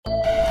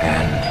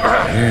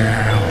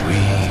Here we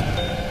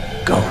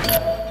go.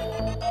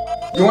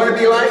 You want to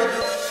be like?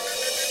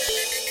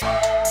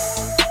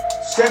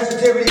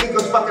 Sensitivity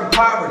equals fucking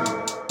poverty.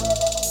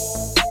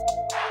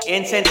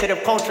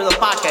 Insensitive Culture, the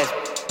podcast.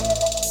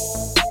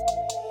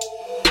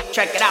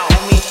 Check it out,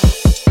 homie.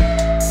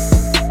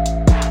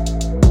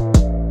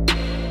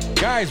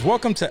 Guys,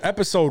 welcome to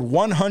episode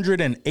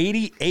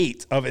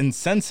 188 of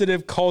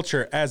Insensitive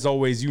Culture. As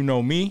always, you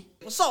know me.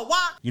 What's up,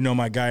 what? You know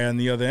my guy on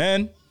the other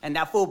end. And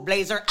that fool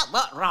Blazer,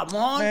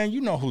 Ramon. Man,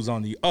 you know who's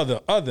on the other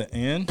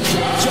end.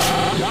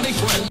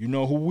 You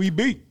know who we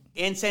be.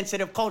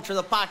 Insensitive Culture,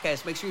 the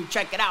podcast. Make sure you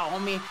check it out,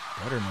 homie.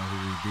 Better know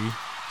who we be.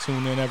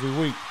 Tune in every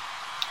week.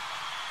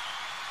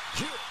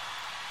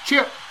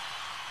 Cheer.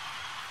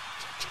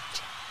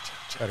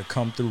 Gotta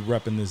come through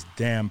repping this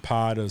damn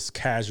pod as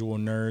casual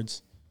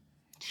nerds.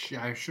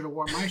 I should have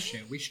worn my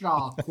shit. We should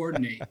all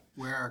coordinate,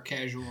 wear our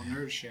casual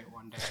nerd shit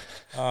one day.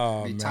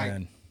 Oh, man.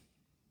 Tight.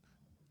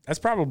 That's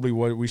probably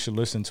what we should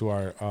listen to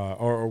our,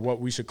 or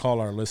what we should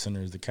call our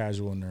listeners, the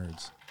casual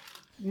nerds.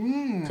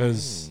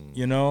 Because,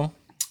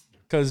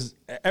 because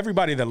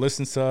everybody that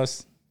listens to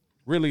us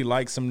really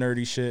likes some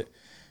nerdy shit,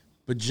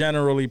 but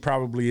generally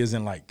probably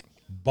isn't like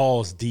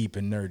balls deep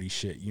in nerdy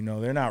shit. You know,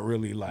 they're not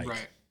really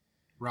like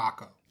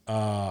Rocco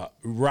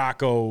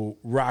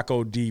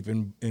deep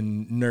in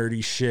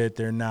nerdy shit.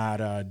 They're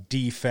not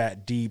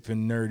D-fat deep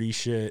in nerdy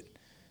shit.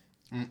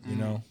 You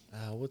know,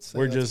 I would say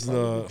we're that's just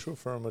the true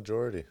for a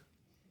majority.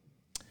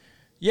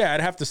 Yeah,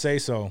 I'd have to say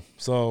so.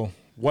 So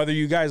whether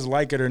you guys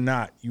like it or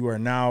not, you are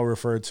now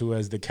referred to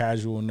as the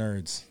casual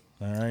nerds.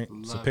 All right,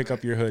 so pick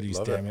up your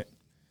hoodies, damn it.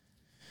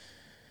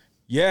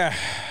 Yeah,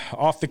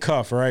 off the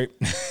cuff, right?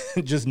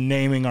 Just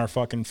naming our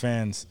fucking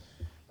fans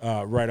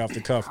right off the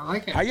cuff. I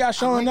like it. How y'all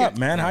showing up,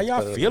 man? How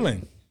y'all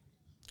feeling?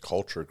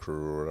 Culture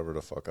Crew or whatever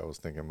the fuck I was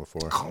thinking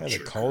before. The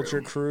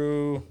Culture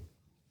Crew.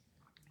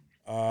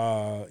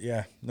 Casual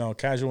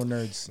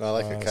nerds. No, I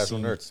like it. Casual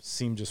nerds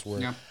seem just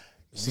work. Yeah.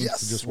 Yes,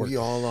 to just work. we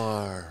all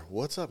are.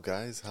 What's up,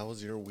 guys?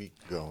 How's your week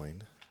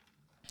going?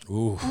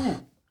 Ooh.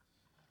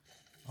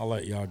 I'll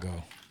let y'all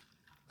go.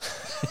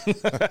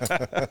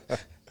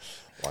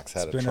 Locks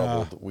had a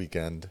troubled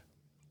weekend.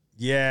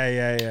 Yeah.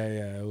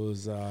 It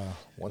was.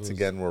 Once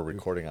again, we're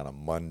recording on a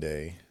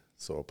Monday,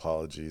 so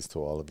apologies to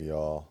all of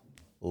y'all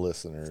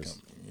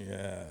listeners.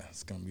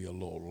 It's gonna be a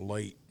little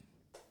late.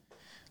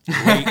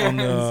 Late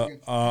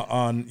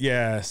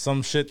on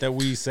some shit that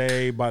we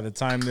say by the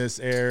time this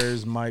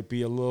airs might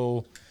be a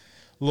little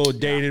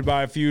dated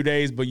by a few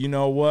days, but you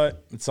know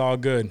what? It's all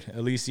good.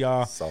 At least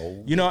y'all,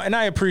 and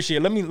I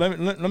appreciate. Let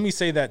me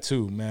say that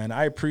too, man.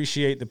 I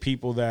appreciate the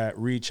people that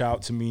reach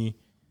out to me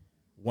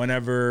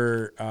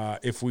whenever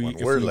if we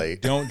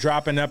late. Don't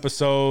drop an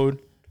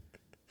episode.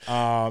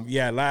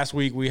 Last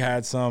week we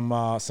had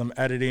some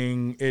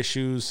editing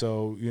issues,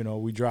 so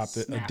we dropped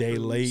it a day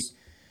late.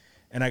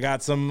 And I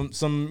got some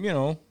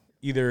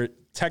either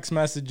text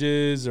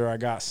messages or I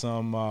got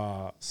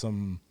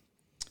some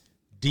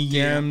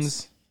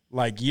DMs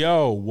like,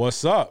 yo,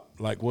 what's up?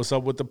 Like, what's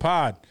up with the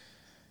pod?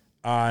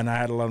 And I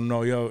had to let them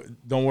know, yo,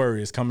 don't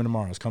worry, it's coming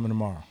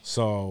tomorrow.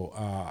 So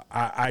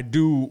I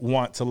do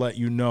want to let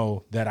you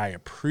know that I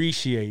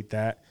appreciate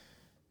that.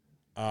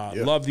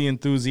 Love the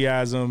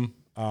enthusiasm.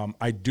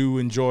 I do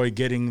enjoy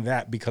getting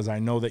that because I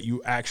know that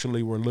you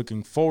actually were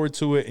looking forward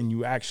to it and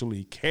you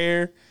actually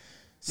care.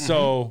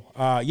 So,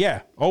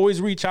 always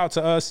reach out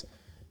to us.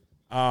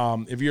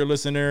 If you're a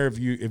listener,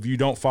 if you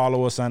don't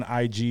follow us on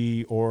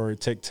IG or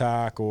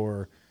TikTok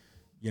or,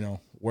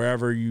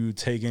 wherever you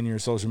take in your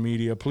social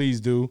media, please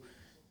do.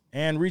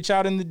 And reach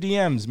out in the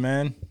DMs,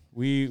 man.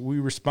 We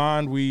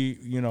respond. We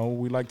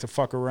like to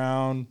fuck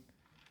around,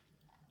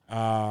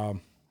 throw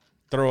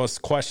us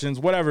questions,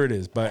 whatever it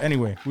is. But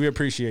anyway, we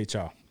appreciate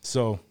y'all.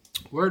 So,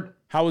 Word.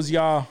 How was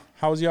y'all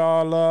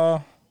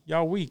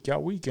week,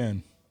 y'all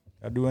weekend?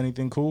 Y'all do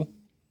anything cool?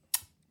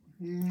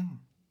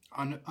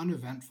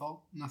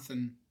 Uneventful.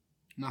 Nothing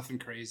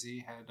crazy.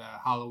 Had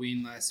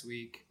Halloween last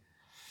week.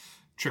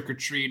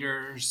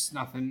 Trick-or-treaters.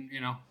 Nothing,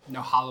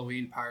 no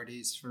Halloween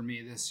parties for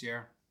me this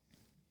year.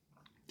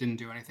 Didn't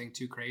do anything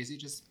too crazy.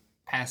 Just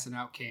passing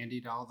out candy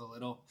to all the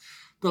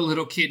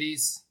little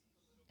kiddies.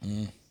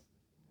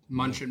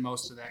 Munching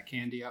most of that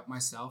candy up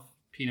myself.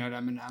 Peanut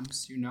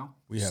M&Ms,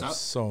 We have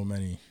so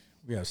many.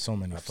 We have so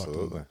many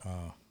Absolutely.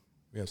 fucking.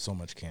 We have so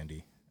much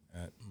candy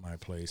at my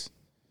place.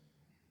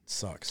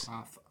 Sucks.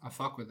 I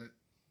fuck with it.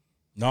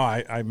 No,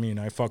 I mean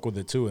I fuck with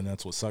it too, and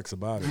that's what sucks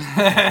about it.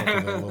 I fuck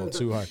with it a little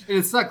too hard.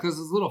 It sucks because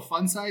those little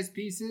fun size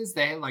pieces,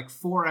 they had like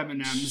 4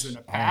 M&Ms in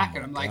a pack,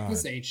 and I'm like,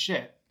 this ain't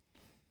shit.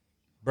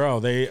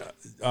 Bro, they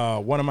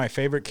one of my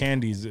favorite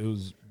candies. It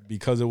was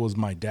because it was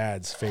my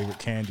dad's favorite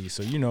candy.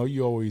 So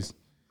you always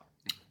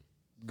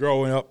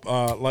growing up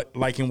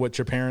liking what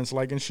your parents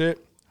like and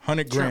shit.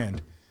 $100,000.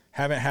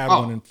 Haven't had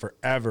one in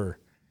forever.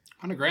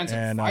 $100,000's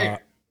and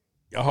fire.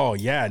 Oh,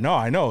 yeah. No,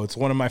 I know. It's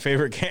one of my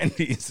favorite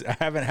candies. I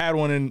haven't had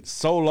one in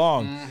so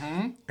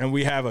long. And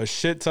we have a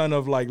shit ton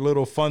of like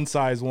little fun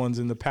size ones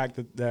in the pack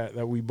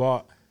that we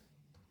bought.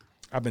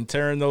 I've been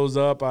tearing those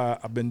up.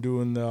 I've been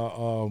doing the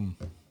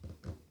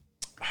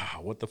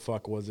what the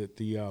fuck was it?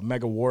 The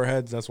Mega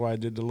Warheads. That's why I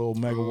did the little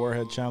Mega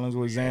Warhead challenge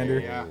with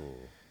Xander. Yeah.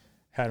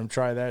 Had him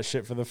try that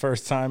shit for the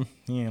first time.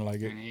 He ain't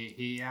like it. And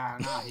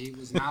he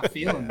was not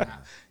feeling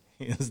that.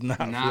 He is not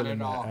feeling at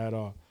that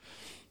all.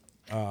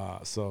 at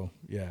all. So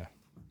yeah.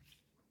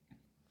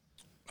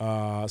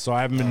 So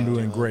I haven't been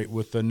doing great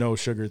with the no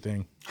sugar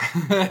thing.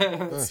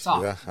 It's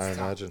tough. Yeah, I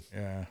imagine.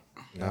 Yeah.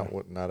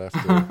 Not after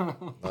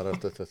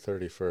the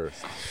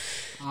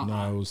 31st.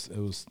 No, it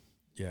was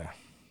yeah,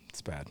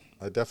 it's bad.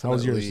 I was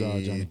definitely yours,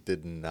 Johnny?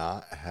 did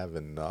not have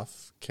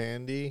enough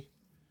candy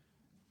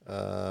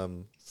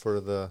for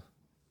the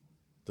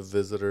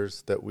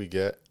visitors that we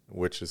get,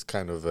 which is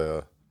kind of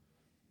a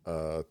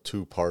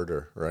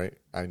two-parter, right?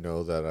 I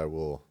know that I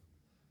will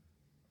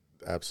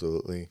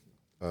absolutely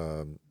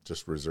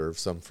just reserve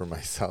some for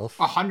myself.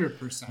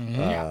 100%.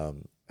 Yeah.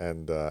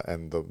 And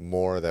the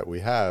more that we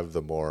have,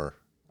 the more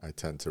I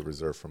tend to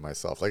reserve for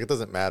myself. Like, it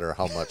doesn't matter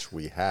how much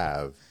we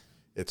have,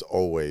 it's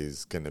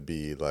always going to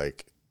be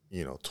like,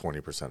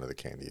 20% of the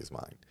candy is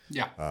mine.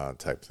 Yeah.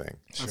 Type thing.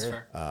 That's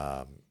fair.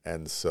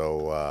 And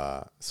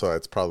so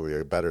it's probably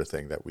a better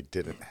thing that we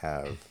didn't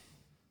have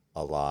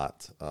a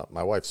lot.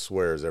 My wife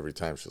swears every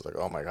time. She's like,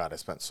 oh my God, I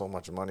spent so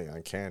much money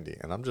on candy.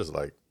 And I'm just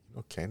like,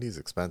 candy's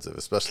expensive,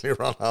 especially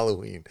around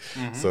Halloween.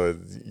 Mm-hmm. So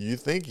you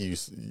think you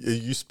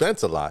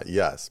spent a lot,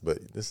 yes, but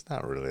it's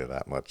not really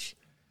that much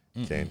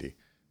candy.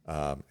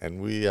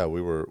 And we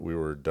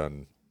were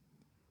done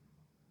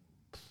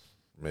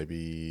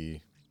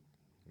maybe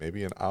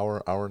an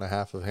hour and a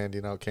half of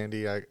handing out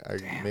candy. I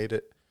made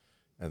it.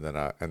 And then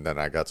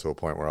I got to a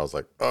point where I was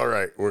like, all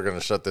right, we're going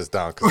to shut this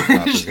down because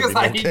there's going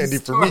to be no candy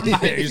for me.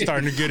 He's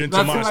starting to get into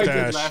That's my what stash.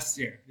 I did last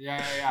year.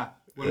 Yeah.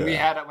 When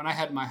I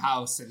had my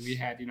house and we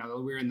had, we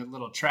were in the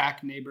little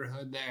track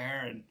neighborhood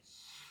there, and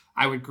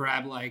I would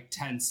grab like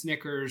 10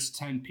 Snickers,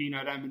 10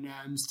 peanut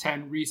M&Ms,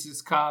 10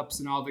 Reese's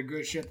cups, and all the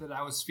good shit that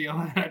I was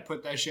feeling. And I'd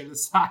put that shit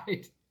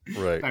aside.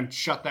 Right. And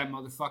shut that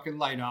motherfucking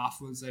light off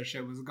once that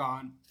shit was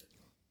gone.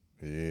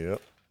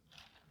 Yep.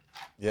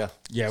 Yeah.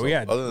 Yeah, So we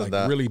had other than like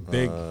that, really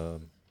big.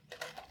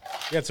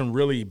 We had some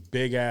really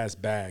big ass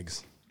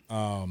bags,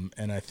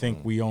 and I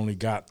think we only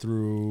got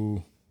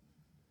through.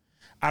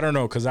 I don't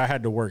know, because I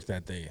had to work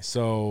that day.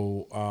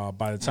 So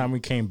by the time we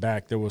came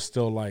back, there was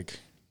still like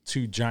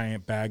 2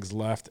 giant bags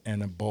left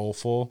and a bowl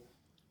full.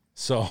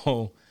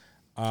 So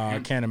I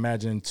can't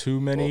imagine too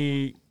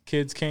many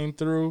kids came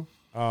through,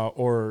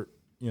 or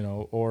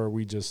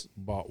we just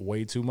bought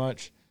way too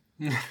much.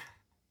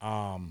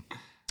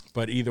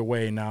 But either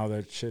way, now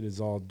that shit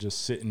is all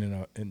just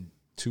sitting in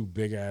 2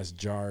 big ass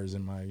jars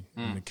in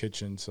the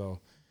kitchen. So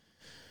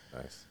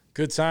nice.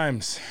 Good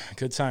times.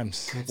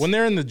 When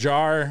they're in the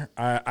jar,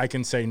 I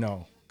can say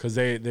no, because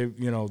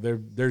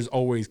there's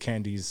always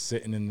candies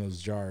sitting in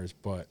those jars.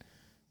 But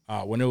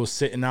when it was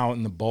sitting out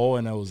in the bowl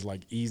and it was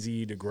like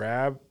easy to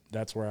grab,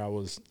 that's where I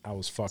was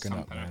fucking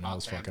up, man. I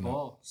was fucking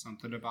up.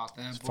 Something about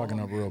that. Fucking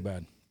up real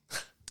bad.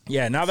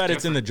 Yeah, now that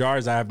it's in the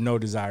jars, I have no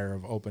desire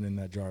of opening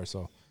that jar.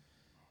 So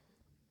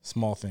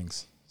small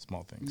things.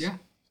 Yeah.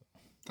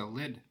 The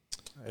lid.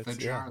 The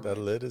jar. That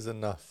lid is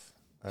enough.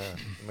 It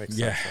makes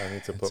Yeah, sense. I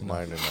need to put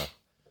mine in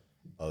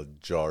a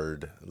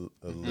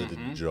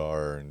lidded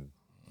jar, and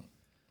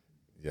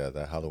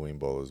that Halloween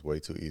bowl is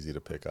way too easy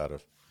to pick out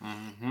of.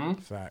 Mm-hmm.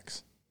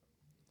 Facts.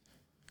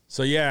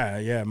 So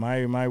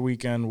my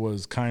weekend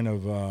was kind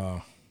of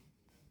a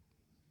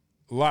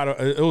lot of.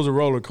 It was a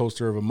roller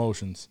coaster of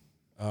emotions.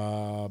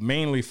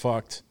 Mainly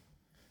fucked,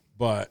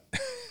 but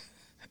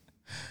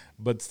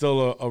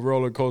still a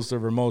roller coaster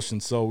of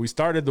emotions. So we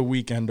started the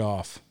weekend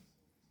off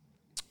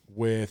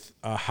with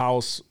a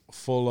house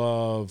full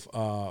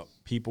of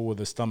people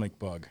with a stomach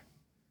bug.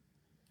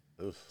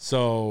 Oof.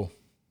 So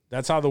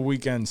that's how the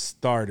weekend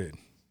started.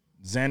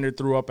 Xander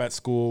threw up at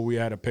school. We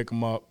had to pick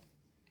him up.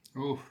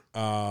 Oof.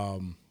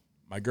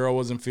 My girl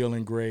wasn't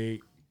feeling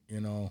great.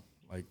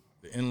 Like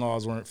the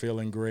in-laws weren't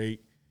feeling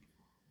great.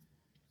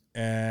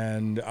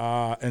 And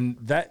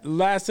that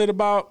lasted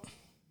about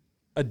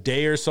a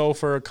day or so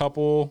for a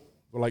couple,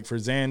 like for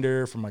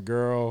Xander, for my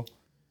girl.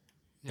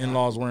 Yeah.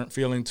 In-laws weren't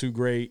feeling too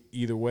great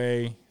either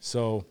way.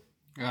 So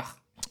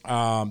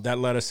that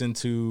led us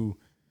into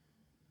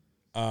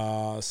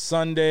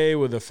Sunday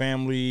with a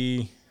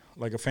family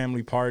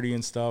party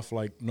and stuff,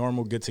 like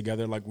normal get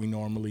together like we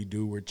normally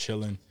do. We're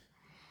chilling.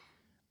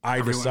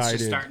 Everyone's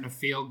just starting to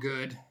feel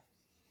good.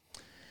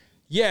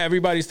 Yeah,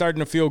 everybody's starting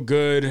to feel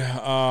good.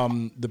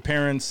 The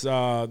parents,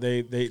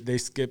 they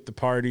skipped the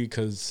party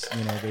because,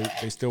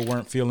 they still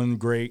weren't feeling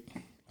great.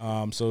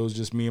 So it was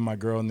just me and my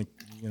girl, and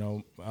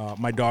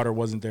my daughter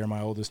wasn't there.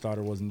 My oldest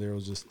daughter wasn't there. It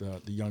was just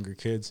the younger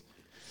kids.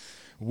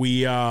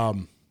 We,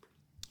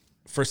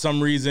 for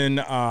some reason,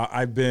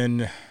 I've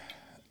been,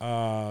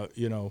 a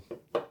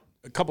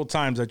couple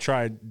times I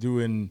tried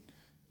doing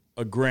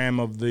a gram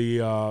of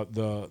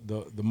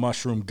the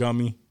mushroom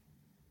gummy,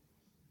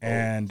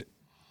 and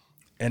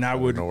I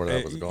would know where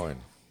that was going.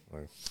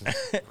 Like,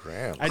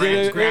 gram. I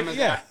did gram of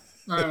yeah. that.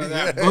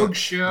 That bug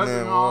shit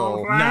and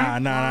all. Nah.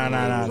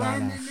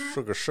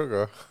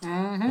 Sugar.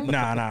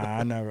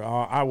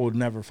 Nah. I will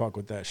never fuck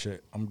with that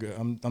shit. I'm good.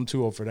 I'm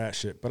too old for that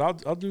shit. But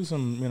I'll do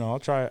some. I'll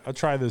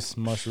try this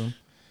mushroom.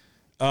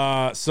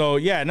 I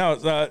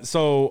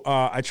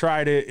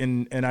tried it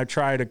and I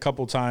tried a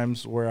couple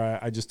times where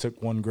I just took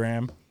 1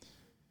 gram,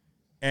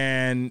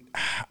 and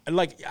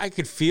like I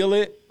could feel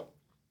it,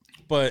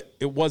 but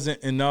it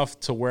wasn't enough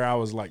to where I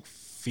was like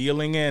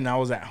feeling it. And I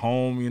was at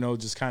home,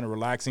 just kind of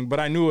relaxing. But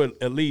I knew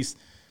at least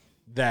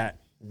that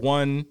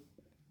 1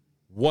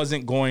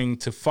 wasn't going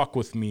to fuck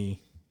with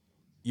me.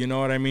 You know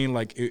what I mean?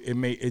 Like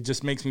it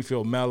just makes me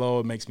feel mellow.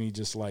 It makes me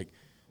just like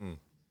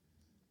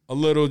a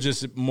little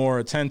just more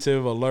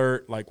attentive,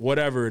 alert, like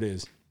whatever it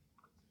is.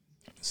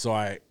 So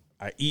I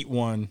eat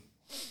 1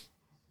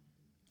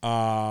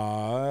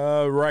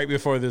 right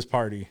before this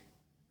party,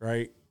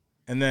 right?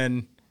 And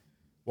then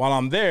while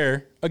I'm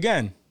there,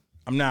 again,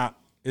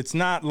 it's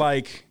not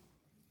like,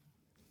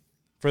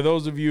 for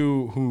those of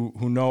you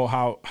who know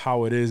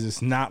how it is,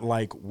 it's not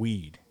like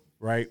weed,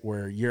 right?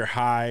 Where you're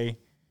high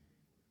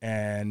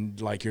and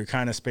like you're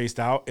kind of spaced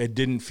out. It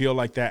didn't feel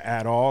like that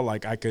at all.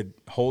 Like I could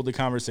hold the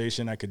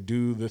conversation. I could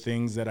do the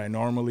things that I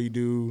normally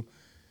do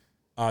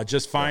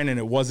just fine. And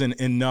it wasn't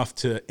enough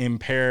to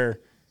impair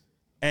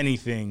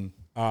anything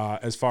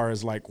as far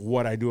as like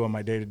what I do on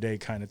my day-to-day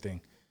kind of thing.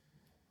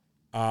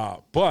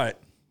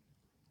 But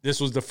this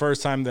was the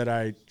first time that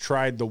I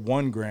tried the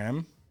 1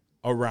 gram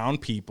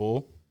around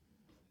people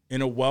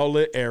in a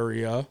well-lit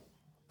area,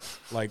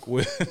 like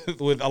with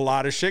a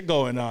lot of shit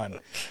going on.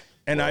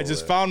 And I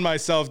just found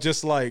myself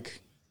just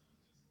like,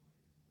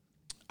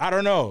 I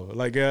don't know,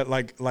 like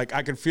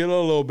I could feel it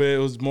a little bit.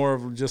 It was more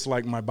of just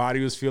like my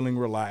body was feeling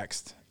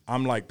relaxed.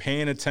 I'm like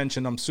paying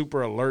attention. I'm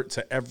super alert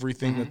to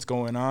everything that's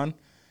going on.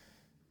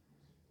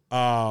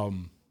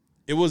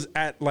 It was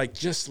at like,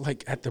 just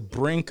like at the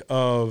brink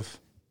of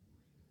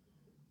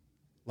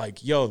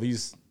like, yo,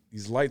 these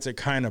lights are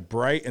kind of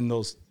bright, and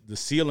the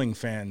ceiling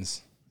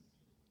fans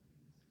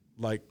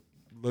like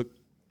look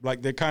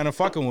like they're kind of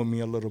fucking with me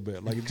a little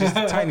bit, like just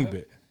a tiny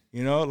bit,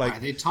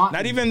 like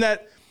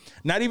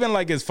not even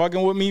like it's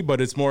fucking with me,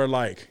 but it's more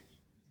like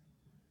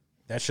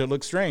that shit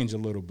looks strange a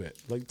little bit,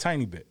 like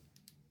tiny bit.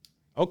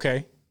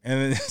 Okay.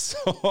 And then,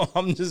 so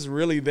I'm just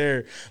really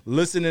there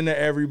listening to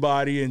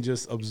everybody and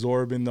just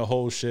absorbing the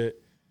whole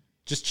shit,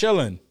 just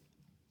chilling.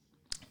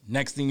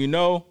 Next thing you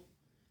know,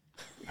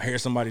 I hear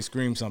somebody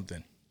scream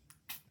something.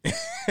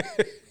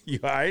 You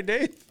all right,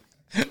 Dave?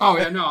 Oh,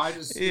 yeah, no,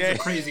 there's a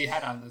crazy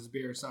head on this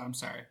beer, so I'm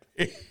sorry.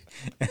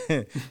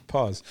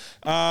 Pause.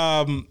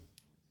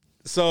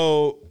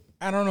 So,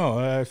 I don't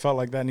know. I felt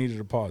like that needed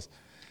a pause.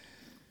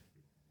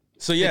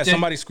 So, yeah,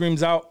 somebody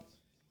screams out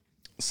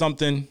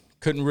something.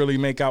 Couldn't really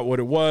make out what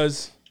it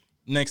was.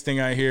 Next thing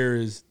I hear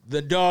is,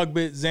 the dog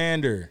bit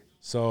Xander.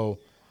 So,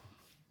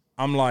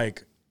 I'm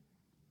like,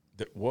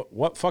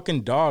 what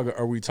fucking dog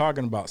are we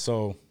talking about?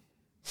 So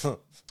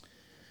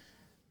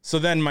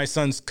then my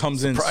son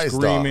comes in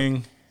screaming.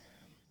 Dog.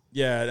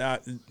 Yeah,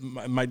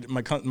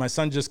 my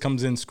son just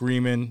comes in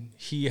screaming.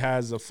 He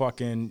has a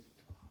fucking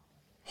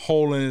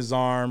hole in his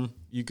arm.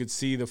 You could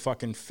see the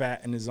fucking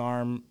fat in his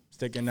arm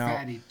sticking out.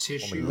 Fatty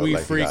tissue. We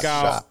freak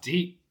out.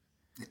 Deep.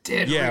 It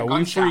did. Yeah,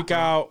 we freak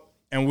out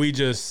and we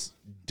just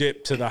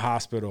dip to the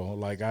hospital.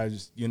 Like I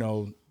just,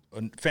 a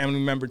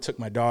family member took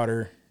my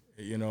daughter,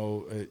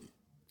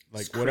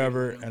 like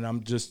whatever, and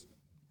I'm just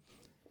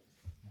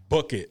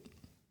book it.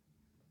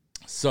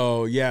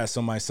 So yeah,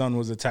 so my son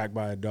was attacked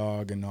by a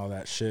dog and all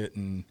that shit,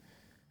 and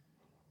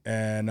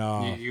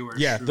you were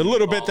the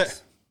little balls. Bit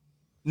that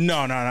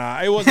no,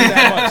 it wasn't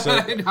that much. So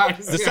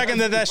the second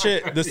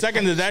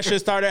that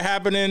shit started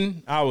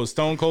happening, I was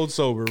stone cold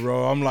sober,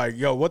 bro. I'm like,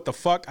 yo, what the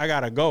fuck? I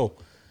gotta go.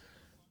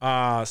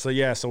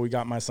 So we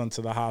got my son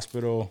to the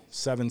hospital.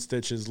 7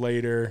 stitches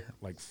later,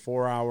 like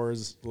 4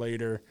 hours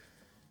later,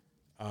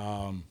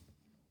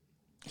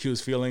 he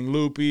was feeling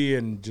loopy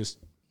and just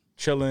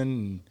chilling.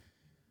 And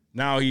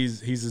now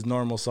he's his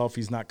normal self.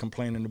 He's not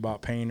complaining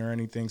about pain or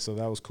anything. So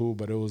that was cool.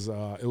 But it was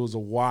a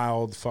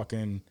wild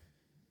fucking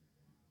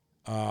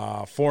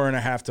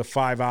 4.5 to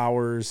 5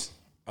 hours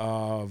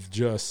of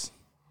just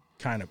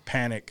kind of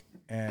panic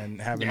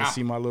and having to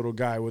see my little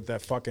guy with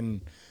that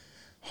fucking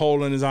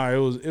hole in his eye.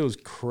 It was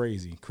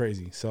crazy.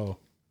 So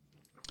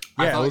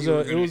yeah,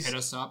 it was hit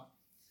us up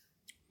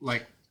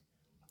like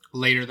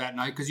later that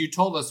night because you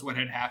told us what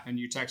had happened.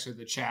 You texted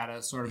the chat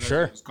as sort of as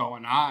what was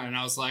going on, and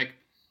I was like,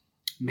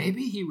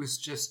 maybe he was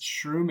just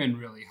shrooming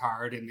really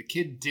hard and the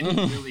kid didn't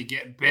really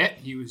get bit.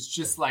 He was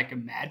just like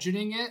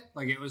imagining it,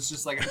 like it was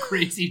just like a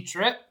crazy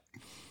trip.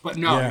 But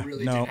no, it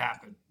really did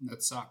happen.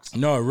 That sucks.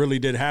 No, it really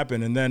did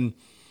happen. And then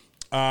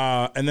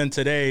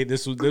today,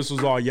 this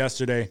was all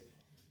yesterday.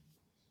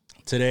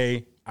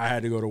 Today, I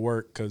had to go to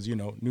work because,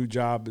 new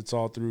job. It's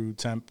all through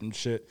temp and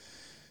shit.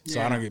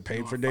 So I don't get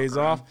paid for days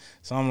off.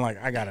 So I'm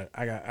like, I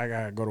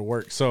gotta go to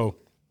work. So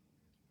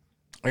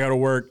I got to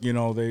work. We've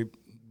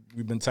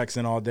been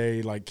texting all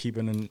day, like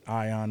keeping an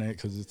eye on it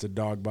because it's a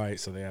dog bite.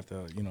 So they have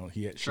to,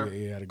 he had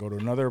to go to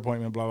another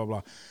appointment. Blah blah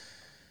blah.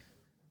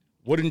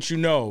 wouldn't you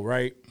know,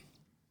 right?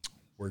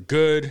 We're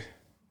good.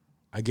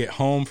 I get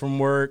home from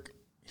work.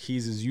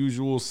 He's his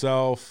usual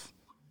self,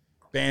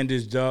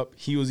 bandaged up.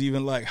 He was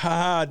even like,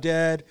 ha,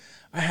 Dad,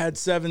 I had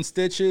 7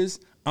 stitches.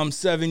 I'm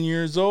 7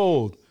 years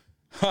old.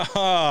 Ha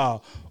ha.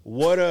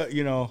 What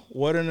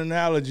an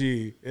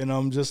analogy. And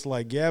I'm just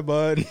like, yeah,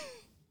 bud.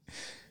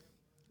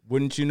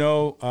 Wouldn't you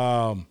know?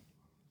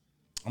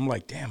 I'm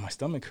like, damn, my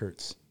stomach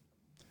hurts.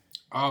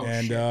 Oh,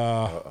 and shit.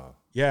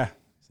 yeah.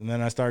 And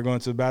then I started going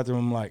to the bathroom.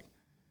 I'm like,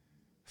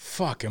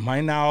 fuck, am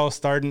I now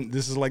starting?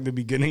 This is like the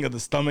beginning of the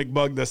stomach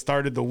bug that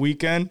started the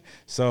weekend.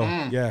 So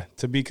yeah,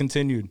 to be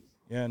continued.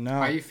 Yeah.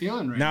 Now, how you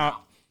feeling right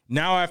now?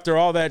 Now after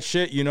all that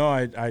shit,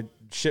 I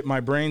shit my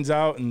brains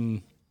out,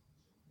 and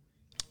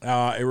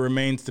it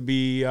remains to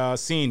be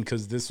seen,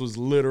 because this was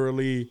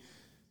literally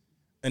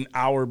an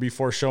hour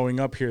before showing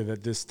up here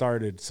that this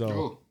started.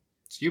 So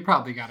you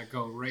probably got to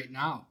go right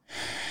now.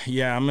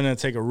 Yeah, I'm gonna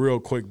take a real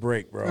quick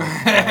break, bro.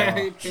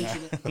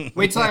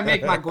 Wait till I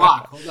make my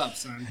guac. Hold up,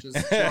 son.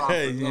 Just chill out for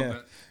a little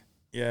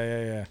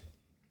bit.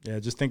 Yeah.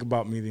 Just think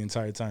about me the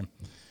entire time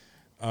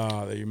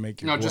that you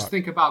make your guac. Just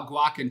think about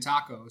guac and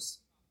tacos.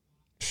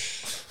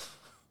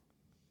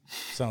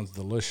 Sounds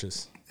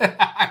delicious.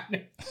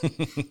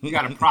 You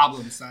got a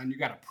problem, son. You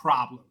got a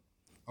problem.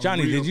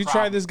 Johnny, did you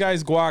try this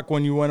guy's guac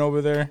when you went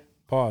over there?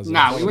 Pause.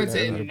 Nah, we went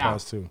to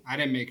In-N-Out too. I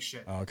didn't make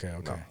shit. Oh, okay.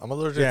 No, I'm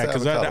allergic to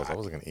avocados. I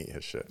wasn't going to eat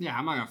his shit. Yeah,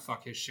 I'm not going to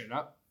fuck his shit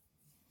up.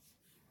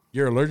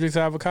 You're allergic to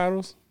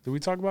avocados? Did we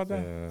talk about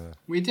that?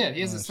 We did.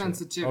 He has a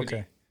sensitivity.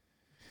 Okay.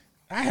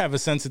 I have a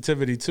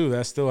sensitivity too.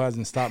 That still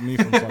hasn't stopped me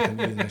from fucking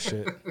eating this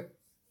shit.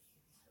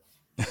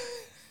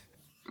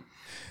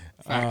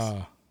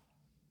 Facts.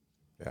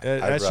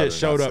 That shit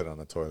showed up. Sit on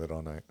the toilet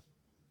all night.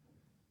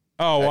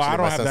 Oh, well, Actually, I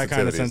don't have that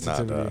kind of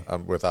sensitivity.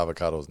 With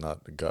avocados,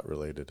 not gut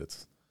related.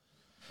 It's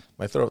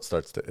my throat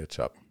starts to itch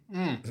up.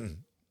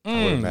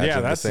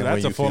 Yeah, that's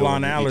a full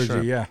on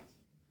allergy. Yeah.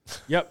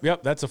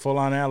 Yep. That's a full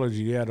on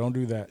allergy. Yeah, don't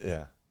do that.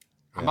 Yeah.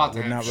 I'm about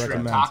to have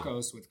shrimp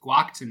tacos with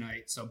guac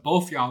tonight, so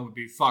both y'all would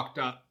be fucked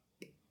up.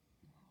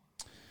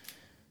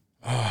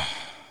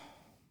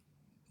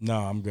 No,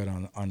 I'm good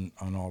on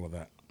all of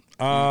that.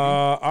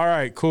 All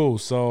right, cool.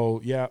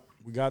 So yeah,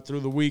 we got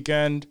through the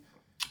weekend.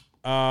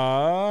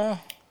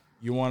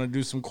 You want to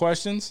do some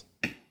questions?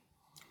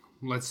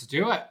 Let's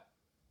do it.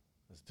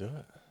 Let's do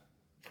it.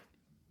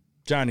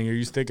 Johnny, are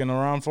you sticking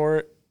around for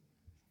it?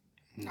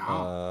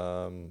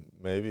 No.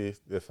 Maybe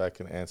if I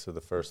can answer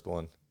the first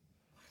one.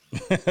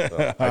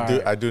 So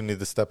I do need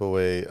to step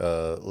away,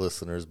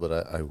 listeners,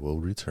 but I will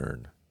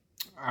return.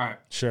 All right.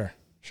 Sure.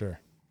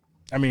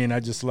 I mean, I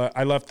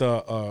left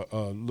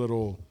a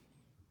little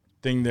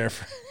thing there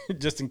for,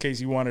 just in case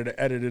you wanted to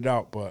edit it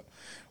out, but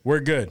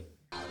we're good.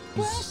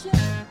 Question.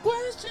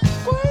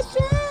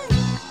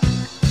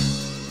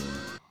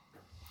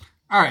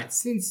 All right,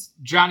 since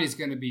Johnny's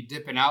going to be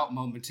dipping out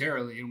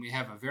momentarily and we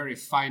have a very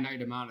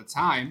finite amount of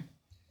time,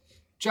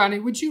 Johnny,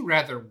 would you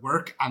rather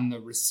work on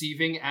the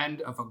receiving end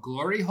of a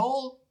glory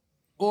hole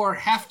or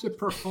have to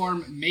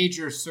perform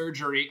major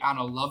surgery on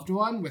a loved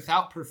one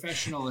without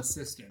professional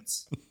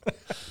assistance?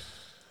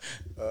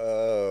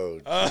 Oh,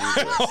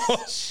 Jesus.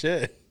 Oh,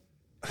 shit.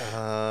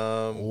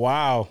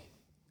 Wow.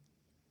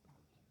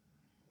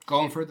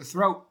 Going for the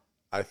throat.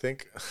 I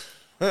think...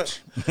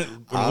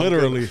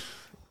 Literally.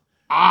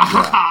 I'm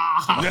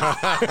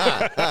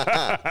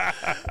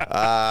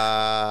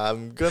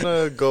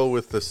gonna go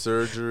with the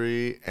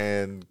surgery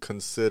and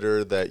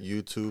consider that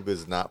YouTube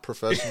is not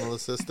professional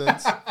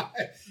assistance.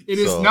 It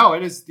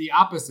is the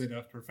opposite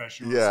of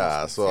professional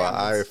assistance. So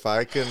if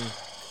I can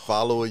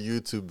follow a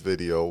YouTube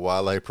video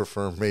while I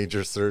perform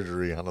major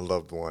surgery on a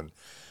loved one,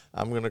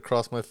 I'm gonna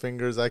cross my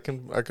fingers. I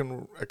can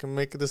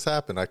make this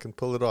happen. I can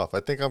pull it off. I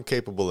think I'm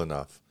capable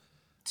enough.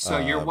 So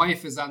your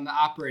wife is on the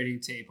operating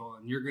table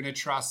and you're going to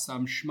trust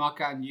some schmuck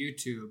on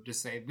YouTube to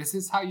say, this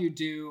is how you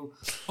do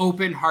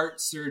open heart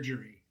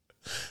surgery.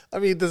 I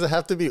mean, does it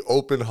have to be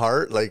open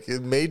heart? Like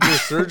major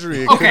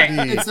surgery? Okay,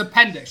 it's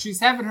appendix. She's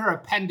having her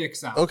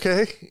appendix out.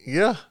 Okay,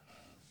 yeah.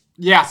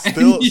 Yeah.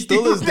 Still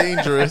is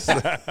dangerous.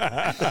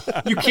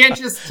 You can't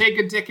just take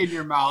a dick in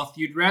your mouth.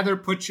 You'd rather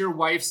put your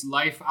wife's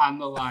life on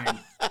the line.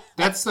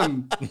 That's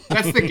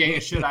the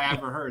gayest shit I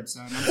ever heard,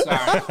 son. I'm sorry.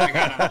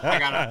 I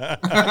gotta.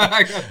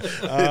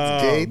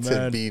 It's gay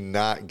to be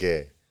not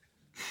gay.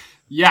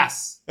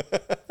 Yes.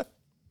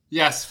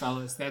 Yes,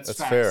 fellas. That's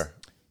facts. Fair.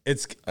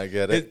 I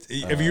get it.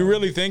 If you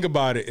really think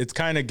about it, it's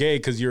kind of gay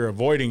because you're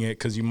avoiding it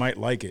because you might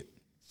like it.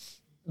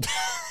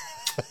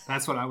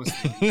 That's what I was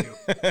thinking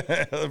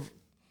too.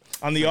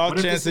 On the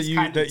off chance that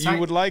you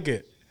would like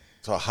it.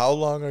 So how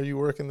long are you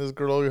working this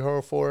glory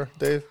hole for,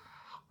 Dave?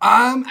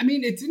 I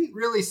mean, it didn't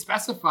really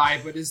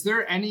specify, but is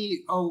there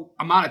any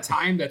amount of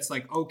time that's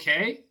like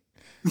okay?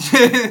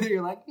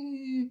 You're like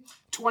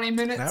 20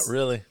 minutes? Not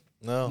really.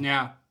 No.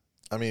 Yeah.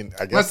 I mean,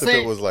 I guess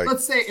it was like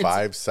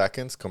 5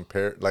 seconds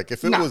compared, like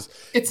if it was,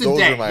 it's a those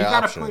day. are my You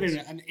got to options. put in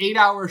an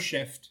 8-hour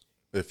shift.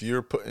 If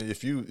you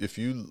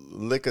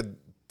lick a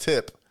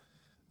tip,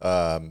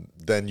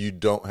 then you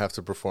don't have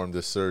to perform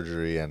this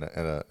surgery, and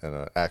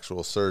an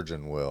actual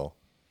surgeon will.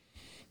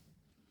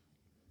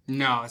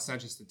 No, it's not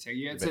just a tick.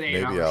 Yeah, it's an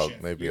 8-hour Maybe I'll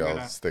shift. maybe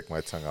I'll stick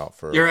my tongue out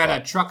for. You're at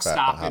hot- a truck fat-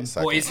 stop hot in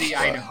second, Boise, but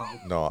Idaho.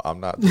 No, I'm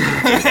not.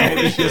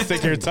 You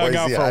stick your tongue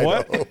out for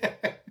what?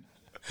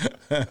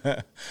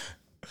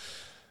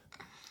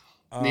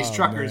 These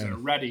truckers are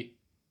ready.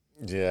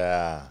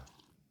 Yeah.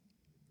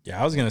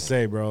 Yeah, I was gonna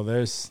say, bro.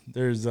 There's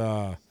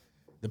the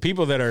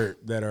people that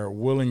are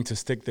willing to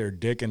stick their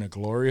dick in a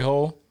glory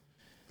hole.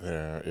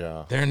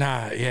 Yeah. They're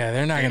not. Yeah,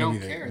 they're not They gonna don't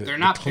be care. the They're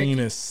not picky.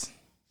 cleanest.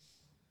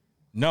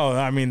 No,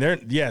 I mean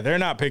they're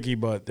not picky,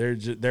 but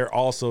they're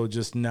also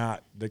just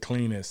not the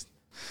cleanest.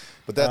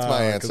 But that's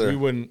my 'Cause answer. we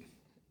wouldn't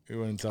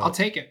tell. I'll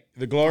take it.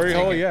 The glory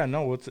I'll hole. take it. Yeah,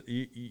 no,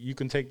 you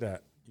can take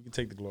that. You can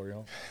take the glory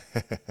hole.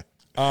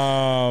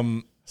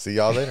 See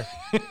y'all later.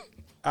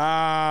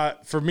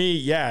 For me,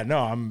 yeah, no,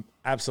 I'm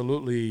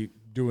absolutely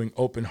doing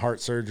open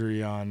heart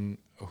surgery on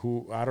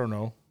who I don't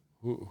know.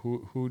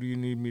 Who do you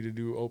need me to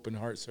do open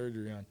heart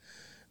surgery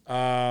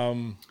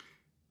on?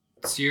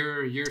 It's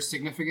your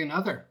significant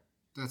other.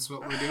 That's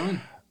what we're doing.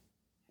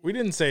 We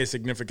didn't say a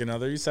significant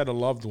other. You said a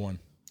loved one.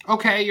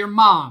 Okay, your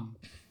mom.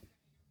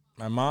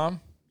 My mom?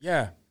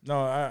 Yeah.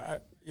 No, I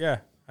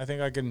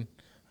think I can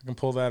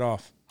pull that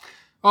off.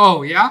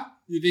 Oh, yeah?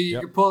 You think you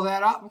Yep. can pull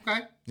that off?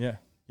 Okay. Yeah.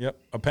 Yep.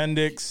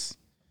 Appendix,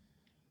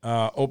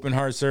 open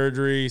heart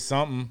surgery,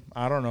 something.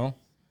 I don't know.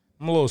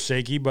 I'm a little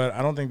shaky, but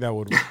I don't think that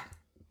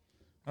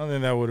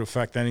would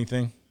affect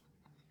anything.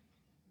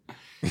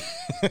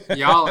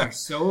 Y'all are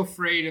so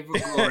afraid of a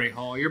glory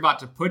hole. You're about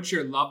to put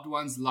your loved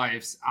ones'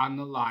 lives on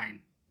the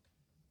line.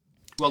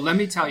 Well, let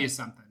me tell you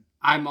something.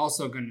 I'm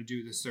also going to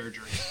do the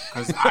surgery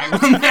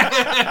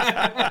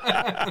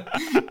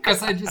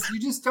because you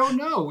just don't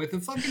know with a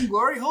fucking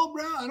glory hole,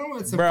 bro. I don't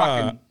want some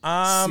fucking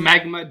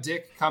smegma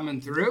dick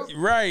coming through.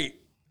 Right.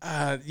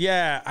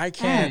 Yeah, I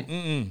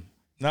can't.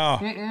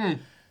 No.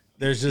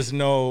 There's just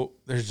no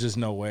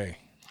way.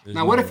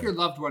 Now, what if your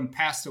loved one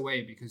passed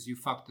away because you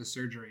fucked the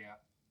surgery up?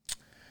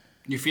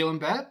 You feeling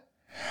bad?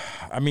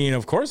 I mean,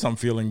 of course I'm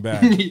feeling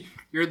bad.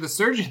 You're the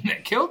surgeon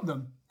that killed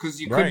them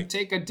because you couldn't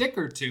take a dick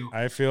or two.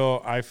 I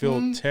feel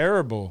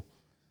terrible.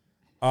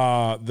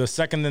 The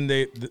second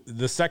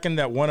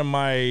that one of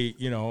my,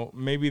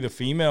 maybe the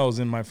females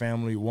in my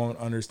family won't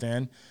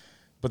understand,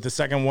 but the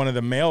second one of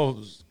the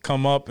males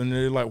come up and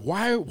they're like,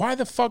 why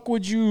the fuck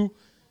would you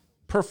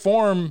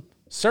perform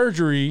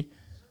surgery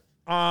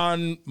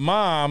on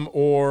mom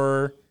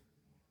or,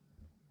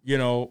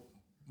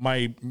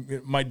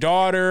 my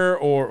daughter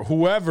or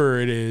whoever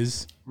it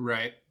is?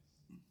 Right.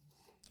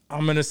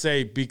 I'm going to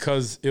say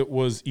because it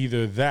was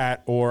either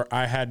that or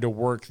I had to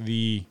work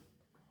the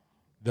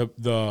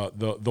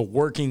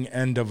working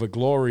end of a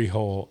glory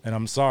hole. And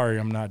I'm sorry,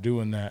 I'm not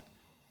doing that.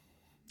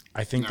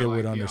 I think they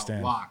would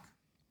understand. Lock.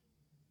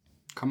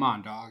 Come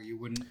on, dog. You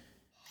wouldn't.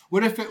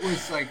 What if it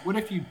was what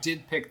if you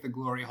did pick the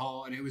glory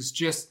hole and it was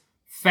just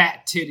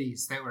fat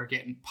titties that were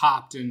getting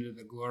popped into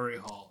the glory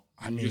hole?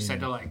 And you just had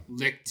to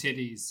lick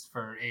titties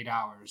for 8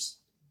 hours.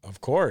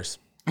 Of course.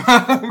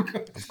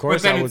 Of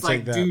course I would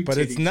take that, but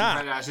it's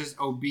not. It's just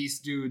obese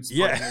dudes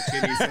putting their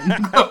titties in the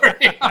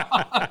glory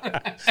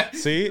hole.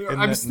 See?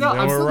 I'm still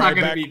not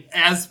going to be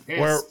as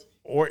pissed.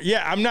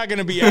 I'm not going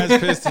to be as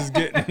pissed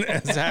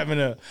as having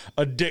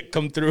a dick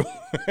come through.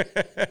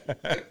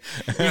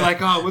 You're like,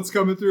 oh, what's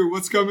coming through?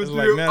 What's coming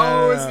through?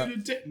 No. Is it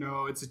a tit?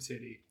 No, it's a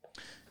titty.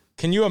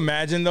 Can you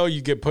imagine though?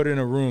 You get put in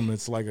a room.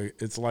 It's like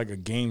a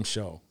game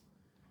show,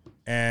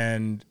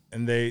 and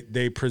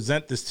they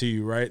present this to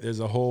you, right? There's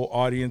a whole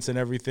audience and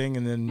everything,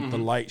 and then the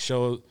light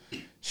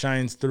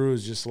shines through.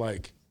 Is just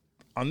like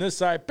on this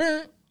side,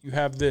 you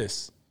have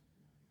this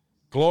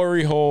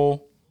glory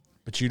hole,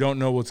 but you don't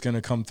know what's going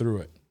to come through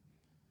it.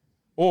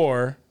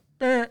 Or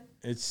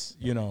it's,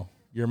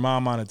 your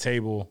mom on a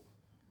table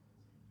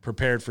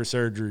prepared for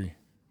surgery.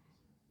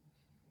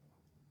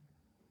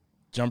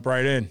 Jump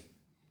right in.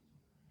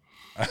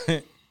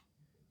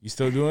 You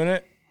still doing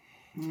it?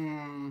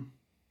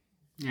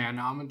 Yeah,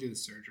 no, I'm going to do the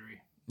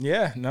surgery.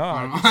 Yeah,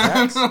 no.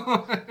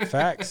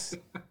 Facts.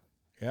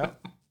 Yeah.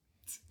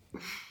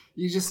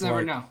 You just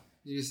never know.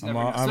 You just never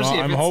know.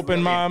 I'm hoping,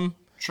 really Mom.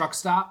 Truck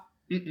stop.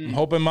 I'm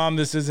hoping, Mom,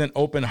 this isn't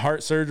open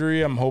heart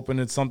surgery. I'm hoping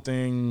it's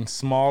something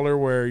smaller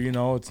where,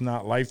 it's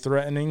not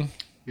life-threatening.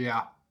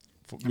 Yeah.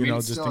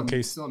 Just in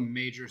case. It's still a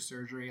major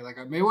surgery.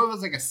 Maybe what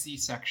was a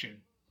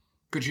C-section?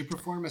 Could you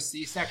perform a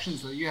C-section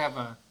so you have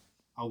a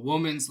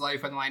woman's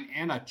life on the line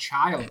and a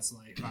child's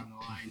life on the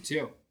line,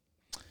 too?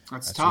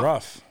 That's tough.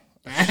 Rough.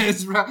 That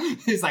is rough.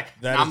 He's like,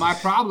 not my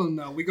problem,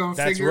 though. We're going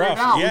to figure it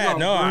out. Yeah,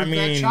 no,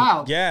 that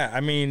child.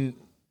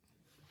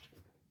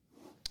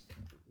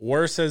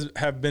 Worse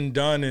have been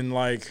done in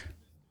the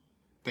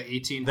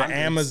 1800s. The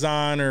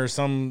Amazon or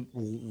some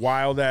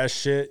wild ass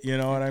shit, you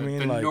know what I mean?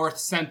 The North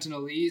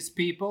Sentinelese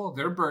people,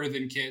 they're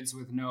birthing kids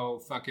with no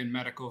fucking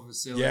medical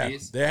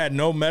facilities. Yeah, they had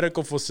no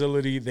medical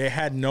facility. They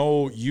had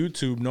no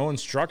YouTube, no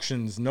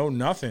instructions, no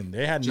nothing.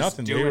 They had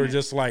nothing. They were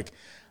just like,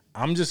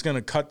 I'm just going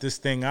to cut this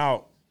thing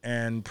out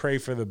and pray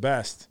for the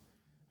best.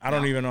 I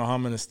don't even know how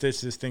I'm going to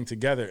stitch this thing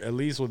together. At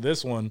least with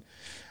this one,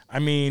 I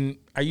mean,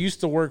 I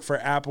used to work for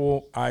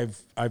Apple. I've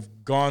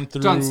gone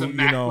through, Done some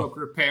MacBook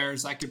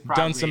repairs. I could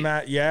probably done some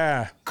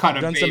cut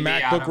a done some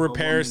baby out MacBook of a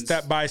repairs woman's-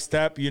 step by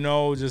step.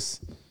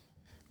 Just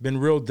been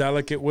real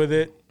delicate with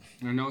it.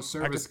 There's no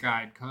service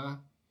guide, huh?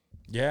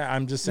 Yeah,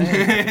 I'm just saying.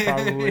 I could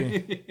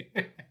probably,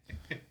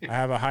 I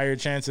have a higher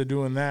chance of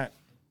doing that.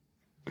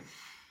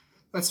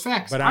 That's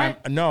facts. But All right.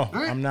 I'm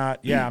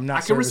not. Yeah, I'm I not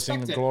can servicing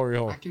respect the it. glory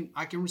hole.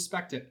 I can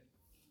respect it.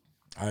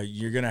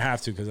 You're gonna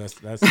have to, because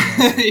that's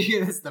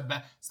Yeah, it's the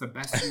best. It's the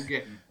best you're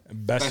getting.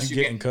 best you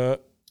getting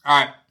cut. All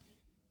right.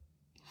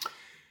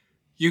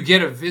 You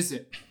get a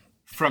visit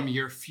from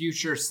your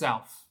future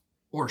self,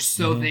 or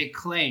so they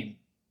claim.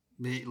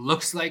 It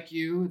looks like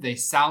you. They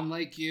sound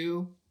like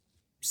you.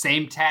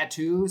 Same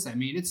tattoos. I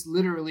mean, it's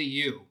literally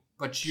you,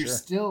 but you're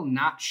still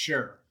not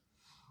sure.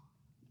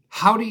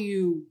 How do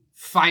you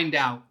find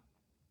out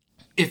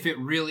if it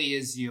really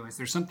is you? Is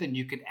there something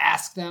you could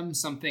ask them?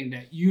 Something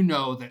that you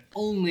know that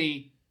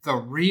only the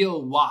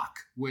real Wok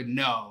would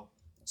know,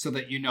 so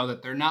that you know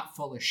that they're not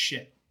full of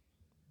shit?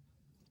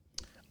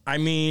 I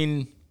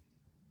mean,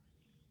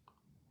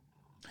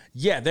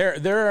 yeah,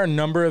 there are a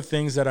number of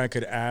things that I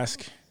could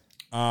ask.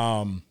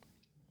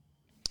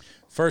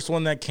 First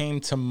one that came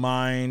to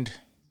mind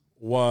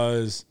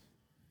was,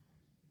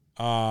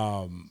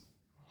 who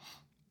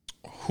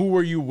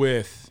were you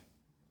with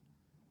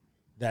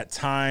that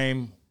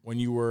time when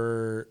you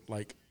were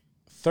like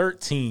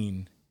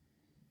 13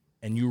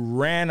 and you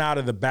ran out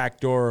of the back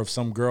door of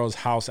some girl's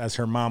house as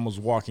her mom was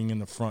walking in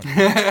the front?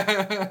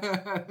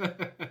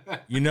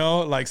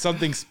 Like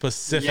something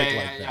specific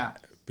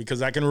that.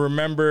 Because I can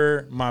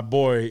remember my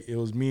boy, it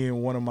was me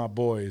and one of my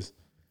boys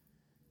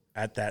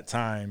at that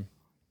time.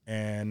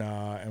 And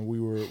we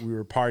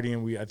were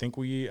partying. I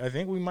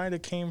think we might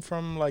have came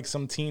from like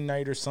some teen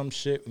night or some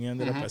shit. We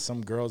ended up at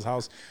some girl's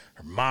house.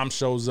 Her mom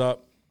shows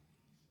up.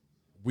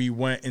 We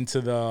went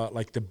into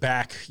the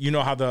back. You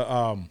know how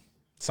the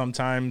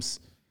sometimes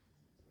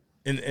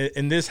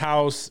in this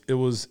house it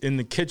was in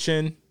the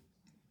kitchen.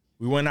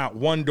 We went out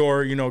one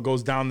door,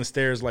 goes down the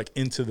stairs like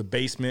into the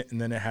basement, and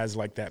then it has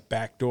like that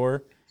back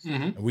door.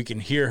 And we can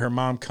hear her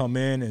mom come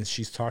in, and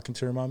she's talking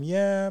to her mom.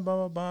 Yeah, blah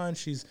blah blah, and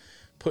she's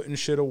putting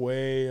shit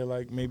away,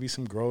 like maybe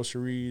some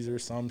groceries or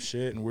some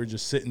shit, and we're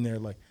just sitting there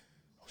like,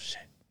 oh shit,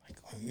 like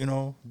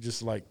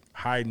just like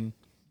hiding.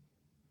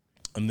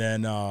 And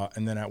then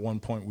at one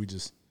point we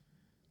just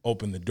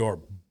opened the door,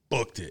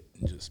 booked it,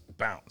 and just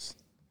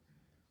bounced.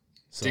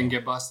 So, Didn't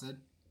get busted?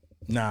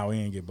 Nah, we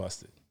ain't get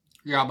busted.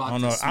 You're about I don't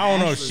to know. smash? I don't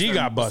know if Was she there-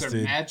 got Was there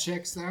busted. mad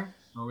chicks there?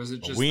 Or was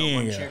it just We the ain't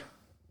one got- chick?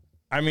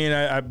 I mean,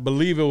 I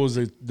believe it was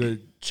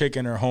the chick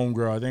and her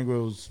homegirl. I think it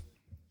was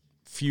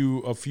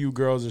a few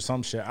girls or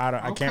some shit.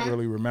 I can't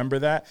really remember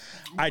that.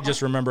 I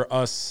just remember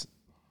us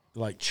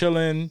like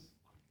chilling,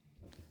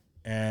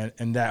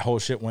 and that whole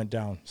shit went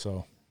down.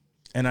 So,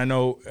 and I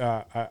know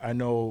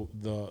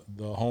the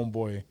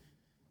homeboy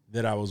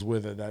that I was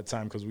with at that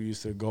time, because we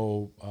used to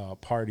go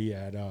party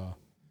at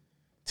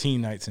teen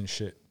nights and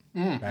shit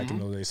back in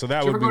those days. So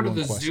that Did you would ever be go to one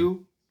the question.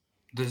 zoo?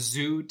 The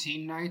zoo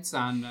teen nights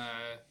on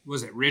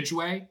was it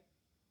Ridgeway?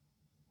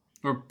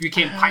 Or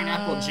became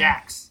Pineapple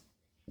Jacks?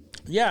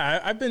 Yeah,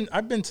 I've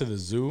been to the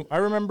zoo. I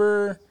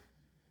remember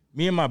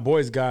me and my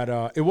boys got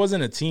it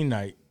wasn't a teen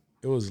night.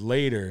 It was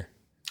later.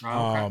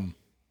 Oh, okay.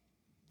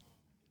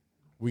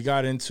 We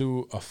got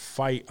into a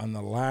fight on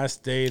the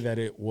last day that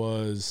it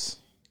was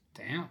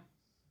Damn.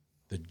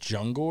 the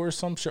jungle or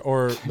some shit.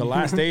 Or the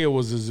last day it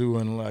was the zoo,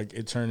 and like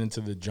it turned into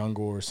the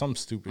jungle or some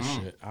stupid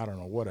shit. I don't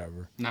know,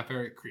 whatever. Not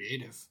very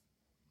creative.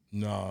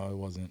 No, it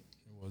wasn't.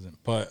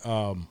 But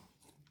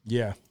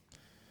yeah.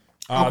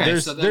 Okay,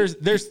 so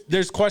then-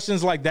 there's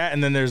questions like that,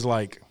 and then there's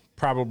like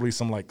probably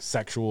some like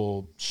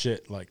sexual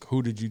shit, like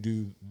who did you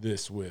do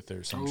this with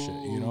or some shit,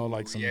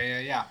 like some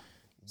Yeah.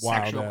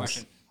 wild Sexual ass-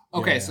 question.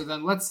 Okay, yeah. so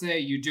then let's say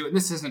you do, and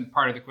this isn't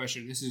part of the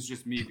question, this is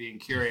just me being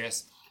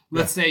curious.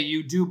 Let's say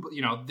you do,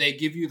 they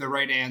give you the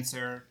right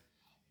answer.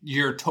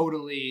 You're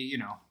totally,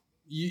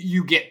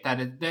 you get that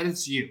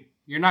it's you.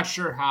 You're not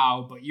sure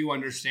how, but you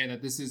understand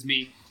that this is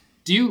me.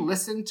 Do you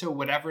listen to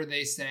whatever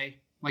they say?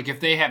 Like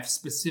if they have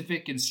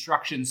specific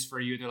instructions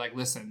for you, they're like,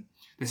 listen,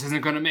 this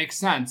isn't going to make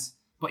sense,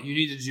 but you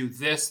need to do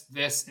this,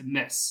 this, and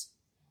this.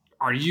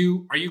 Are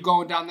you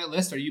going down that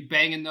list? Are you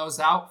banging those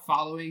out,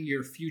 following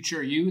your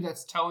future you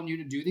that's telling you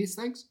to do these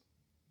things?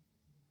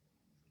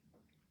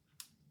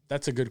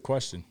 That's a good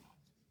question.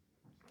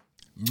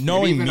 Maybe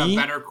Knowing even me, a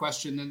better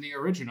question than the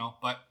original,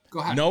 but go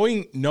ahead.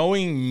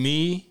 knowing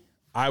me,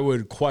 I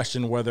would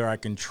question whether I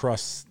can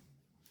trust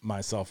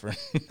myself or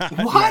not.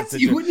 What?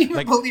 You wouldn't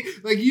even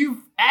believe, like you've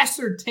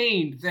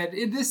ascertained that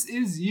this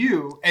is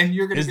you, and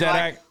you're going to Is be that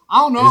like, ac- I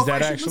don't know is if I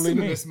that should actually listen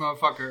to me? this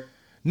motherfucker.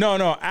 No.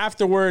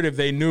 Afterward, if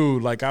they knew,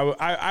 like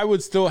I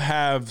would still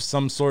have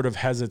some sort of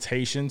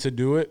hesitation to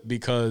do it,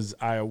 because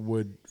I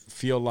would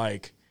feel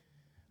like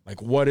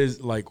what is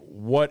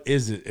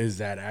it? Is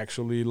that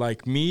actually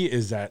like me?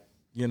 Is that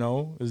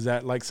is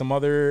that like some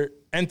other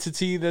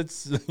entity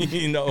that's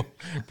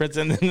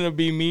pretending to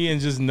be me and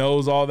just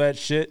knows all that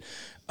shit?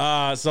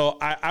 So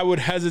I would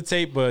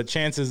hesitate, but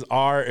chances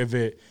are,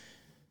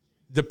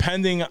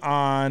 depending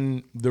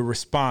on the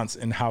response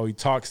and how he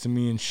talks to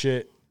me and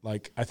shit,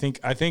 like I think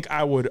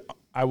I would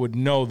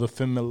know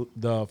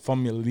the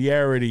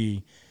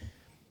familiarity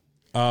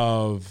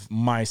of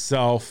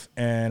myself,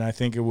 and I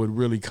think it would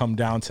really come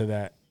down to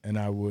that, and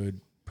I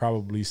would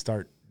probably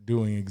start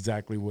doing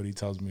exactly what he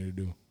tells me to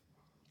do.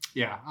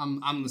 Yeah,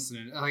 I'm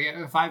listening. Like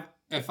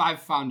if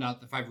I've found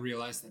out, if I've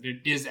realized that it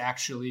is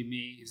actually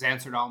me, he's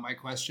answered all my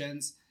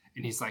questions,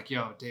 and he's like,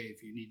 "Yo,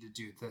 Dave, you need to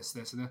do this,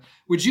 this, and that."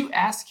 Would you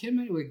ask him?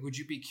 Like, would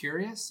you be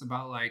curious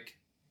about like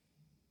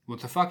what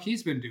the fuck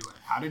he's been doing?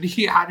 How did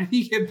he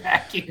get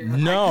back here?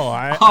 No,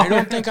 I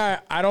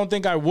don't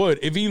think I would.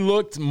 If he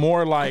looked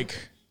more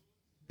like,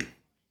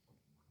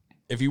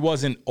 if he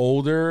wasn't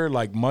older,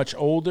 like much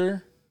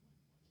older,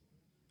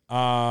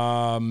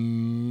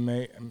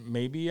 maybe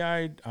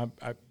I'd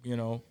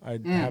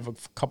have a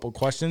couple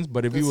questions.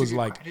 But if he was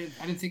like, I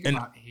didn't think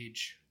about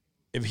age.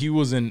 If he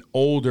was an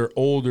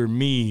older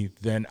me,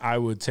 then I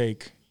would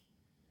take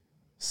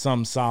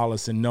some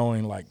solace in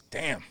knowing, like,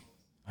 damn,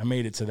 I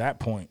made it to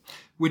that point.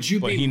 Would you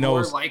be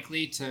more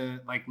likely to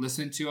like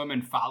listen to him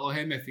and follow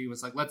him if he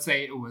was like, let's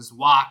say it was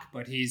Wok,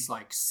 but he's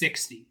like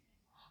 60,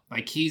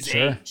 like he's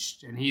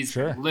aged and he's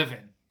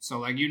living. So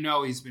like,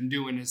 he's been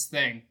doing his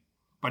thing,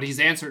 but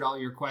he's answered all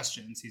your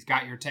questions. He's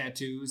got your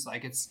tattoos.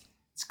 Like it's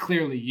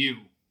clearly you.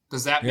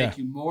 Does that make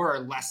you more or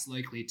less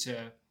likely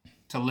to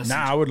listen?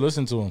 Nah, I would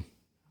listen to him.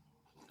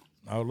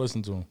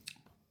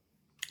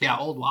 Yeah,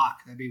 old Wok.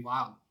 That'd be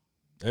wild.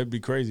 That'd be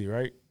crazy,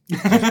 right?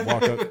 Just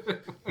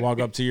walk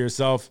up to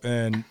yourself,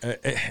 and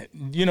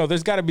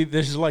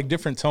there's like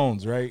different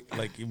tones, right?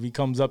 Like if he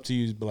comes up to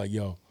you, he'd be like,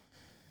 "Yo,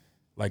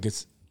 like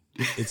it's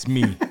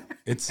me,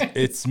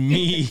 it's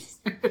me,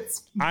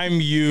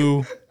 I'm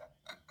you,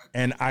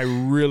 and I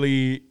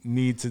really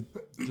need you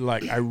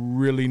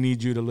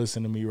to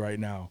listen to me right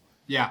now."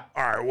 Yeah.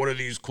 All right. What are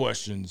these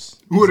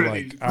questions? What are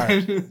these? All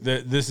right.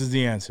 This is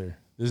the answer.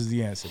 This is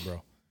the answer,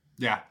 bro.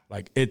 Yeah.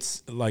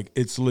 It's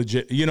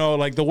legit.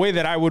 Like the way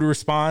that I would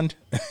respond,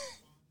 I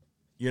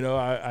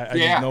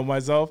just know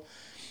myself.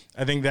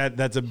 I think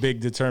that's a big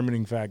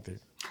determining factor.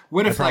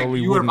 What if like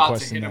you were about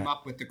to hit him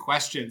up with the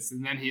questions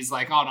and then he's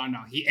like, oh,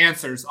 no. He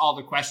answers all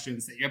the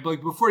questions that you have,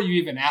 like before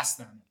you even ask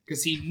them,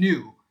 because he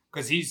knew,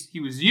 because he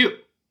was you.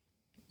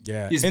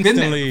 Yeah. He's been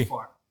there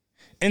before.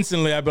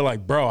 Instantly, I'd be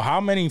like, bro,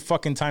 how many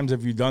fucking times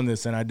have you done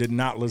this and I did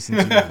not listen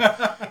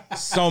to you?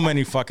 So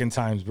many fucking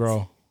times,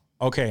 bro.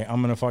 Okay,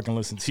 I'm going to fucking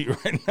listen to you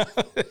right now.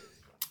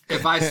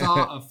 If I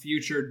saw a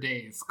future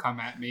Dave come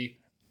at me,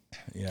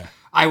 yeah,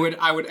 I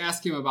would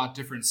ask him about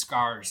different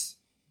scars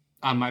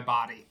on my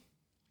body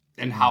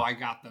and how I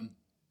got them.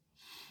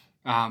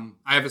 I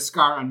have a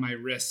scar on my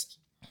wrist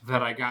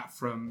that I got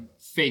from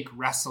fake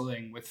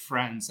wrestling with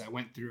friends. I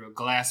went through a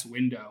glass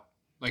window,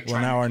 like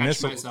trying to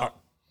catch myself.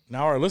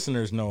 Now our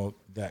listeners know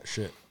that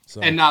shit.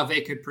 So. And now they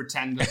could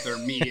pretend that they're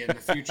me in the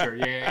future.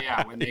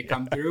 Yeah, when they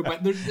come through.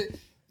 But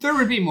there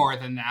would be more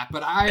than that.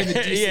 But I have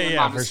a decent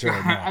amount of scars. Sure,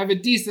 I have a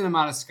decent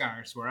amount of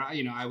scars where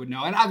I would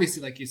know. And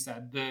obviously, like you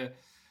said,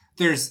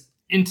 there's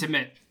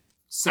intimate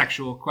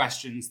sexual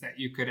questions that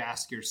you could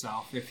ask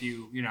yourself if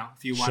you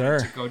wanted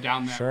to go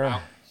down that route.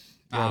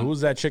 Yeah,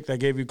 who's that chick that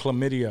gave you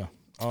chlamydia?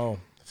 Oh,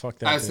 fuck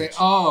that. I would say,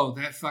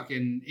 that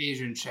fucking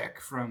Asian chick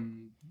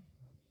from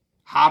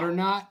Hot or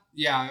Not?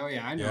 Yeah,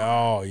 I know.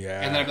 Oh,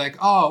 yeah. And then I'd be like,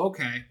 oh,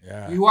 okay.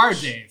 Yeah. You are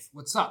Dave.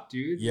 What's up,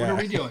 dude? Yeah. What are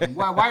we doing?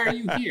 Why are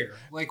you here?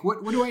 Like,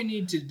 what do I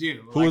need to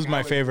do? Who was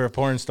my favorite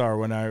porn star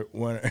when I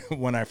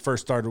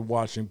first started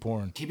watching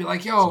porn? He'd be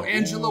like, yo,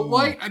 Angela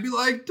White. I'd be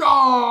like,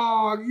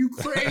 dog, you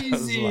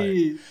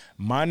crazy. Like,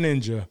 my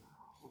ninja.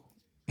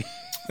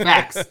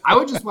 Facts. I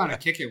would just want to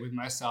kick it with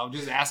myself.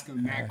 Just ask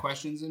him mad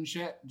questions and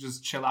shit.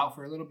 Just chill out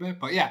for a little bit.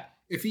 But yeah,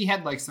 if he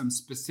had like some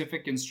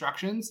specific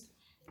instructions,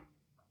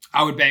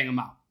 I would bang him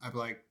out. I'd be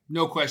like,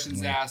 no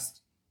questions asked.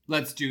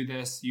 Let's do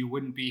this. You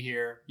wouldn't be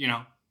here,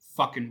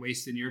 fucking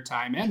wasting your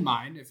time and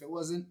mine if it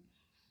wasn't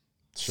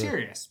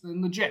serious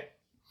and legit.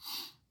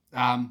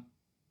 That's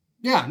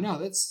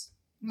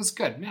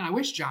good. Man, I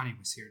wish Johnny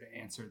was here to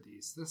answer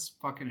these. This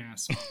fucking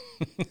asshole.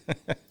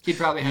 He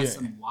probably has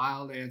some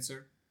wild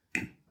answer.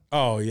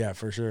 Oh, yeah,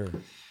 for sure.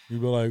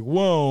 You'd be like,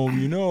 well,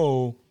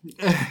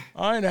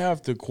 I'd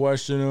have to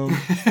question him.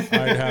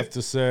 I'd have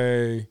to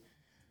say,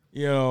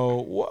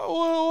 what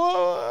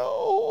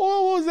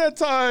was that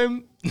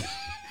time?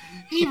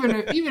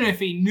 even if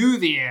he knew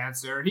the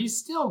answer, he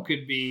still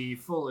could be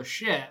full of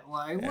shit.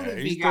 Like, what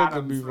if he got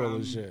him from full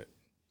of shit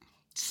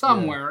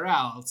somewhere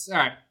else?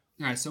 All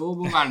right. So we'll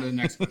move on to the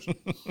next question.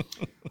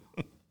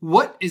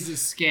 What is a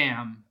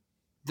scam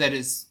that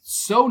is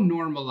so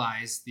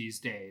normalized these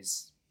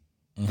days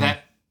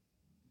that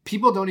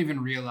people don't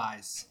even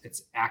realize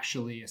it's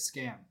actually a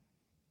scam?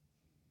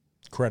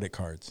 Credit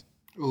cards.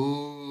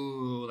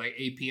 Ooh, like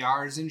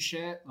APRs and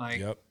shit. Like,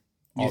 yep.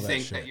 You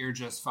think that you're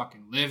just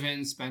fucking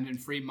living, spending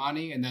free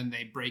money, and then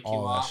they break you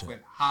off with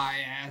high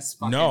ass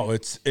fucking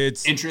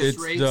it's interest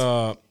rates.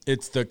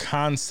 It's the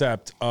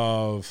concept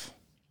of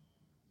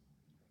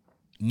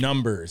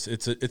numbers.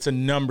 It's a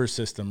number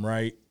system,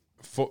 right?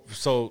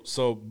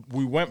 So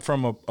we went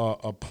from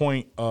a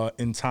point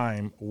in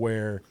time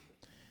where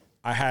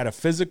I had a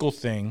physical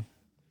thing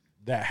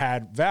that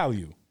had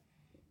value.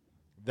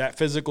 That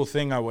physical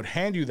thing, I would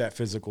hand you that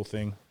physical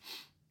thing,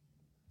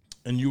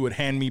 and you would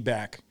hand me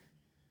back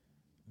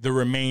the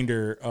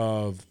remainder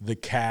of the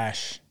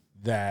cash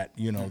that,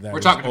 that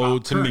was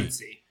owed to me.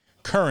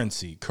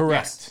 Currency,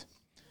 correct. Yes.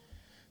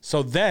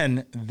 So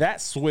then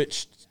that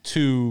switched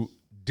to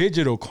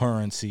digital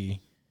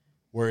currency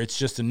where it's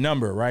just a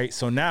number, right?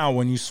 So now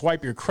when you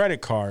swipe your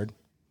credit card,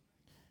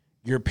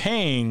 you're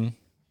paying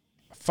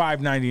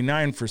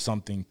 $5.99 for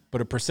something,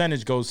 but a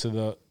percentage goes to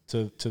the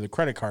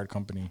credit card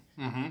company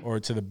or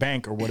to the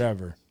bank or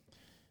whatever.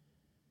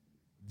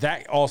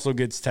 That also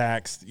gets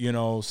taxed,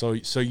 so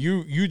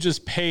you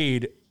just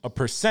paid a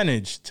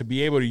percentage to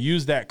be able to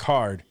use that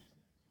card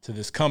to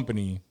this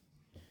company,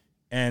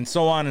 and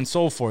so on and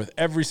so forth.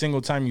 Every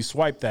single time you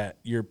swipe that,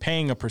 you're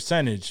paying a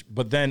percentage,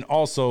 but then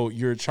also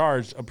you're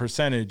charged a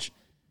percentage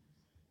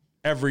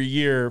every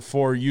year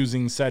for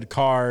using said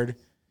card.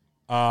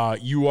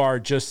 You're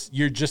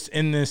just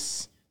in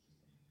this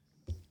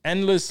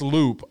endless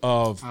loop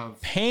of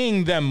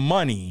paying them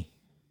money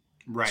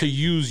to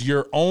use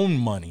your own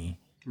money.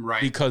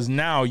 Right. Because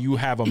now you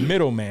have a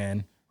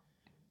middleman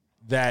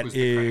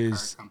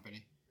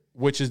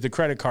which is the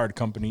credit card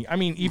company. I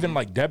mean, even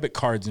like debit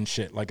cards and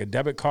shit, like a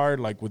debit card,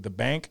 like with the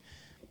bank,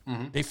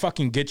 they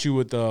fucking get you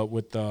with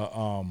what's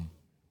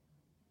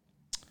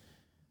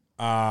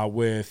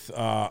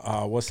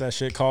that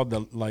shit called?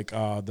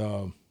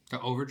 The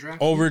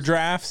overdraft?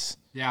 Overdrafts.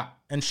 Yeah.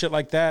 And shit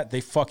like that.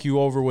 They fuck you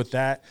over with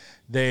that.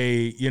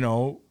 They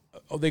go,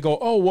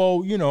 oh,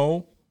 well,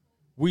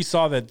 we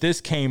saw that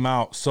this came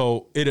out,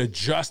 so it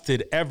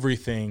adjusted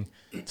everything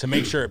to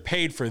make sure it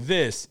paid for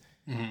this.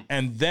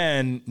 And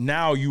then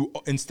now you,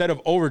 instead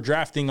of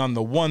overdrafting on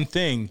the one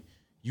thing,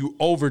 you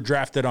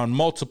overdrafted on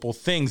multiple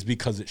things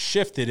because it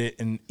shifted it.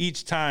 And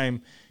each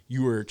time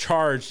you were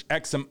charged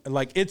X,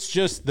 like it's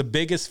just the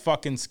biggest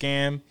fucking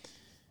scam.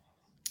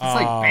 It's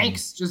like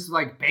banks, just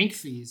like bank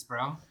fees,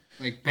 bro.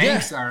 Like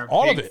banks are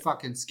a big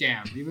fucking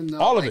scam, even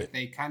though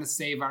they kind of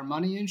save our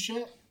money and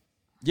shit.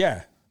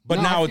 Yeah.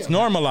 But now it's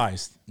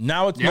normalized.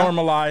 Now it's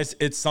normalized.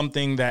 It's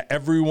something that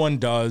everyone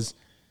does.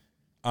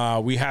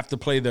 We have to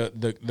play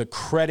the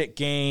credit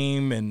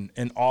game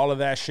and all of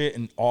that shit.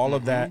 And all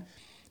of that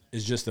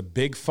is just a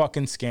big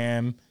fucking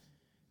scam.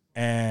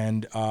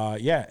 And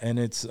and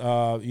it's,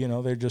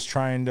 they're just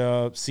trying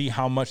to see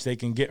how much they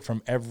can get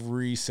from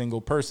every single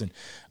person.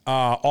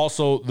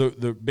 Also,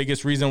 the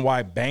biggest reason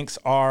why banks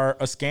are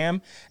a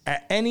scam,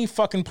 at any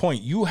fucking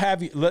point, you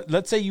have,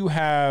 let's say you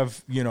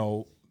have,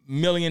 $1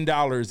 million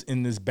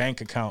in this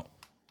bank account.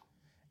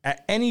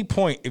 At any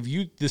point, if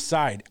you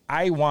decide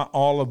I want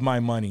all of my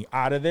money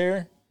out of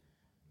there,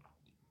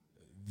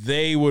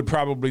 they would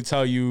probably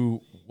tell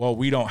you, well,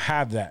 we don't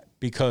have that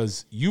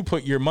because you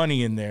put your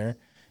money in there,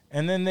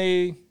 and then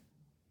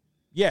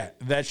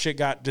that shit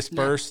got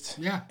dispersed.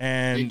 Yeah.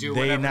 And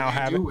they now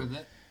have it.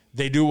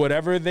 They do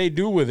whatever they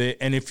do with it.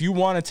 And if you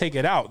want to take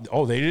it out,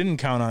 they didn't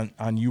count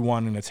on you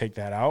wanting to take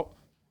that out.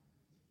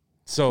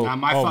 So not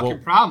my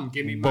fucking problem.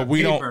 Give me my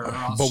paper.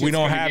 But we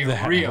don't have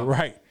that. Real.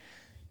 Right.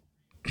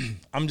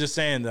 I'm just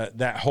saying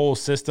that whole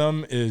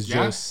system is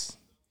just,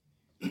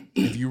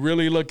 if you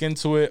really look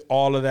into it,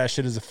 all of that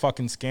shit is a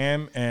fucking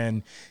scam.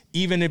 And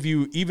even if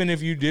you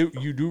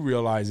do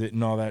realize it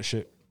and all that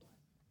shit,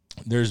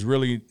 there's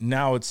really,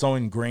 now it's so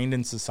ingrained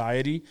in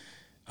society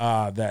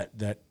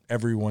that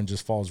everyone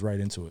just falls right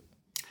into it.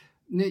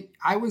 Nick,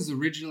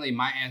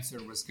 my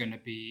answer was going to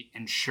be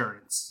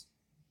insurance.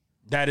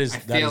 That is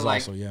like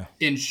also, yeah.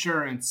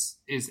 Insurance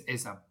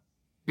is a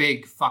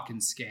big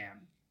fucking scam.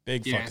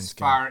 As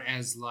far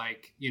as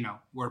like,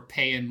 we're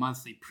paying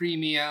monthly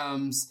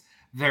premiums.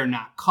 They're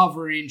not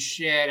covering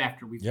shit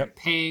after we've been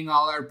paying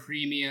all our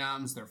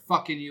premiums. They're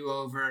fucking you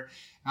over.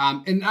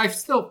 And I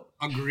still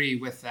agree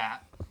with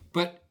that.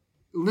 But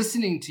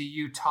listening to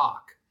you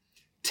talk,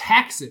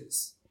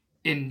 taxes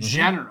in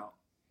general,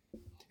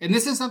 and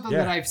this is something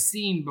that I've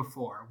seen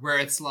before, where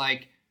it's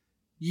like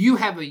you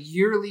have a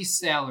yearly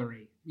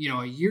salary,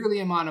 a yearly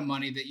amount of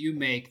money that you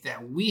make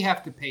that we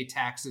have to pay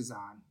taxes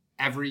on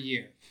every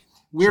year.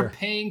 We're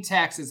paying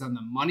taxes on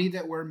the money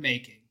that we're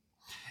making.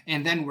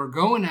 And then we're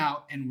going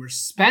out and we're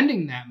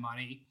spending that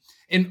money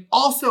and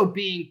also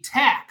being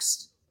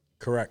taxed.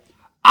 Correct.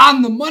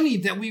 On the money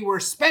that we were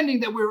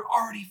spending that we were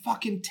already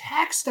fucking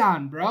taxed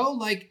on, bro.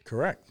 Like,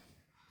 correct.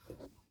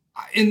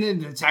 And then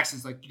the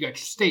taxes, like, you got your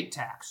state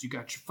tax, you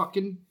got your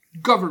fucking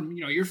government,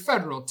 your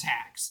federal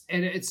tax.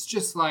 And it's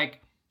just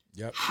like,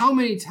 how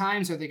many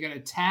times are they going to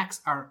tax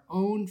our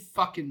own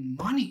fucking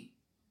money?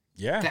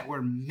 That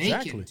we're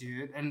making,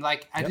 dude. And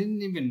like, I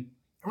didn't even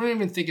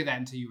think of that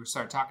until you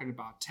start talking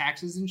about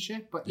taxes and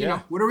shit. But you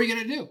know, what are we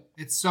gonna do?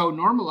 It's so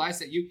normalized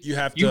that you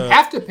have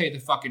to pay the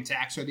fucking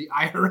tax, or the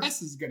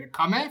IRS is gonna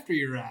come after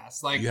your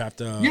ass. Like, you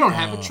don't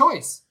have a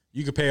choice.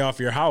 You could pay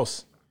off your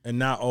house and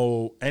not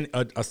owe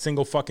a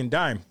single fucking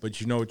dime,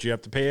 but you know what you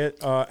have to pay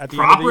it at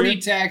the end of the year?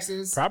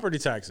 Taxes. Property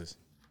taxes.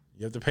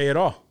 You have to pay it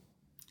all.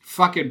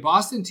 Fucking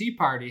Boston Tea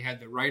Party had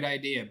the right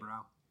idea, bro.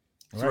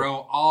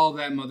 Throw all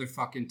that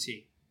motherfucking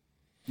tea.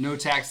 No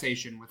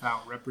taxation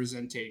without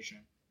representation.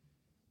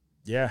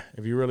 Yeah,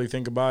 if you really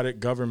think about it,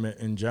 government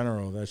in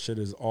general, that shit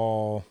is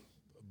all,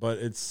 but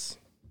it's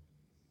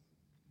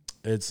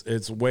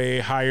way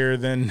higher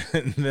than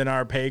than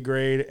our pay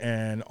grade,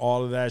 and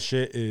all of that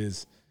shit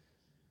is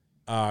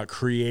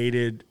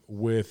created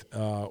with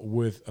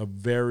a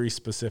very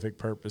specific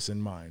purpose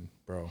in mind,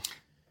 bro.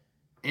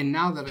 And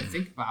now that I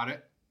think about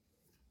it,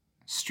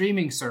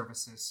 streaming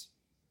services.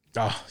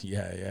 Oh,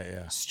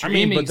 yeah.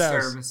 Streaming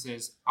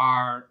services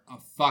are a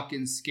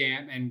fucking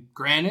scam. And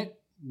granted,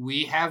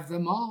 we have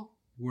them all.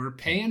 We're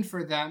paying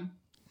for them.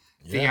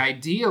 Yeah. The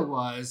idea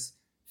was,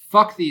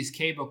 fuck these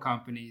cable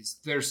companies.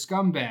 They're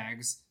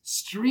scumbags.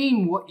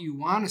 Stream what you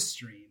want to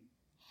stream.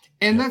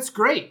 And that's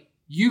great.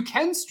 You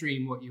can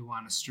stream what you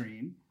want to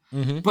stream.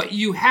 Mm-hmm. But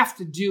you have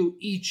to do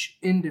each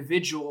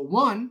individual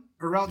one,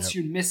 or else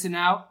you're missing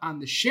out on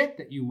the shit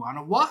that you want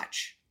to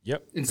watch.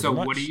 Yep. And so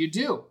what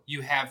do?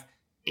 You have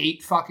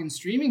 8 fucking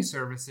streaming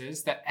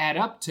services that add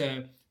up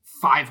to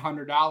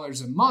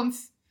 $500 a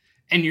month,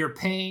 and you're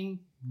paying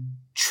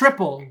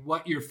triple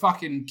what your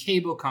fucking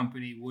cable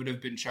company would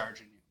have been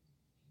charging you.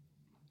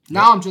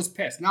 Now I'm just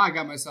pissed. Now I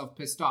got myself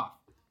pissed off.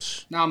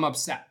 Now I'm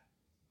upset.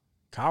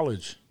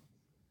 College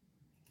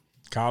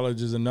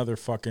is another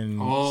fucking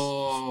fucking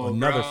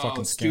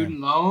scam. Student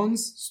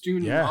loans.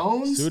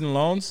 Student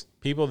loans.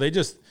 People, they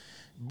just,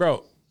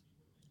 bro.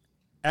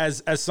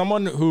 As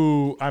someone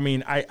who, I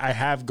mean, I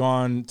have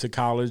gone to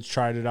college,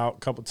 tried it out a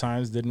couple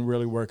times, didn't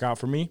really work out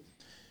for me.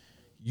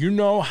 You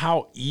know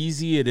how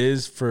easy it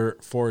is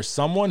for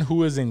someone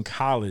who is in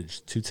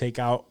college to take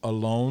out a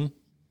loan?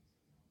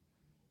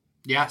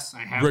 Yes,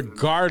 I have.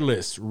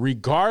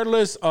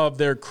 Regardless of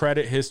their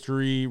credit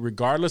history,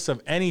 regardless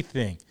of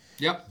anything.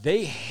 Yep.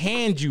 They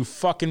hand you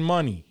fucking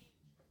money.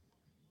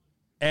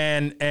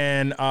 And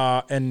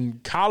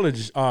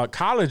college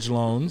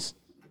loans,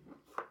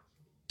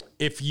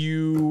 if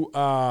you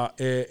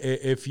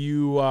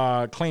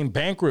claim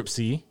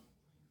bankruptcy,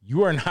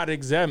 you are not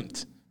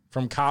exempt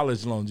from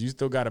college loans. You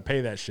still got to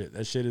pay that shit.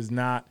 That shit is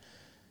not.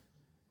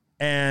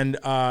 And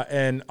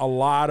a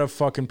lot of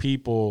fucking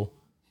people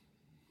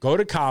go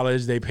to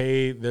college. They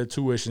pay their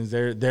tuitions.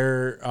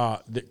 They're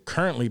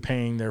currently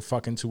paying their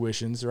fucking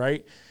tuitions,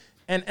 right?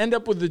 And end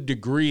up with a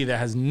degree that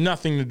has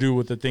nothing to do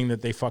with the thing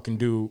that they fucking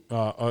do.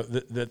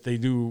 That they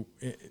do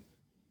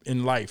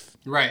in life,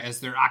 right? As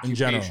their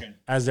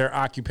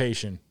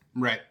occupation,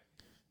 right?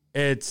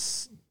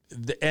 It's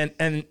and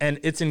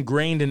it's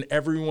ingrained in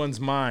everyone's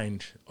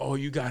mind. Oh,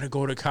 you got to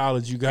go to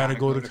college. You got to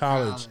go to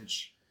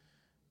college.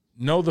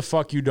 No, the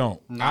fuck you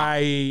don't. No.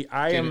 I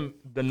am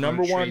the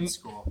number one.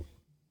 School.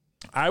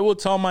 I will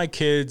tell my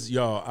kids,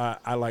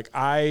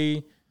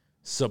 I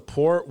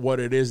support what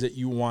it is that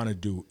you want to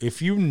do.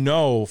 If you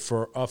know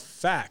for a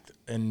fact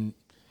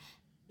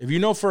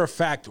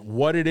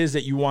what it is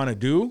that you want to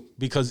do,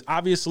 because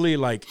obviously,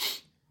 like,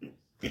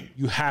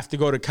 you have to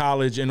go to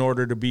college in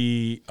order to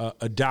be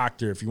a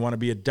doctor. If you want to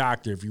be a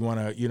doctor, if you want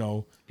to,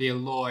 be a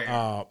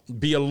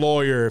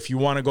lawyer, if you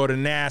want to go to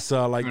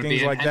NASA, like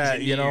things like that,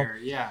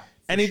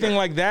 anything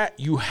like that,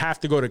 you have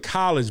to go to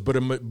college.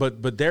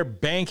 But they're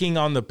banking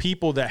on the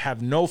people that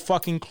have no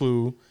fucking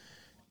clue,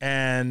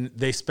 and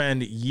they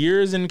spend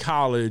years in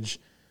college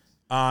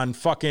on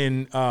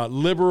fucking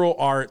liberal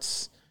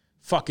arts.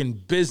 Fucking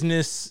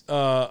business,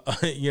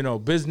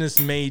 business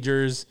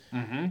majors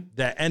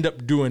that end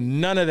up doing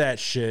none of that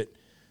shit.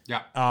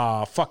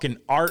 Yeah. Fucking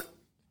art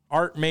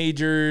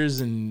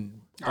majors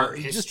and art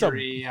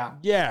history.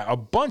 A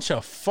bunch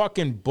of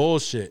fucking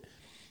bullshit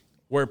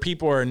where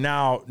people are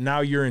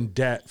now you're in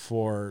debt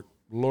for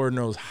Lord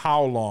knows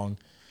how long,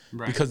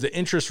 right? Because the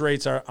interest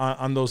rates are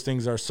on those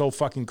things are so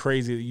fucking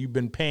crazy that you've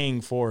been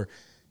paying for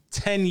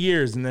 10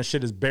 years and that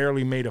shit has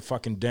barely made a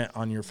fucking dent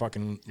on your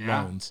fucking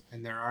loans.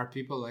 And there are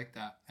people like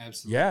that.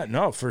 Absolutely. Yeah,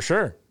 no, for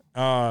sure.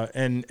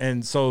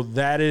 And so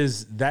that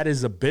is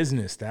a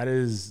business. That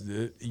is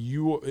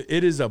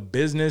it is a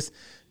business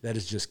that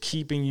is just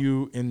keeping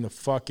you in the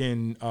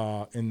fucking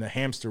in the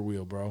hamster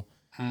wheel, bro.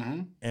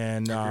 Mm-hmm.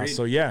 And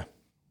so yeah.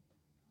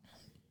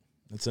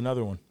 That's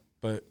another one.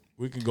 But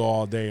we could go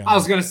all day on I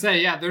was going to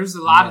say, there's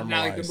a lot of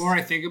now, like, the more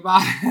I think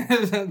about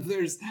it,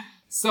 there's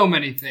so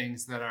many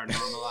things that are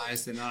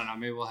normalized, and I don't know.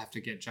 Maybe we'll have to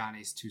get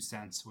Johnny's 2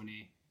 cents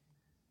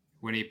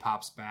when he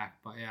pops back.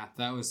 But yeah,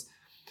 that was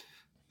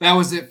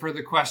it for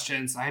the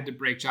questions. I had to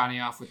break Johnny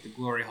off with the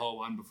glory hole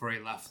one before he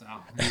left, though.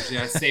 Usually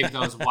I saved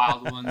those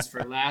wild ones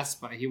for last,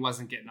 but he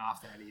wasn't getting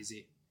off that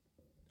easy.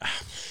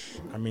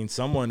 I mean,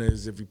 someone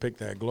is if you pick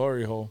that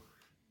glory hole.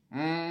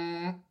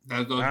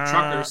 Those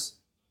truckers.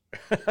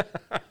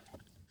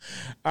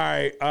 All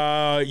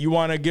right. You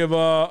want to give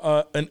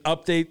an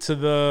update to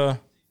the?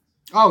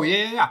 Oh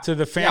yeah. To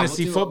the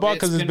fantasy football,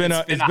 because it's been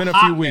a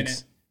few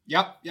weeks.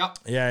 Yep.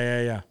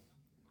 Yeah.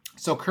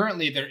 So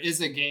currently there is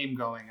a game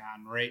going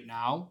on right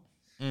now.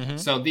 Mm-hmm.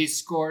 So these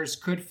scores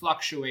could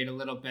fluctuate a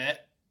little bit.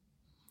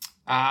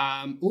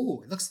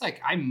 It looks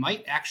like I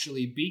might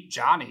actually beat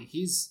Johnny.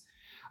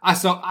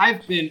 So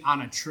I've been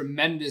on a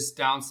tremendous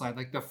downslide.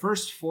 Like the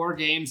first 4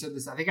 games of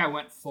this, I think I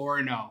went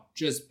 4-0.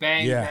 Just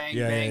bang,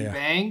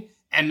 bang.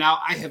 And now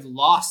I have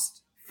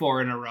lost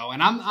 4 in a row.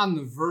 And I'm on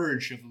the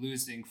verge of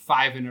losing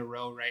 5 in a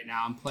row right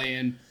now. I'm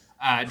playing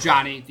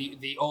Johnny,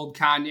 the old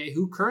Kanye,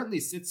 who currently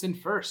sits in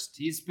first.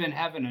 He's been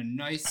having a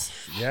nice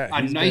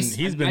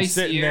he's been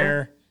sitting year.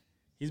 there.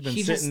 He's been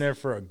sitting there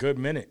for a good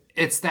minute.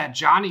 It's that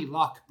Johnny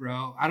luck,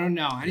 bro. I don't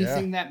know.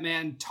 Anything that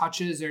man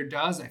touches or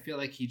does, I feel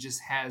like he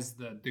just has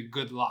the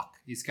good luck.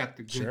 He's got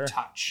the good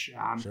touch.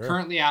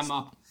 Currently, I'm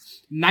up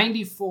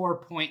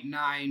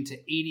 94.9 to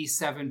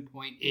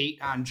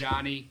 87.8 on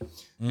Johnny.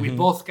 We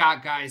both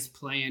got guys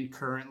playing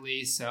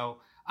currently,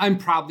 so I'm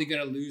probably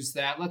going to lose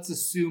that. Let's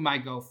assume I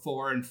go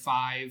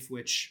 4-5,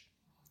 which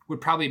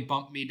would probably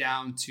bump me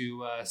down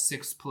to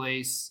 6th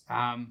place.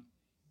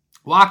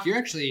 Locke,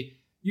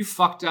 you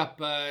fucked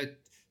up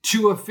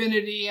 2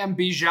 Affinity and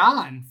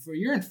Bijan.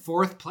 You're in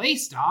 4th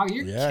place, dog.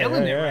 You're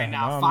killing it right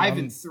now.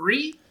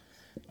 5-3.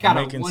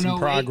 Got a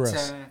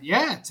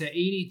 108 to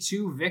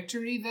 82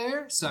 victory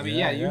there. So I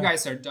mean, you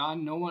guys are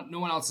done. No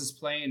one else is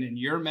playing in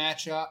your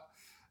matchup.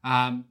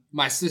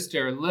 My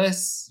sister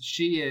Liz,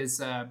 she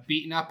is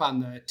beating up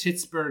on the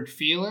Pittsburgh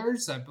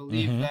Feelers. I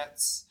believe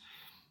that's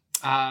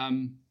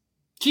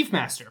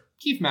Keefmaster.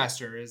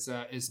 Keefmaster is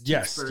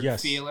Pittsburgh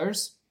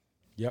Feelers.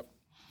 Yep.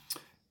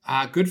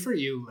 Good for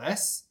you,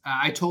 Liz.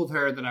 I told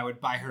her that I would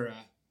buy her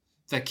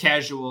the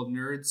Casual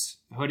Nerds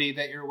hoodie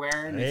that you're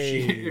wearing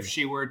if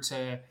she were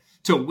to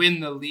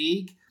win the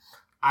league.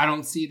 I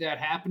don't see that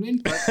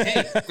happening, but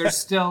hey,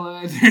 there's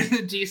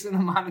a decent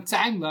amount of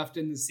time left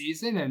in the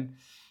season, and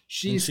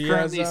she's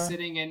currently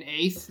sitting in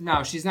 8th.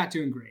 No, she's not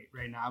doing great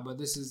right now, but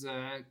this is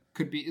this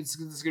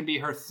is going to be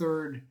her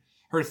third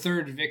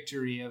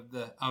victory of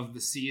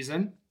the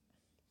season.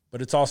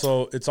 But it's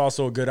also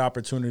a good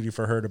opportunity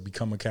for her to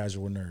become a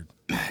casual nerd.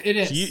 It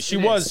is. She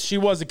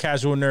was a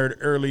casual nerd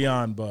early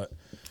on, but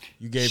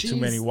you gave too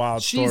many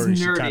wild stories.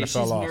 She kind of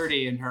fell off. She's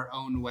nerdy in her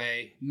own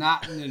way,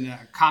 not in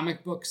a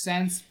comic book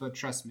sense, but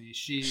trust me,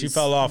 she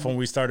fell off when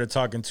we started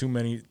talking too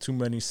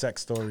many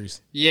sex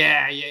stories.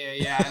 Yeah,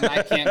 and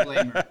I can't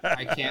blame her.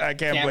 I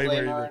can't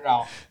blame her at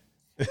all.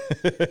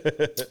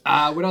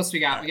 What else we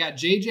got? We got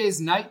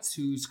JJ's Knights,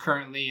 who's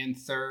currently in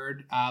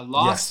 3rd.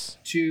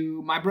 Lost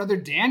to my brother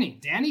Danny.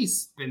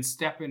 Danny's been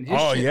stepping his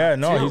shit up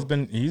too.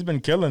 he's been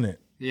killing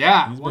it.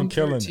 Yeah, he's been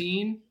killing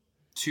it.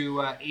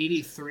 To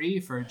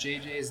 83 for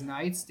JJ's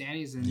Knights.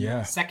 Danny's in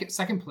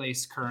second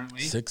place currently.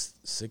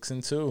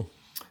 6-2.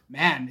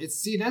 Man,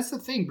 that's the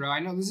thing, bro. I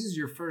know this is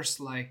your first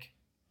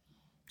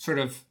sort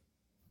of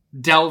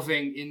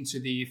delving into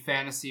the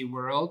fantasy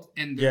world,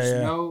 and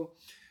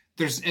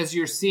there's as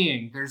you're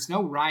seeing, there's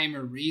no rhyme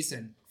or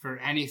reason for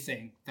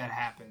anything that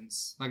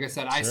happens. Like I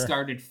said, I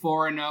started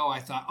 4-0. I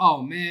thought,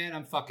 oh man,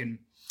 I'm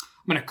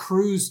gonna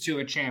cruise to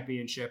a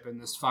championship in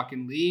this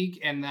fucking league,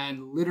 and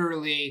then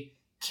literally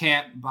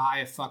can't buy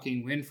a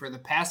fucking win for the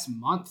past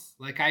month.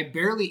 Like I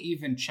barely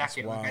even check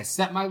it. Wild. Like I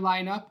set my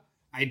lineup,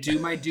 I do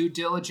my due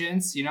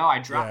diligence. I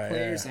drop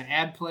players, I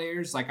add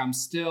players. Like I'm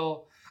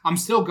still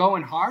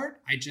going hard.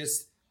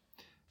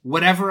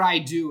 Whatever I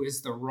do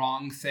is the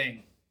wrong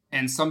thing.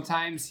 And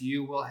sometimes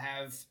you will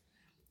have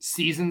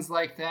seasons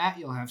like that.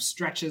 You'll have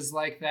stretches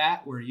like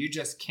that where you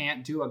just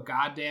can't do a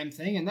goddamn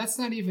thing. And that's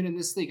not even in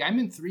this league. I'm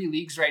in 3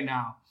 leagues right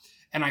now,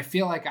 and I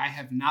feel like I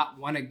have not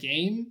won a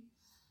game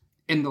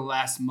in the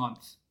last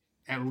month,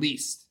 at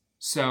least.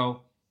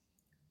 So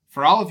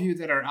for all of you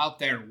that are out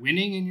there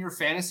winning in your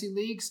fantasy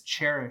leagues,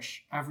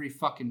 cherish every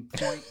fucking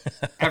point,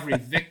 every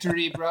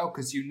victory, bro,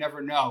 because you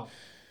never know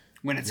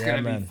when it's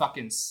going to be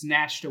fucking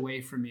snatched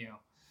away from you.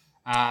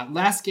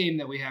 Last game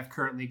that we have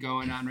currently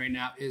going on right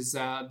now is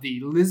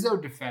the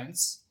Lizzo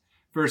defense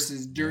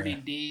versus Dirty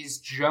D's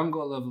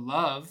Jungle of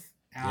Love.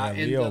 And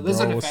Leo, the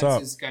Lizzo bro,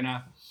 defense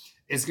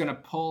is gonna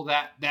pull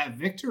that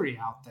victory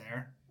out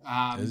there.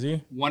 Is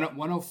he?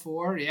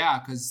 104,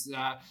 because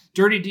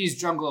Dirty D's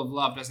Jungle of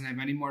Love doesn't have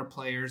any more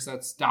players.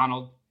 That's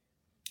Donald.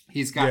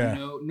 He's got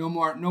no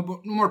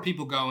more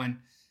people going,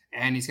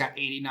 and he's got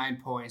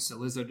 89 points. The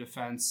Lizzo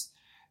defense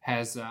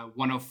has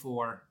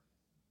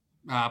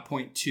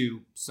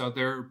 104.2. So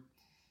they're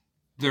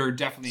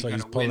definitely going to win. So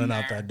he's pulling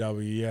out that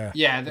W. They're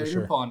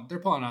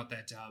pulling out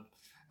that dub.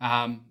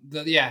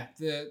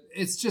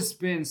 It's just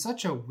been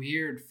such a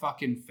weird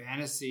fucking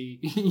fantasy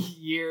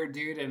year,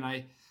 dude,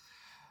 and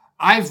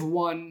I've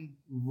won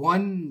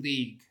one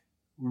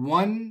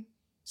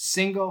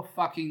single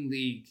fucking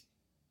league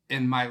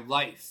in my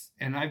life,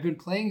 and I've been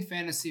playing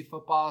fantasy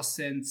football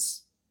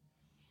since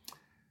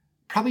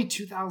probably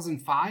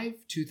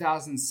 2005,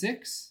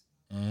 2006.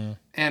 Mm-hmm.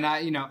 And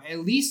at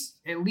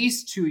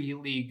least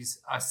 2 leagues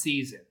a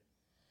season.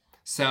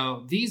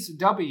 So these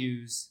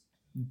W's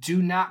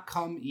do not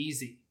come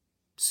easy.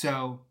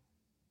 So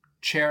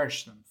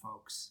cherish them,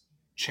 folks.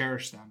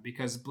 Cherish them,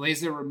 because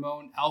Blazer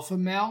Ramon Alpha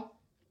Male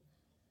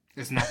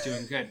is not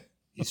doing good.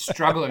 He's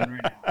struggling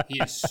right now.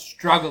 He is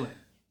struggling.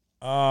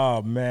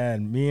 Oh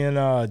man, me and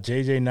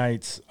JJ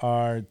Knights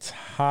are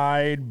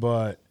tied,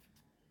 but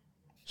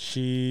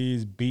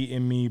She's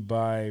beating me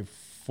by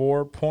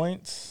 4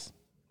 points.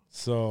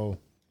 So,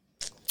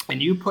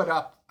 and you put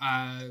up,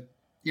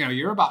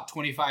 you're about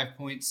 25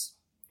 points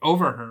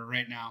over her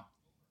right now.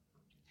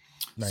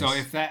 Nice. So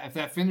if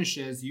that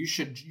finishes, you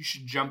should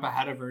jump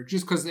ahead of her.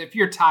 Just because if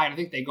you're tied, I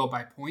think they go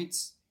by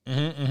points.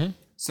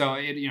 So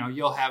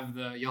you'll have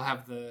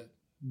the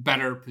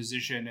better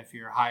position if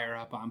you're higher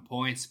up on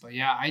points. But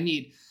yeah, I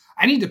need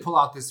to pull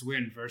out this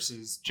win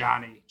versus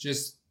Johnny.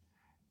 Just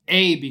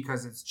A,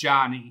 because it's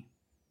Johnny,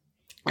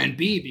 and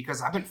B,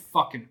 because I've been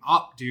fucking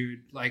up,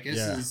 dude. Like this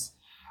is,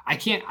 I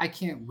can't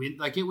win.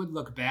 Like it would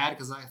look bad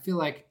because I feel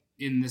like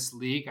in this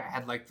league I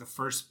had like the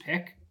first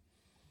pick,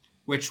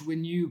 which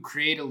when you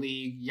create a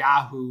league,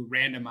 Yahoo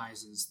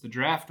randomizes the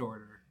draft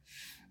order.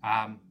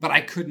 But I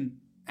couldn't,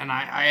 and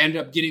I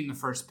ended up getting the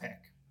first pick.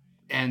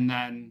 And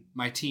then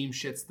my team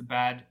shits the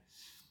bed.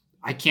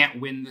 I can't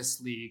win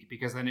this league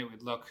because then it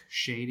would look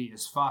shady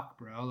as fuck,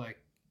 bro. Like,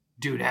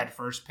 dude had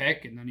first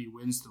pick and then he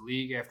wins the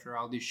league after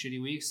all these shitty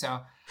weeks.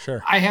 So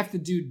sure, I have to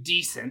do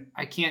decent.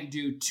 I can't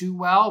do too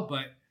well,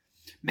 but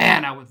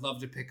man, I would love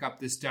to pick up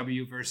this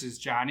W versus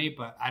Johnny,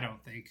 but I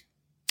don't think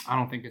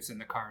it's in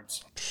the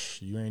cards.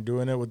 You ain't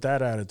doing it with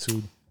that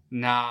attitude.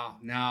 No.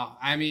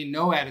 I mean,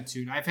 no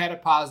attitude. I've had a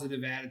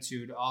positive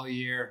attitude all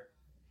year.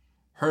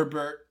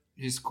 Herbert,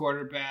 his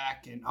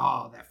quarterback, and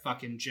that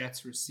fucking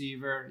Jets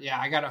receiver. Yeah,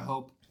 I gotta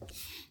hope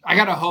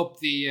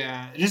the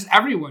just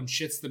everyone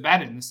shits the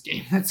bed in this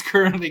game that's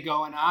currently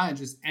going on and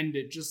just end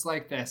it just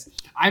like this.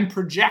 I'm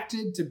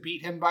projected to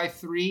beat him by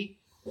 3,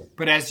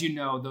 but as you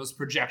know, those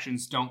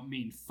projections don't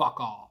mean fuck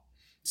all.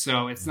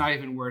 So it's not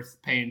even worth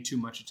paying too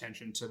much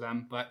attention to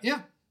them. But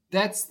yeah,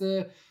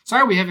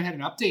 sorry we haven't had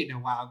an update in a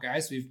while,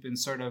 guys. We've been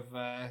sort of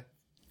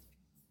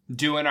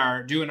doing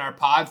our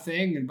pod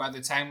thing, and by the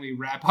time we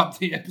wrap up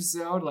the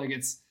episode, like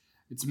it's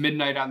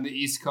midnight on the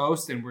East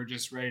Coast and we're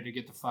just ready to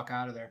get the fuck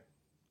out of there.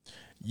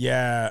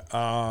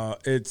 Yeah,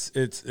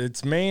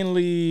 it's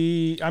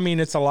mainly, I mean,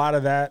 it's a lot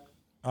of that,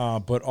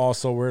 but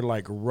also we're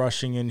like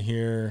rushing in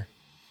here,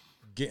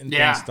 getting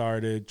things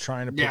started,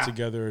 trying to put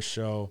together a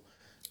show.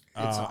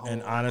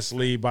 And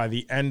honestly, by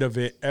the end of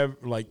it,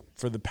 like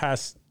for the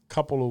past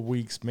couple of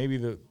weeks, maybe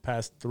the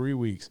past 3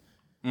 weeks,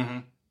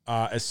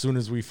 as soon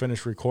as we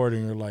finish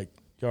recording, we're like,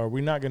 yo, are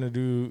we not going to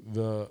do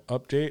the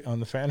update on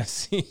the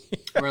fantasy?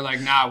 We're like,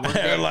 nah, we're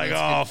good. Like,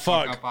 oh,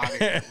 fuck.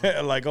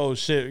 Like, oh,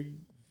 shit.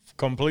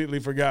 Completely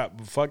forgot.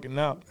 But fucking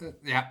now.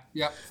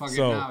 Fucking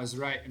now is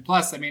right. And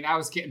plus, I mean, I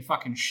was getting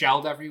fucking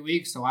shelled every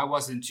week, so I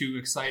wasn't too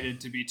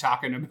excited to be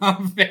talking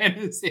about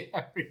fantasy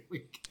every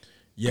week.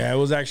 Yeah, it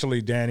was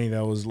actually Danny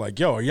that was like,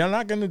 yo, you're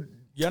not going to.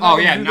 Now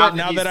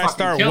that I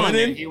start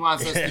winning, he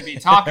wants us to be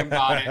talking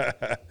about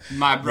it.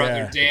 My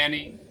brother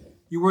Danny,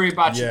 you worry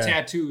about your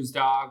tattoos,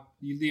 dog.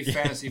 You leave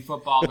fantasy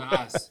football to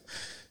us.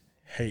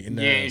 Hating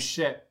that.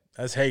 Shit.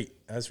 That's hate.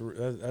 That's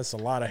a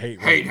lot of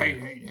hate. Hate.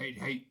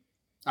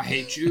 I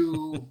hate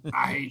you.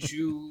 I hate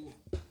you.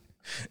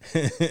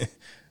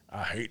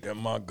 I hate that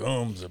my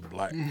gums are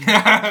black.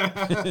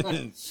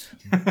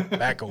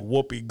 Back of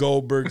Whoopi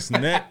Goldberg's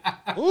neck.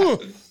 Ooh.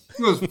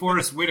 It was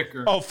Forrest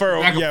Whitaker. Oh,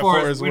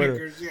 Forrest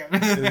Whitaker. Yeah.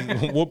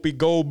 Whoopi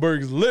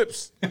Goldberg's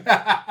lips.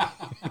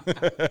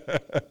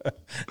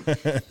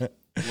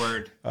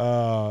 Word.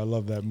 I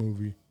love that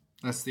movie.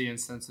 That's the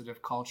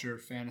Insensitive Culture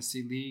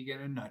Fantasy League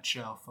in a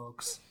nutshell,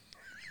 folks.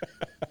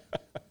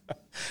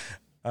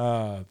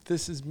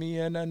 This is me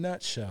in a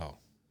nutshell.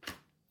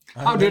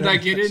 How did I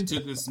get into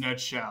this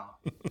nutshell?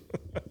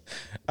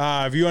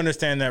 If you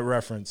understand that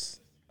reference.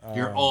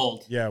 You're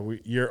old. Yeah,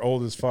 you're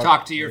old as fuck.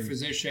 Talk to your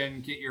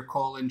physician. Get your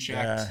colon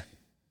checked. Yeah.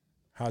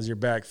 How's your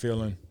back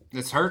feeling?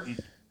 It's hurting.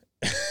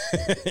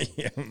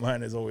 Yeah,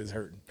 mine is always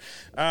hurting.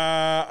 All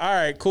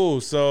right, cool.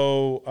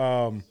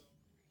 So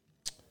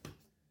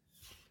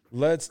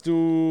let's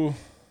do...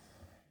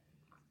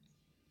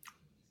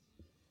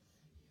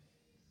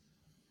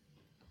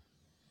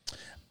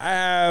 I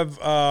have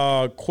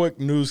a quick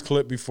news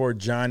clip before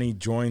Johnny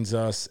joins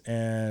us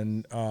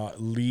and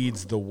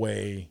leads the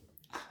way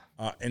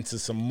into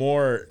some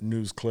more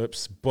news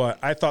clips, but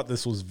I thought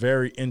this was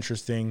very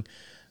interesting.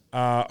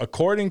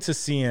 According to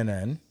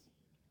CNN,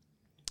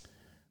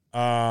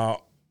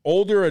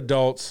 older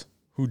adults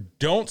who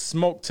don't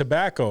smoke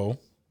tobacco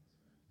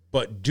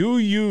but do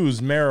use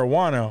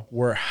marijuana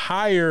were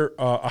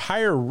a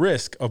higher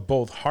risk of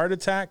both heart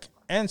attack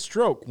and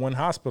stroke when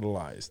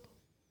hospitalized.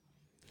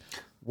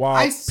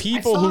 While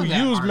people who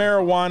use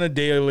marijuana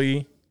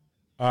daily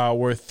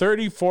were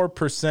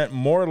 34%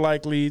 more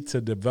likely to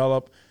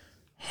develop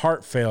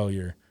heart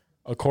failure,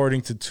 according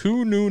to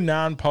 2 new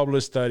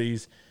non-published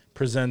studies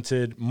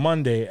presented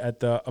Monday at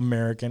the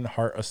American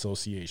Heart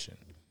Association.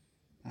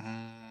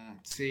 Why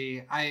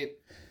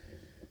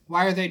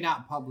are they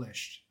not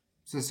published?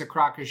 Is this a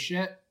crock of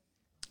shit?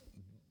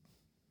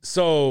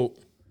 So,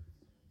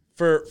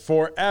 for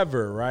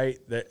forever, right?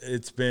 That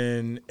it's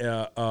been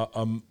a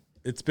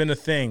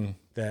thing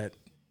that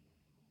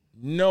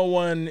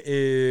nothing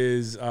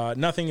is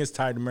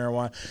tied to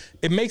marijuana.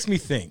 It makes me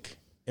think,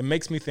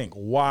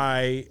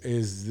 why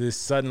is this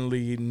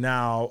suddenly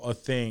now a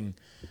thing?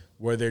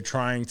 where they're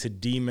trying to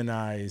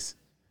demonize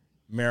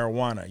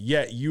marijuana.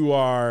 Yet you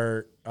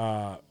are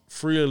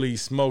freely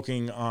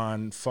smoking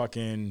on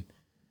fucking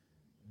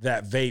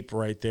that vape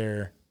right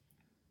there.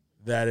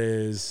 That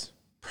is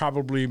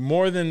probably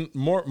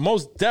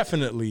most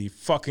definitely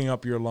fucking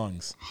up your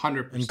lungs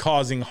 100%. and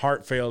causing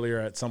heart failure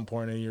at some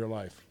point in your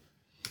life.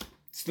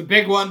 It's the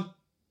big one.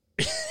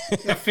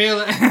 I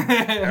feel it.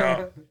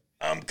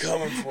 I'm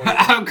coming for you.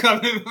 I'm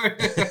coming for you.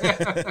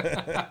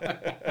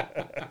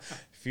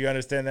 If you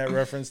understand that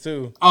reference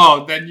too.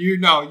 Oh, then you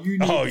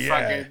need to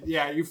yeah.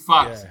 fucking, you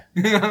fucked.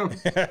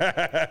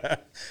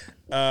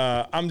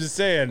 Yeah. I'm just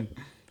saying,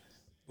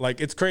 like,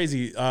 it's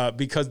crazy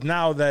because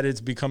now that it's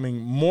becoming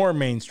more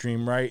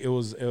mainstream, right? It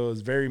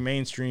was very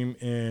mainstream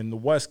in the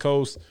West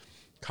Coast,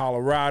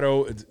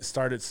 Colorado. It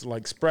started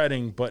like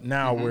spreading, but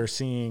now we're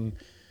seeing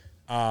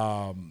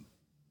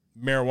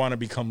marijuana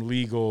become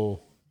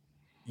legal,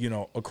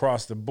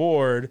 across the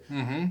board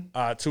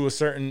to a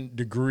certain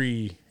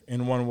degree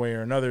in one way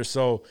or another.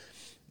 So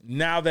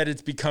now that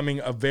it's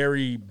becoming a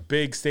very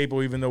big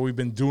staple, even though we've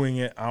been doing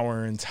it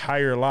our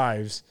entire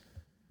lives,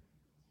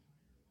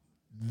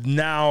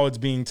 now it's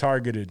being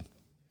targeted.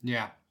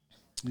 Yeah.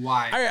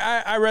 Why?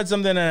 I read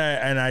something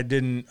and I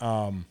didn't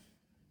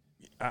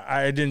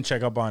I didn't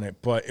check up on it,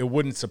 but it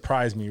wouldn't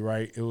surprise me,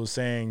 right? It was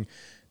saying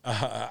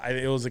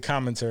it was a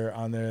commenter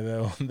on there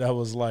that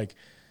was like,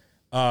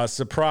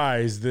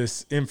 surprise,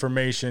 this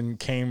information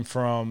came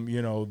from,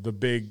 the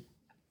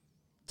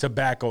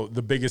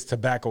biggest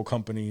tobacco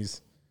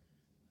companies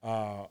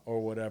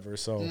or whatever.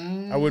 So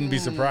I wouldn't be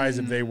surprised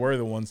if they were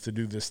the ones to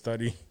do this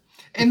study.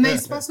 And they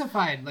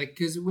specified, like,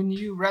 because when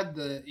you read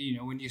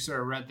when you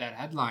sort of read that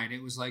headline,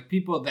 it was like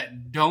people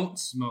that don't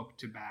smoke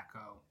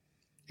tobacco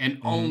and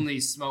only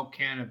smoke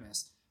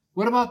cannabis.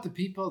 What about the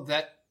people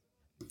that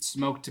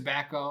smoke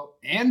tobacco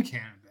and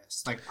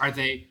cannabis? Like,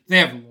 they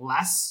have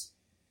less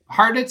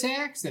heart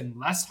attacks and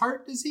less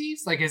heart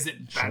disease? Like, is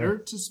it better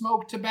to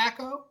smoke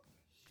tobacco?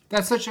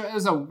 That's it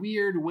was a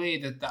weird way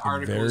that the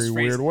article was phrased.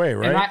 Weird way,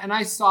 right? And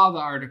I saw the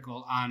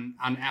article on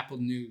Apple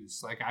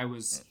News. Like,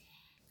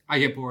 I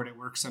get bored at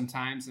work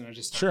sometimes, and I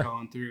just start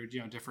going through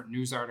different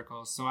news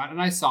articles. So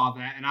I saw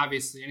that, and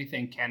obviously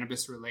anything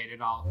cannabis related,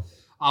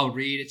 I'll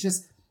read.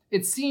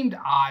 It seemed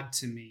odd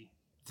to me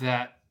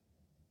that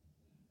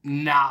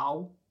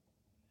now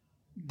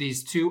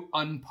these two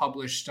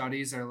unpublished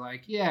studies are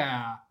like,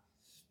 yeah,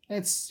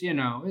 it's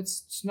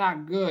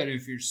not good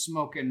if you're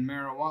smoking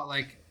marijuana.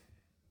 Like,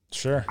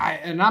 sure.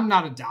 I'm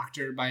not a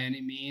doctor by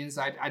any means.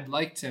 I'd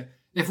like to.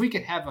 If we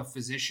could have a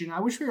physician,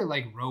 I wish we were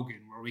like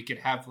Rogan, where we could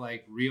have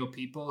like real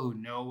people who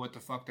know what the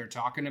fuck they're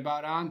talking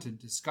about on to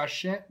discuss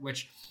shit,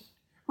 which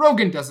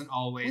Rogan doesn't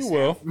always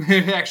have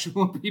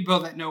actual people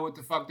that know what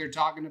the fuck they're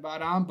talking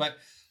about on. But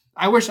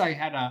I wish I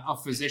had a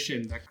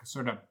physician that could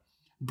sort of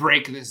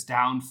break this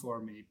down for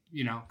me,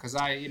 because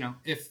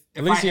if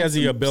at least he has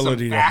the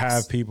ability to facts,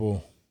 have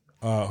people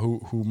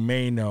who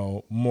may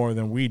know more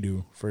than we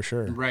do, for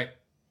sure. Right.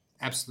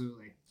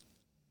 Absolutely.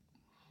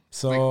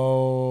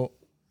 So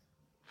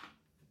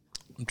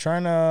I'm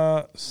trying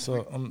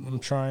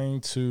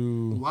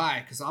to.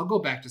 Why? Because I'll go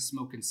back to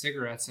smoking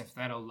cigarettes if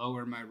that'll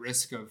lower my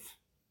risk of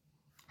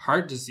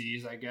heart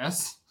disease, I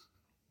guess.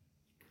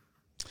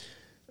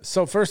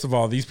 So first of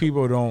all, these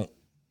people don't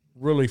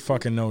really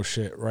fucking know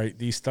shit, right?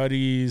 These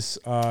studies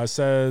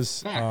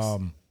says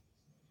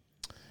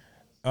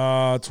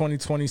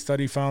 2020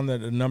 study found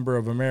that a number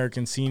of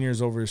American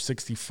seniors over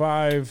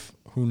 65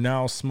 who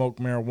now smoke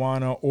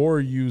marijuana or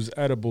use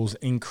edibles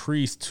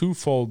increased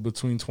twofold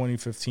between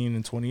 2015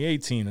 and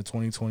 2018. A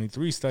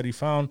 2023 study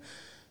found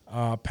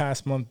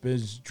past month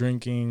binge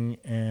drinking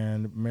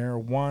and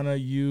marijuana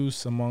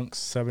use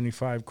amongst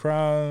 75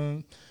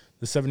 crowd,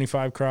 the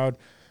 75 crowd,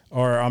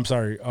 or I'm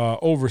sorry,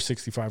 over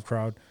 65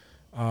 crowd.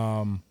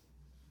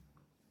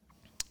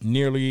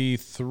 Nearly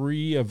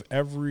 3 of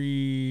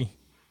every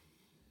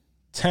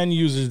 10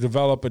 users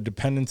develop a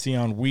dependency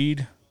on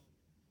weed.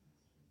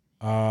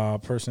 So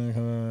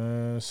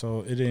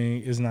it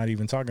is not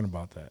even talking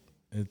about that.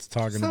 It's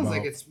talking about. Sounds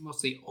like it's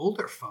mostly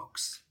older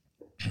folks.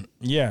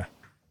 Yeah.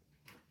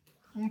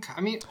 Okay.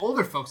 I mean,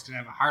 older folks can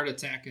have a heart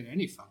attack at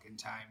any fucking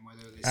time,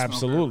 whether they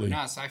Absolutely. smoke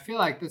or not. So I feel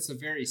like that's a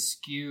very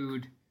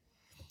skewed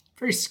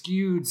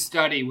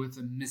study with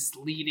a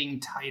misleading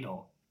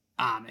title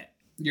on it.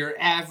 Your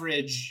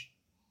average,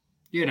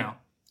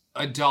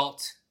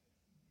 adult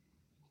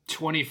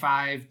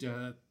 25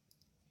 to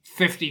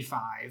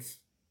 55,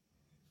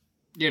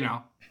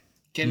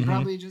 can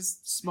probably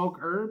just smoke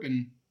herb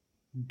and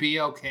be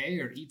okay,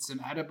 or eat some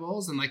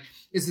edibles. And like,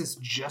 is this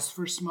just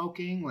for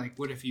smoking? Like,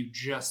 what if you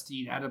just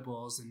eat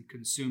edibles and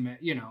consume it,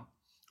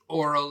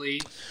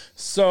 orally?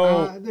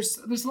 So there's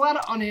a lot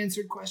of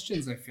unanswered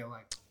questions, I feel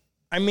like.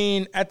 I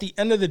mean, at the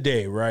end of the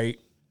day, right?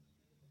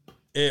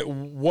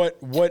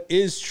 What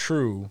is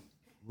true,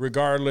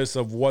 regardless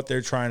of what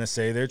they're trying to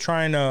say, they're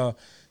trying to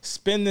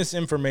spin this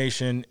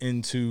information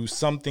into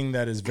something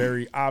that is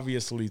very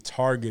obviously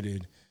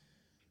targeted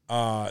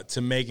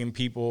to making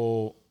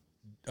people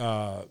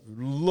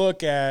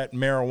look at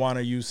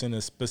marijuana use in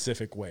a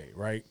specific way,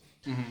 right?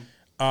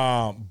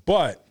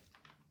 But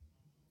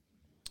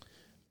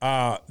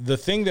the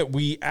thing that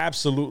we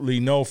absolutely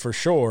know for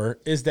sure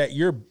is that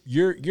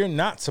you're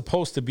not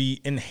supposed to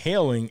be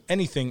inhaling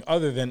anything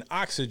other than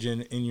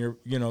oxygen in your,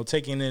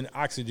 taking in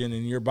oxygen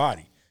in your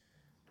body.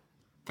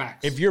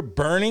 Facts. If you're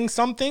burning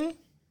something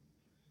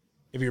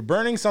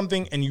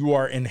and you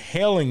are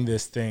inhaling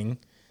this thing,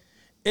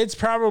 it's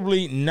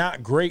probably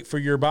not great for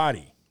your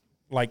body,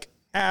 like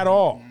at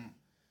all.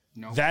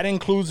 No. That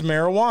includes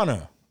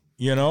marijuana,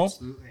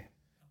 Absolutely.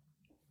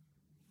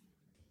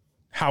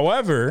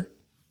 However,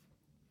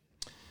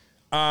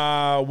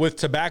 with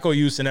tobacco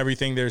use and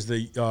everything, there's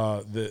the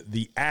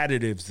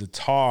additives, the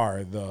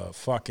tar, the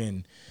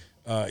fucking,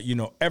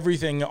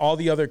 everything, all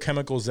the other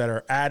chemicals that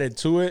are added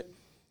to it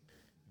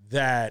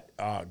that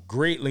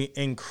greatly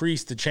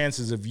increase the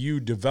chances of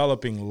you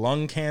developing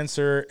lung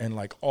cancer and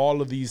like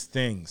all of these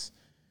things.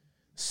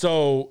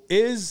 So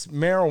is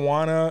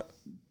marijuana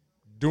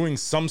doing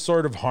some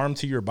sort of harm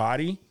to your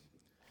body?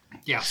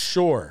 Yeah.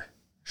 Sure.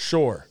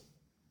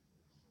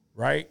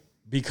 Right?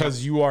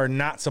 Because you are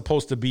not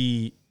supposed to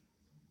be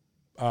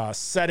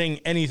setting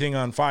anything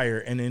on fire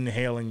and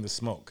inhaling the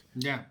smoke.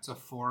 Yeah, it's a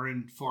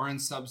foreign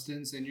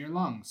substance in your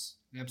lungs.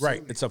 Absolutely.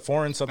 Right. It's a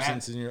foreign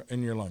substance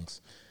in your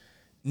lungs.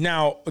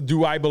 Now,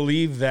 do I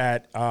believe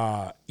that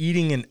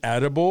eating an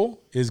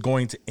edible is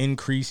going to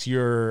increase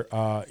your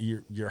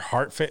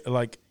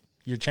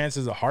your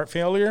chances of heart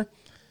failure?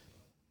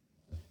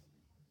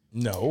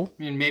 No.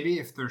 I mean, maybe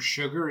if they're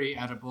sugary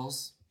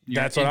edibles,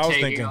 that's what I was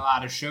thinking. A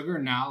lot of sugar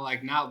now.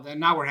 Like now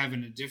we're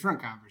having a different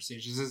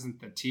conversation. This isn't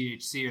the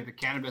THC or the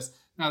cannabis.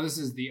 No, this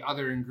is the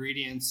other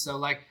ingredients. So,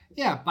 like,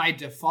 yeah, by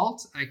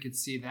default, I could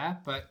see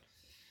that. But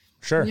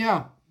sure,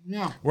 yeah.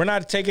 We're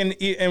not taking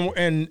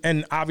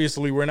and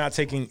obviously we're not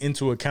taking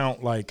into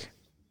account like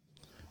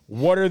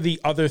what are the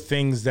other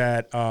things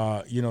that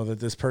that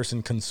this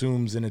person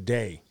consumes in a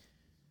day.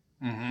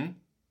 Mm-hmm.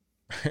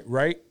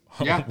 Right?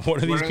 Yeah.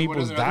 What are these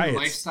people's diets?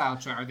 Lifestyle?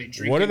 Are they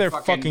drinking? What are their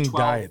fucking 12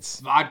 diets?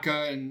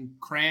 Vodka and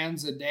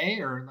crayons a day,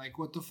 or like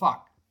what the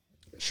fuck?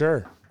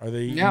 Sure. Are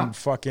they eating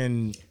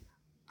fucking?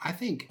 I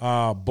think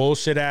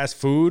bullshit ass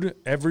food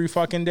every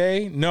fucking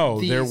day.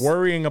 No, they're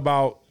worrying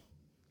about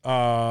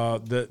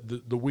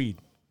the weed.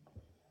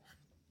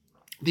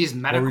 These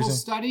medical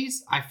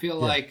studies, I feel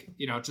like,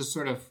 just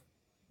sort of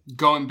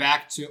going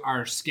back to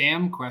our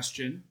scam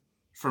question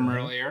from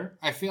earlier,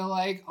 I feel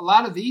like a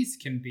lot of these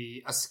can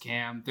be a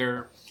scam.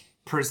 They're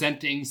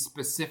presenting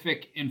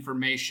specific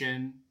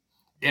information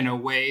in a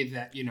way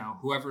that,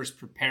 whoever's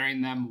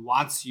preparing them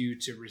wants you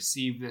to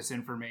receive this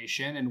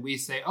information. And we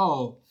say,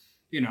 oh,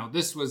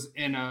 this was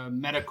in a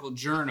medical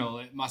journal.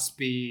 It must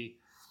be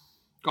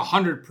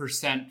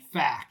 100%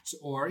 fact,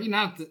 or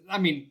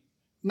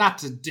not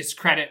to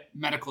discredit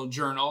medical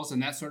journals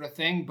and that sort of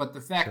thing, but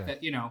the fact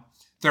that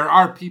there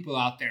are people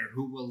out there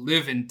who will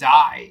live and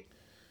die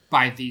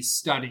by these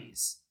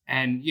studies,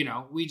 and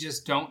we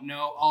just don't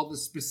know all the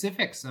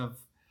specifics of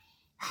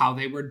how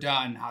they were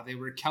done, how they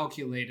were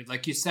calculated.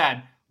 Like you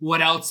said,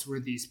 what else were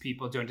these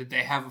people doing? Did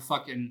they have a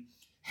fucking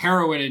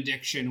heroin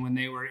addiction when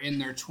they were in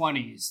their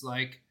 20s?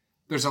 Like,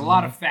 there's a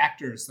lot of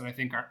factors that I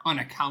think are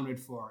unaccounted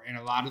for in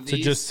a lot of these.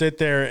 To just sit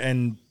there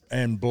and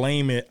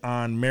blame it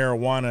on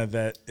marijuana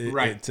that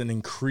it's an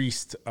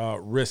increased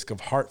risk of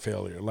heart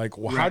failure. Like,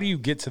 how do you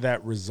get to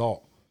that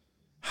result?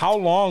 How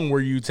long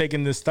were you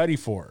taking this study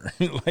for?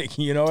 Like,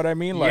 you know what I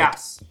mean? Like,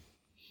 yes.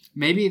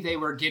 Maybe they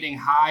were getting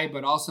high,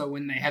 but also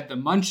when they had the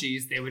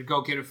munchies, they would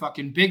go get a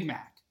fucking Big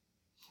Mac.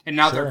 And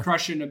now they're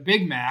crushing a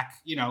Big Mac,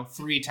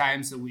 3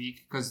 times a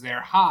week because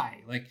they're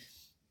high. Like,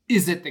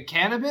 is it the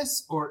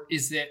cannabis, or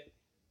is it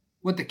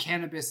what the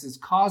cannabis is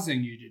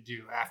causing you to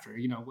do after,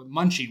 with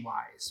munchie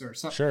wise or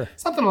something,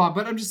 something along.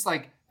 But I'm just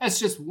like, that's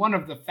just one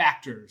of the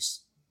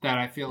factors that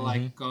I feel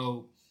like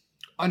go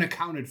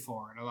unaccounted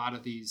for in a lot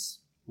of these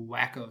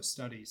wacko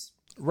studies.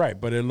 Right.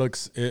 But it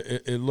looks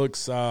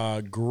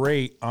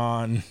great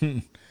on,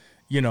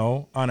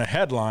 on a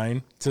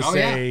headline to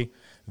say,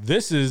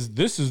 this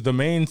is the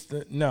main,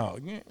 no,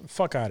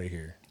 fuck out of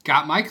here.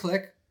 Got my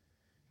click.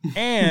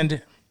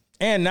 And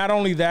not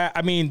only that,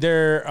 I mean,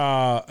 they're,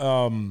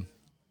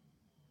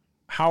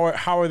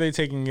 How are they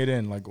taking it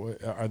in? Like,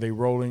 are they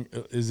rolling?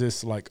 Is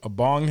this like a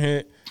bong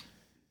hit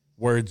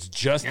where it's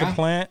just the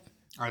plant?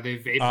 Are they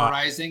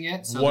vaporizing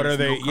it? So what are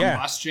they? No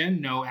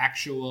combustion, no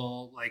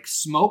actual like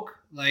smoke.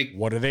 Like,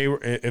 what are they?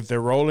 If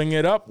they're rolling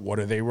it up, what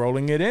are they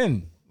rolling it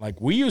in?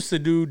 Like, we used to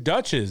do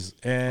Dutches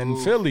and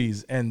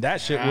Phillies, and that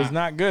shit was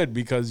not good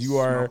because you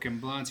are smoking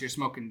blunts. You're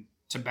smoking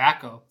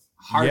tobacco.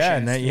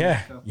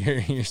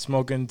 You're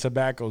smoking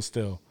tobacco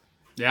still.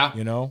 Yeah,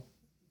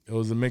 it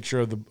was a mixture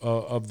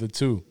of the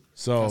two.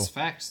 So that's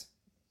facts,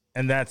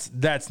 and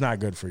that's not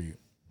good for you.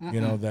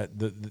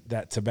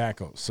 That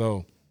tobacco.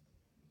 So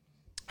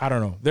I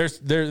don't know.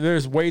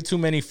 There's way too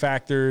many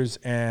factors,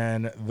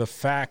 and the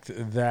fact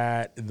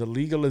that the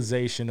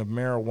legalization of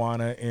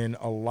marijuana in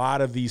a lot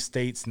of these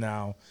states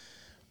now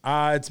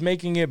It's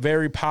making it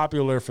very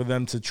popular for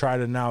them to try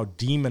to now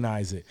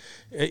demonize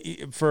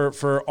it.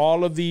 For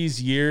all of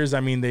these years,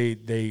 I mean,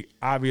 they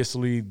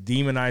obviously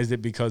demonized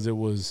it because it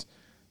was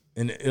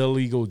an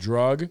illegal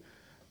drug.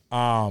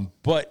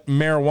 But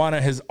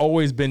marijuana has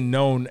always been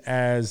known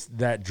as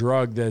that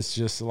drug that's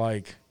just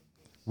like,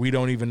 we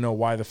don't even know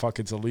why the fuck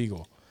it's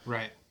illegal.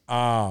 Right.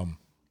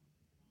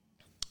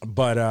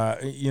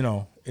 But you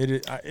know,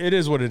 it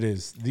is what it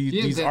is.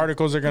 These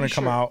articles are going to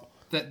come out.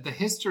 The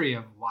history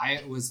of why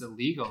it was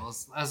illegal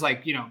is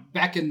like, you know,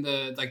 back in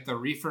the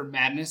reefer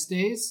madness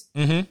days,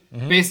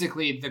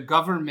 basically the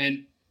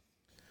government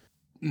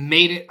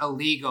made it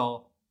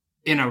illegal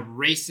in a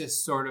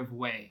racist sort of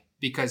way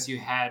because you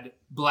had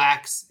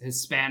blacks,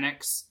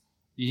 Hispanics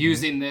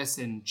using this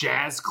in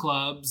jazz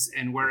clubs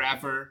and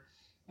wherever.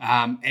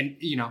 And,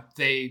 you know,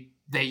 they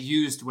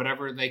used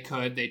whatever they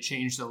could. They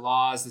changed the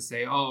laws to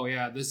say, oh,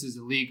 yeah, this is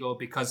illegal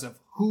because of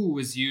who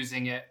was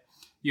using it.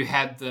 You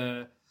had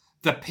the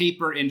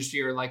paper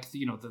industry, or like,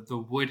 you know, the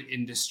wood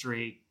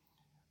industry,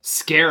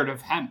 scared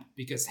of hemp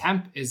because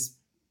hemp is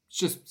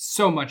just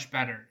so much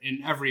better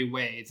in every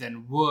way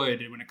than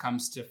wood when it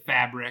comes to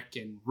fabric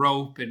and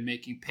rope and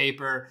making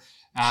paper.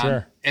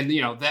 Sure. And,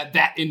 you know,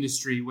 that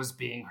industry was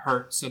being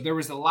hurt. So there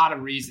was a lot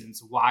of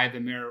reasons why the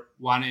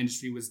marijuana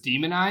industry was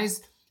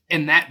demonized.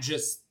 And that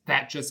just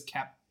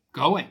kept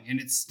going. And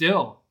it's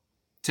still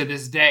to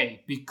this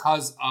day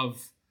because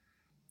of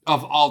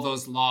all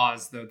those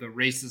laws, the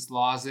racist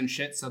laws and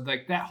shit. So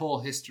like that whole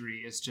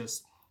history is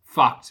just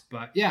fucked.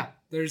 But yeah,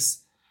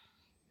 there's,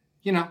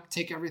 you know,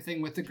 take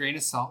everything with a grain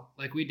of salt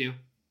like we do.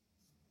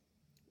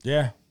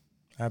 Yeah,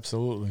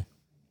 absolutely.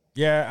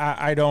 Yeah,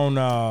 I don't,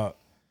 I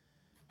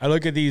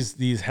look at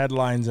these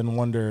headlines and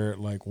wonder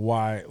like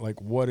why,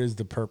 like what is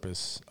the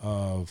purpose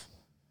of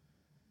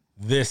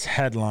this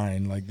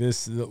headline? Like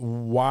this,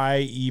 why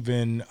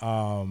even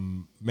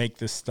make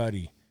this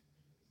study?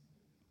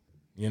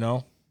 You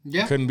know?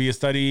 Yeah. Couldn't be a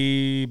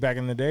study back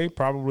in the day.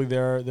 Probably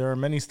there are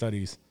many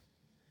studies.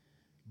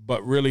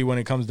 But really, when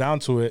it comes down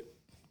to it,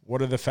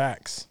 what are the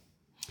facts?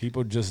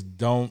 People just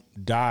don't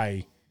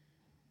die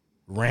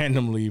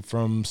randomly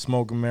from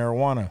smoking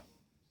marijuana.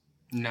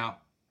 No.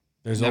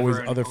 There's Never always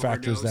an other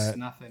factors overdose, that...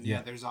 Nothing.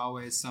 Yeah, there's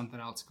always something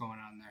else going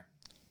on there.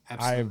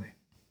 Absolutely.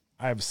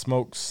 I've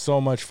smoked so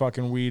much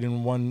fucking weed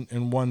in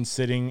one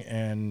sitting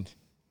and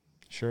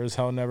sure as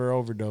hell never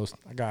overdosed.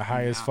 I got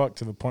high as fuck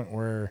to the point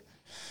where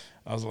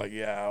I was like,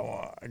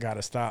 yeah, I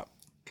gotta stop.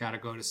 Gotta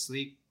go to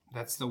sleep.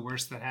 That's the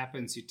worst that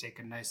happens. You take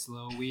a nice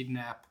little weed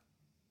nap.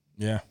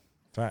 Yeah,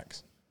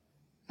 facts.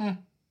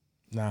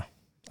 Nah,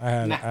 I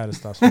had to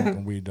stop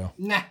smoking weed though.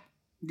 Nah,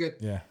 good.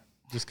 Yeah,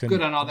 just couldn't.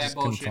 Good on all that just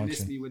couldn't bullshit. Miss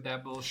function. me with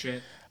that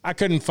bullshit. I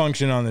couldn't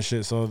function on the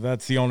shit, so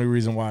that's the only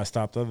reason why I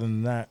stopped. Other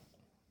than that,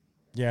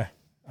 yeah,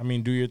 I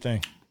mean, do your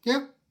thing.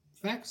 Yeah,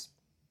 facts.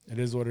 It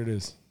is what it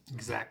is.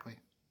 Exactly.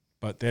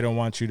 But they don't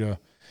want you to.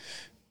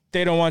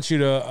 They don't want you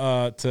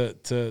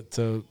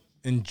to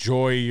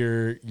enjoy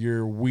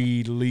your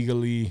weed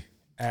legally.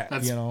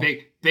 That's you know,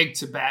 big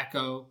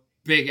tobacco,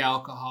 big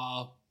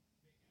alcohol.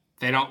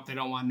 They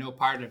don't want no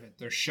part of it.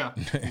 They're shook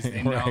because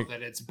they know Right.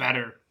 that it's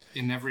better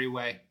in every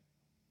way.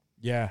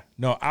 Yeah,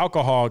 no,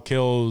 alcohol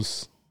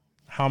kills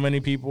how many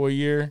people a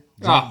year?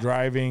 Drunk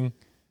driving.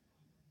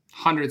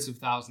 Hundreds of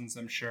thousands,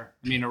 I'm sure.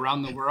 I mean,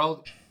 around the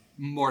world,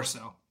 more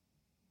so.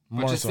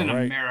 But just in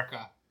right?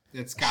 America,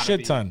 it's got to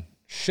be.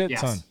 Shit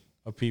ton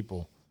of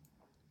people.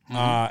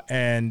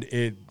 And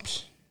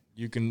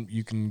you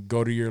can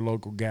go to your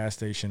local gas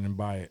station and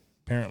buy it.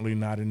 Apparently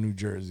not in New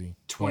Jersey.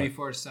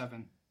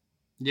 24/7.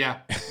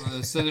 Yeah.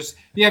 So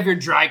you have your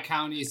dry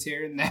counties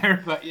here and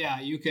there, but yeah,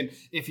 you can,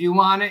 if you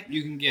want it,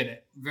 you can get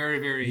it very,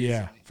 very easily.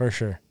 Yeah, for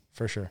sure.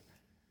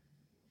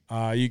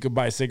 You could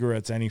buy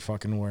cigarettes any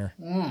fucking where.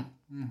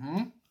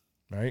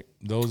 Right?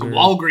 Those are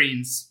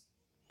Walgreens.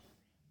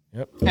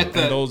 Yep. At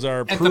those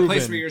are at the proven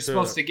place where you're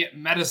supposed to get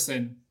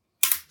medicine.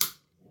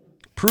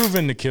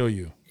 proven to kill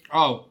you.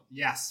 Oh,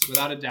 yes,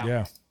 without a doubt.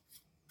 Yeah.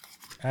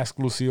 Ask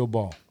Lucille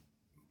Ball.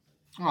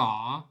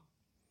 Aw.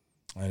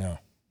 I know.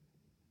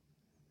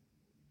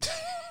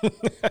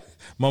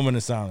 Moment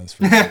of silence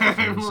for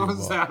Lucille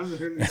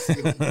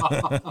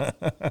Ball.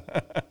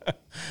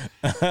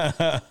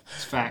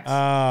 It's facts.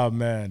 Oh,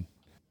 man.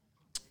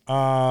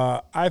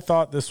 I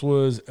thought this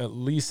was at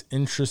least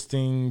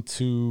interesting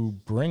to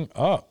bring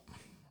up,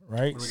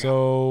 right?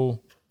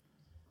 So,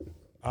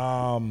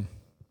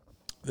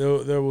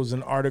 there was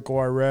an article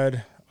I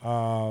read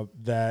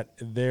that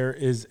there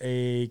is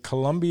a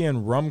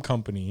Colombian rum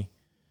company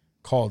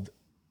called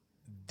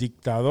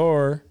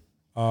Dictador,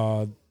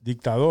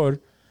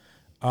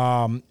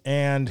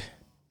 and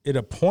it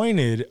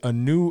appointed a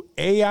new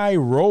AI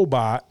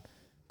robot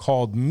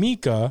called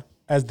Mika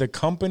as the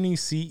company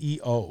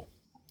CEO.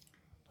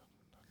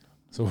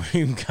 So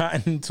we've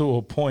gotten to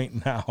a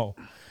point now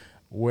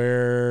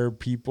where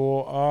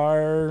people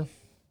are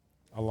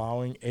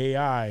allowing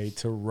AI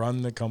to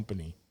run the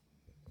company.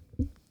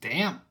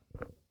 Damn.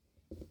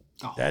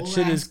 That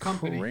shit is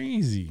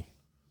crazy.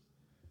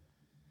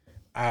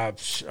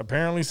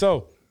 Apparently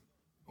so.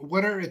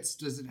 What are its,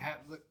 does it have,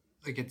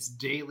 like its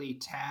daily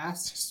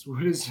tasks?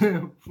 What is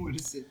it? What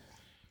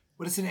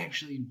does it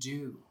actually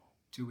do?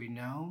 Do we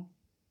know?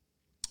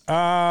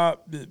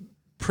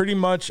 Pretty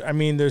much. I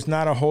mean, there's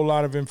not a whole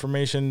lot of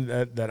information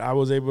that I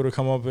was able to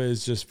come up with.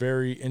 It's just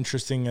very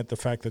interesting at the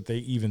fact that they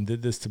even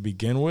did this to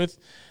begin with.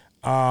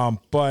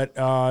 But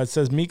it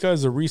says Mika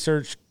is a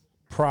research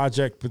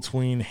project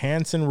between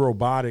Hanson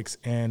Robotics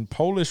and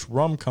Polish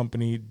rum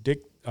company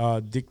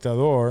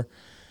Dictador,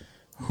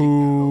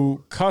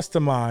 who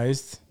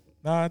customized.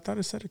 I thought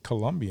it said a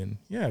Colombian.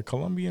 Yeah,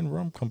 Colombian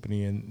rum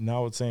company, and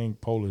now it's saying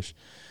Polish.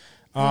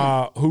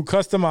 Who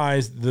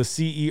customized the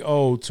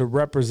CEO to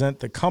represent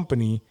the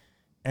company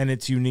and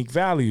its unique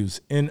values.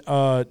 In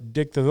a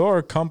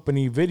Dictador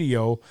company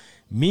video,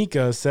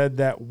 Mika said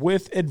that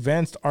with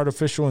advanced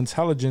artificial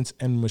intelligence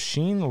and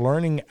machine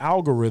learning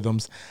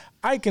algorithms,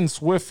 I can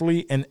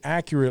swiftly and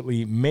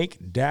accurately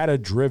make data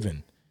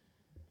driven.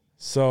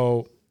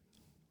 So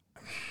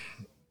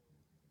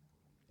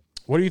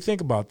what do you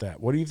think about that?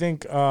 What do you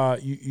think?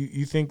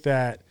 You think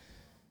that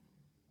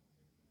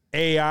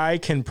AI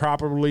can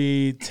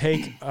properly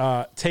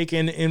take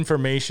in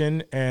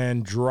information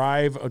and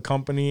drive a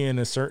company in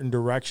a certain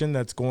direction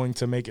that's going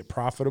to make it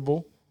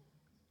profitable?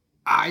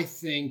 I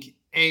think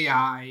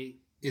AI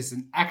is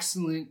an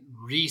excellent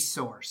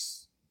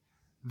resource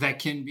that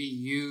can be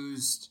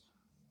used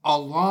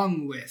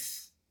along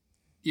with,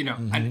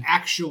 an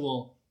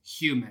actual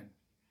human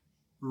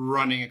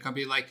running a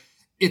company. Like,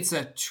 it's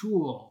a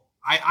tool.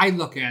 I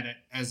look at it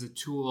as a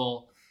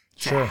tool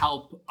to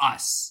help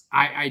us.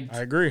 I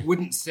agree.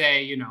 Wouldn't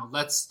say,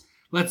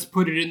 let's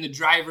put it in the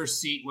driver's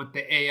seat. What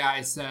the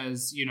AI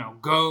says,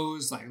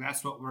 goes, like,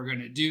 that's what we're going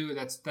to do.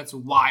 That's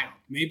wild.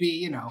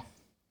 Maybe,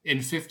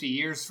 in 50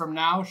 years from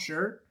now,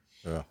 sure.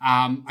 Yeah.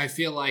 I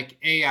feel like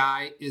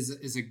AI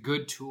is a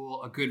good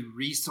tool, a good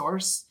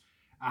resource,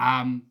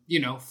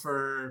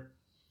 for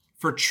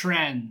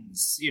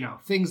trends,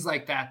 things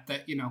like that,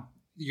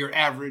 your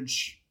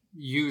average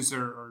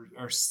user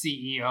or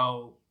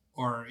CEO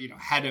or,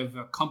 head of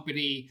a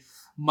company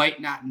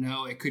might not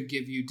know. It could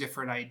give you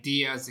different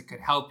ideas. It could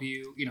help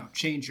you,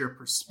 change your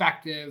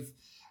perspective.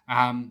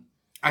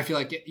 I feel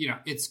like,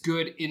 it's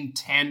good in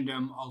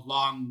tandem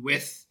along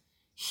with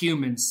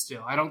humans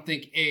still. I don't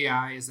think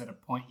AI is at a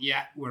point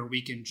yet where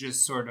we can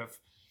just sort of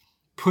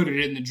put it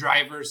in the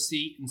driver's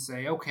seat and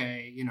say,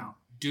 okay,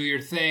 do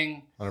your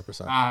thing.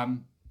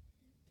 100%.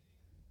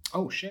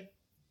 Oh, shit.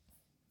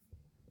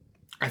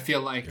 I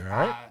feel like,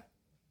 right?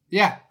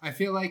 I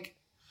feel like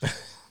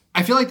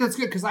that's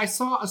good, because I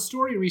saw a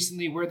story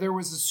recently where there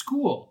was a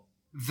school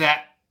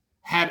that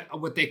had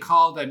what they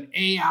called an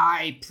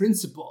AI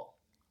principal,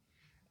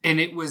 and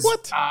it was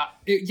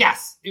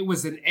it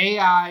was an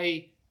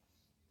AI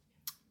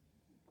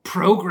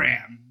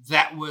program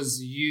that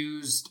was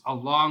used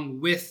along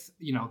with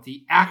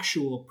the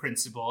actual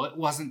principal. It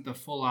wasn't the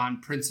full-on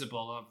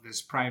principal of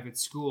this private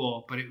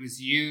school, but it was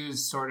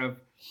used sort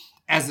of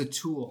as a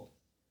tool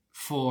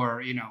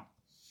for I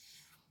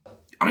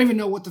don't even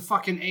know what the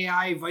fucking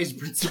AI vice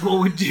principal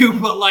would do,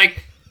 but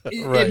like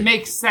it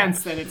makes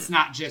sense that it's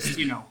not just,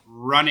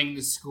 running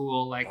the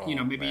school. Like,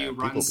 maybe you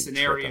run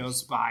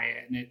scenarios by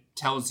it and it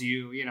tells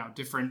you,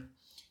 different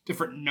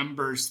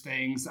numbers,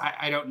 things.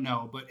 I don't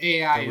know, but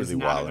AI is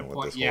not at a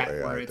point yet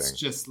where it's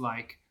just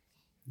like,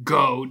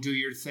 go do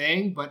your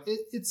thing, but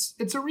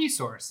it's a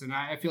resource. And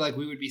I feel like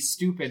we would be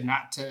stupid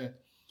not to,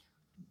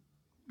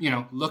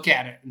 look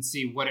at it and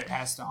see what it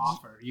has to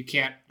offer. You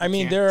can't.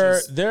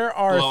 There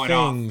are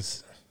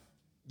things.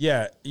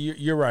 Yeah,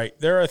 you're right.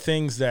 There are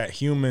things that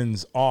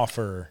humans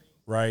offer,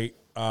 right?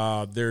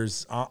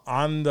 There's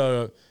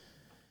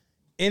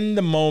in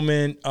the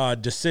moment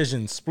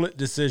split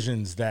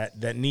decisions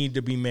that need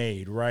to be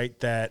made, right?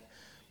 That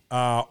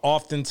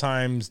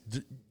oftentimes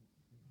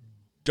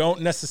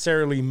don't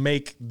necessarily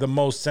make the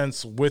most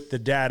sense with the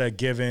data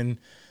given,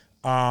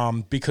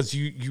 because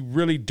you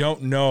really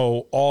don't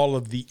know all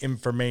of the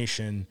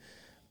information.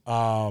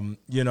 And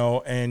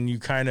you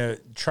kind of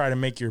try to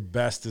make your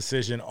best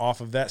decision off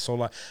of that. So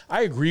like,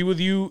 I agree with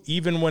you,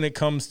 even when it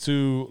comes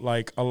to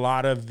like a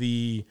lot of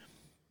the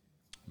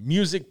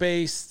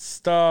music-based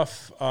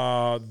stuff,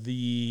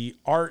 the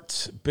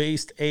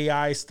art-based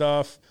AI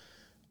stuff.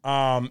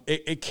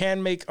 It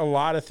can make a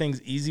lot of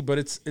things easy, but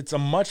it's a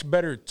much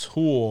better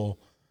tool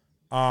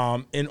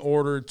in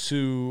order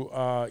to,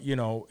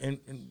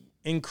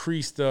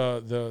 increase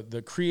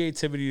the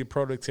creativity, the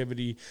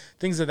productivity,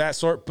 things of that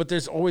sort. But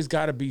there's always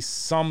got to be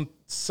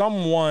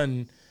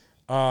someone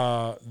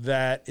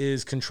that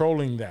is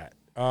controlling that,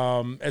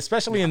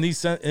 especially in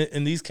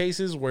these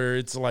cases where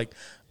it's like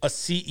a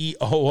CEO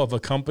of a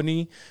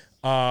company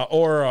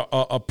or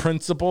a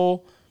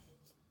principal.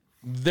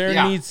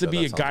 There needs to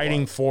be a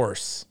guiding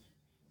force.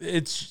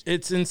 It's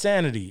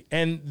insanity,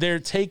 and they're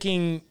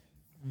taking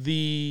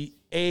the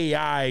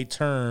AI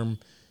term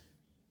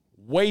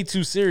way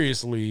too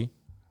seriously,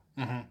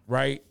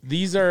 right?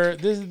 This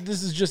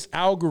is just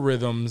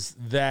algorithms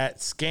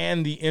that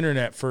scan the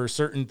internet for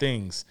certain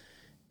things.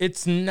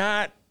 It's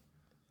not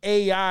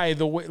AI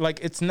the way,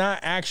 like, it's not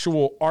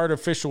actual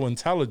artificial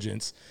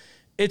intelligence.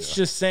 It's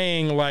just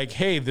saying like,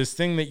 hey, this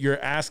thing that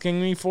you're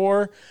asking me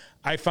for,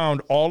 I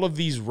found all of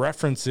these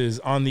references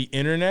on the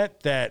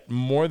internet that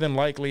more than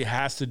likely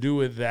has to do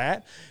with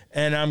that.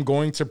 And I'm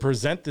going to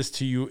present this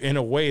to you in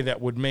a way that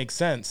would make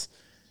sense.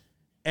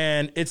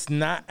 And it's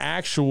not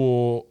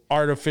actual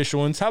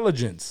artificial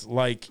intelligence.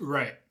 Like,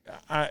 Right.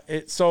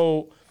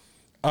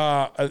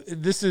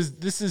 This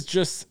is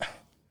just,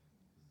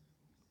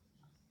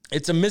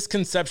 it's a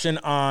misconception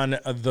on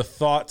the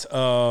thought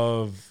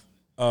of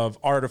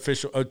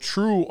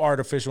true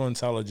artificial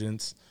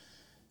intelligence.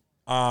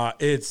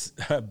 It's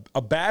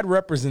a bad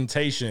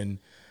representation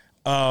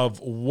of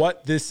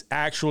what this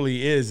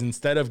actually is,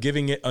 instead of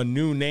giving it a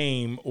new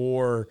name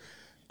or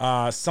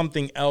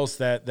something else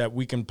that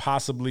we can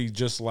possibly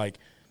just like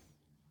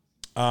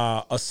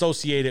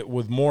associate it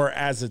with more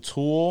as a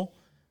tool.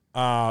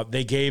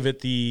 They gave it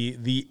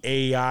the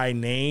AI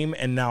name,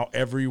 and now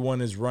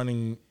everyone is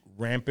running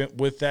rampant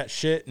with that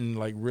shit and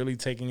like really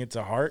taking it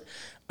to heart.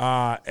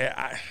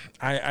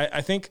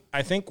 I think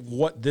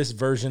what this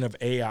version of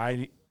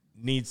AI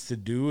needs to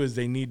do is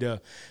they need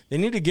to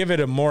give it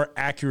a more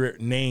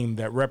accurate name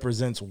that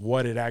represents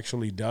what it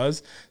actually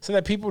does, so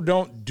that people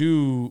don't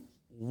do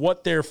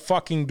what they're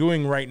fucking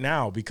doing right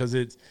now, because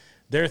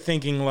they're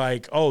thinking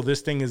like, oh,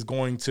 this thing is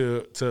going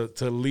to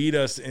lead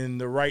us in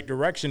the right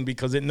direction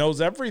because it knows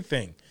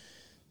everything.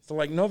 So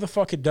like, no, the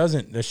fuck it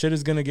doesn't. The shit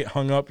is gonna get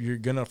hung up. You're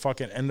gonna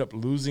fucking end up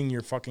losing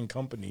your fucking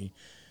company.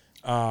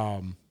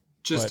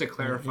 Just to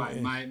clarify,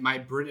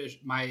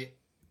 my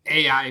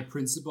AI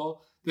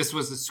principal, this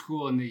was a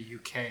school in the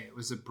UK. It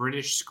was a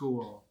British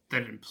school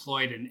that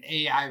employed an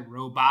AI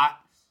robot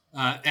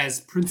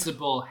as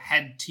principal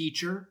head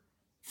teacher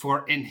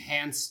for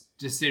enhanced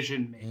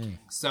decision making.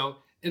 So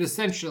it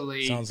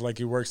essentially sounds like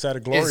he works at a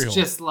glory hole. It's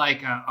just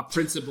like a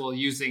principal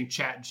using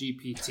Chat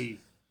GPT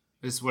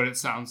is what it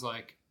sounds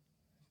like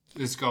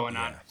is going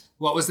on.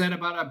 What was that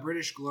about a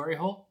British glory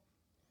hole?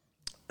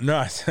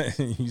 No,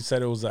 you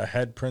said it was a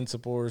head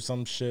principal or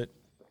some shit.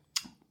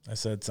 I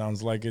said,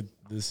 sounds like it.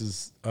 This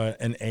is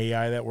an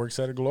AI that works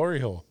at a glory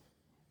hole.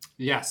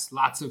 Yes,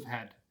 lots of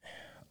head.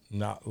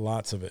 Not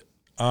lots of it.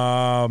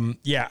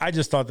 Yeah, I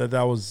just thought that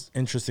was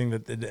interesting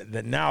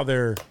that now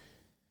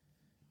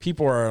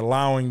people are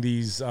allowing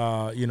these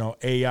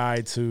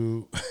AI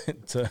to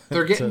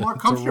they're getting more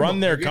comfortable. To run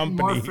their they're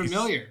companies. More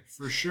familiar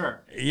for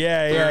sure.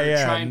 Yeah.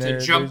 They're trying to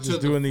jump they're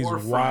just to doing the these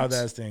forefront. wild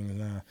ass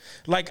things.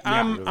 Like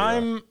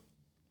Yeah.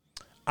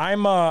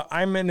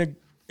 I'm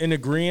in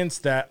agreement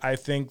that I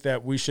think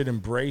that we should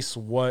embrace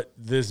what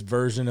this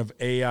version of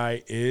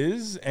AI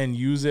is and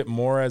use it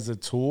more as a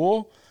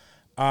tool.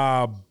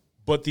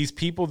 But these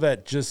people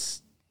that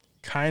just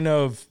kind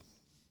of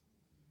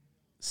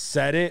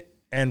set it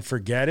and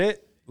forget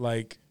it,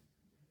 like,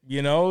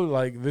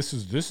 like this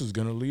is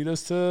gonna lead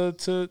us to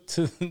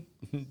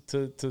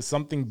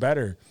something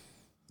better.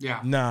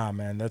 Yeah. Nah,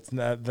 man, that's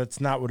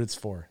not what it's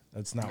for.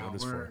 That's not what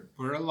it's for.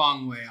 We're a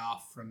long way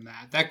off from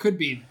that. That could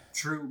be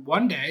true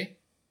one day,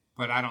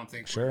 but I don't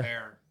think we're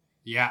there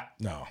yet.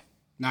 No.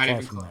 Not Far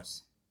even from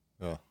close.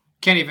 Yeah.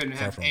 Can't even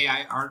have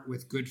AI art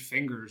with good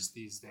fingers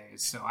these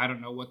days. So I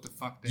don't know what the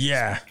fuck they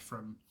expect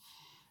from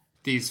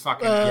these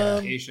fucking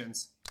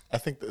applications. I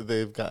think that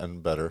they've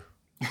gotten better.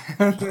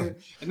 And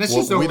that's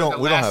just over we don't the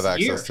last have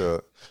access year.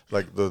 to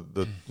like the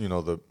the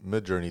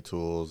Midjourney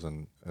tools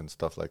and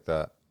stuff like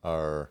that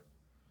are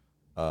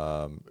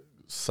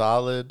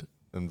solid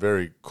and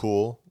very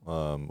cool.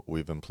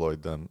 We've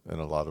employed them in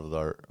a lot of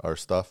our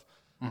stuff.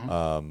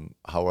 Mm-hmm.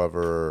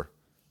 However,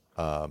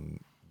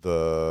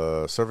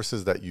 the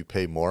services that you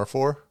pay more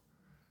for,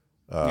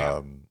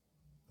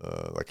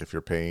 like if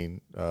you're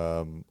paying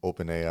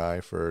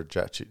OpenAI for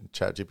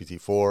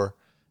ChatGPT 4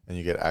 and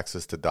you get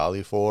access to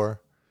DALL-E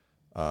 4,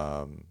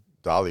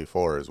 DALL-E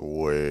 4 is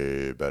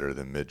way better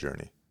than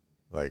Midjourney.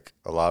 Like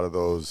a lot of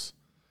those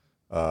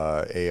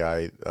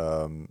AI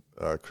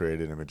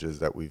created images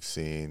that we've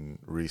seen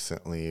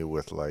recently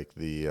with like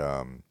the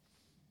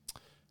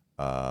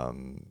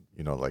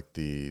like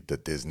the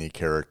Disney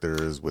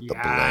characters with the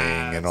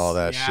bling and all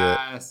that shit.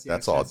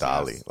 That's all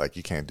DALL-E. Yes. Like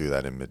you can't do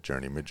that in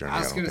Midjourney. I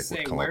was I going don't to think say,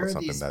 would come where up with are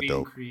something these that being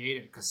dope.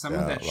 created? Because some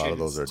of that a lot shit of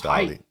those is are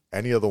tight. DALL-E.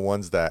 Any of the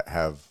ones that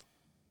have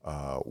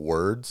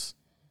words,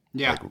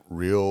 Yeah. like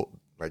real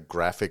like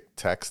graphic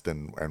text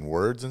and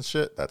words and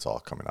shit, that's all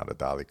coming out of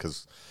DALL-E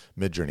because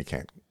Midjourney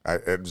can't.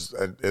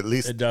 At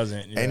least It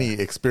doesn't. any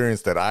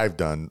experience that I've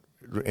done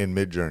in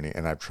Midjourney,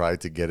 and I've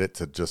tried to get it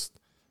to just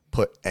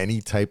put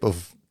any type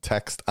of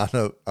text on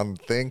a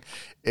thing,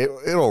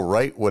 it'll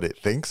write what it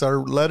thinks are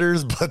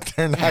letters, but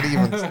they're not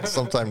even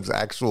sometimes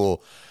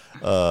actual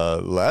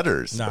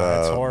letters. No,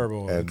 it's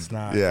horrible. And it's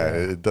not.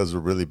 it does a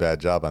really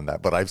bad job on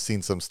that. But I've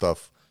seen some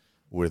stuff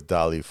with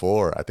DALL-E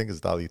 4. I think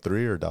it's DALL-E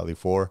 3 or DALL-E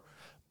 4,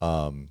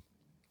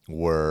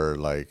 where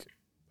like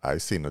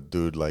I've seen a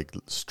dude like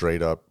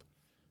straight up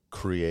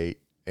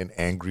create an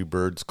Angry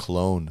Birds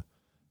clone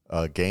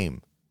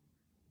game,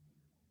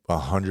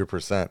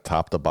 100%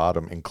 top to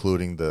bottom,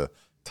 including the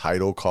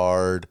title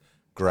card,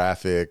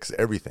 graphics,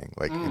 everything,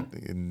 like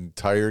the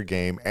entire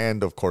game,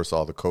 and of course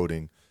all the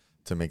coding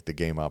to make the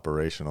game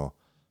operational.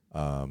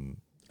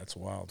 That's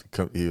wild.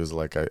 He was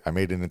like, I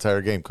made an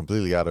entire game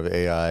completely out of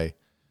AI.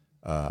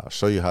 I'll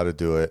show you how to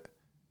do it.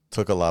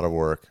 Took a lot of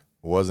work.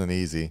 Wasn't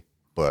easy,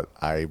 but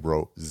I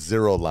wrote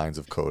 0 lines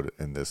of code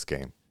in this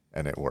game,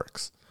 and it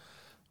works.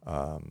 Wait,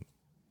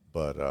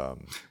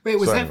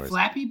 was so that anyways,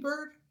 Flappy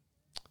Bird?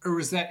 Or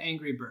was that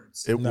Angry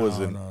Birds? It No,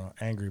 wasn't.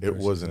 Angry Birds.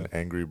 It was an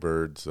Angry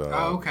Birds.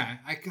 Oh, okay.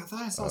 I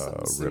thought I saw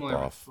something similar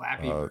with ripoff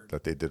Flappy Bird.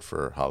 that they did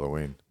for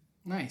Halloween.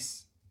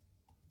 Nice.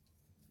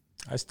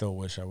 I still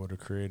wish I would have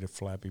created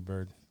Flappy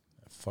Bird.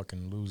 That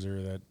fucking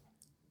loser that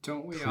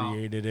Don't we all?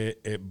 created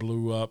it. It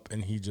blew up,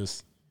 and he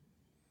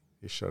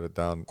shut it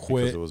down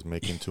Quit. because it was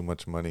making too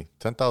much money.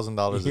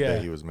 $10,000 a Yeah.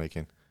 day he was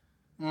making.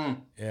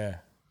 yeah,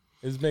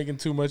 it's making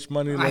too much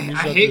money. I Let me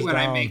shut hate this when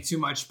I down. make too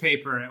much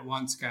paper at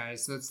once,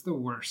 guys. That's the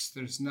worst.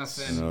 There's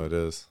nothing. No, it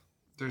is.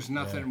 There's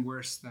nothing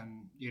worse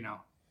than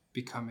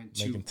becoming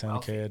too making 10K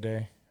wealthy. a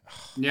day.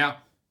 Yeah,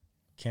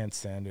 Can't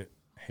stand it.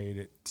 Hate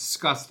it.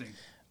 disgusting.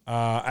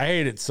 I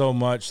hate it so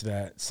much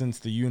that since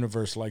the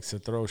universe likes to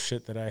throw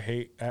shit that I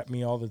hate at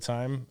me all the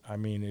time, I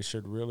mean, it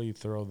should really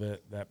throw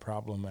that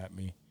problem at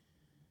me.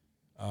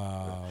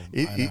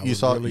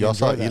 Y'all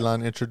saw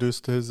Elon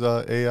introduced his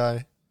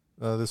AI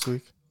this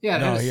week? Yeah,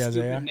 No, that he is a has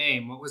stupid AI?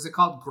 name. What was it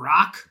called?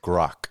 Grok?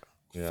 Grok.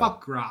 Yeah.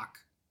 Fuck Grok.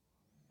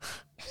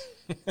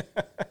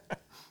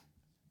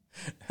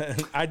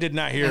 I did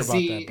not hear Has about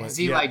he- that. But has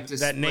he, yeah, like, that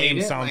displayed name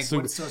it? sounds Like,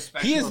 super. what's so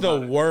special He is the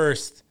about it?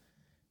 worst.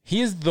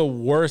 He is the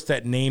worst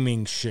at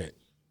naming shit.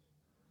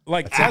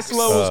 Like X.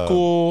 Tesla was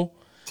cool.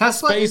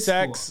 Tesla is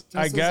SpaceX, cool.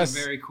 I Tesla's guess. a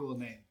very cool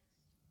name.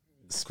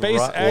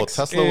 SpaceX Well,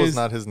 Tesla is was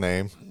not his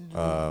name.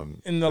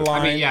 in the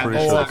line. yeah, Pretty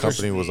that's sure the not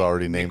company was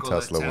already named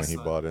Nikola Tesla when he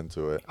Tesla. bought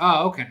into it.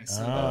 Oh, okay.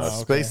 So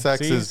Okay. SpaceX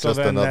See, is so just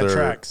then that another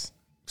tracks.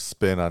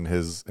 spin on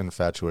his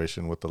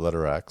infatuation with the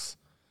letter X.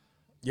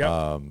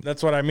 Yep,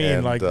 that's what I mean.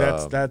 and, Like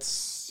that's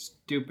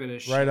stupid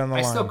as shit. Right on the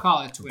I still line.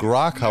 call it Twitter.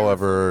 Grok, Never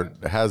however,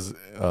 forget. has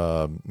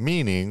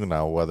meaning.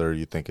 Now, whether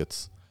you think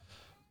it's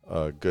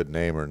a good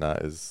name or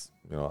not is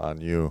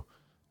on you.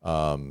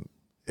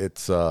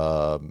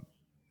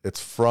 It's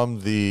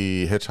from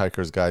the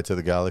Hitchhiker's Guide to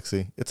the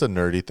Galaxy. It's a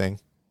nerdy thing,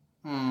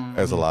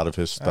 as a lot of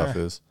his stuff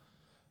is.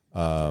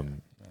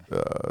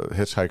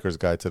 Hitchhiker's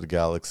Guide to the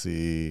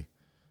Galaxy.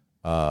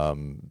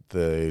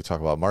 They talk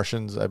about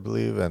Martians, I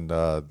believe, and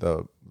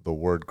the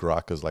word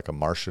grok is like a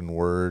Martian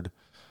word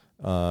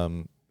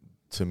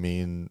to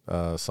mean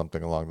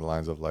something along the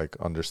lines of like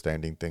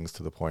understanding things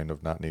to the point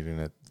of not needing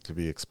it to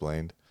be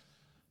explained.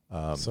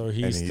 so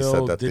he and he still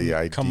said that didn't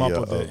the come up idea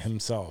with it of-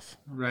 himself.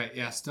 Right.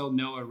 Yeah. Still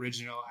no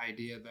original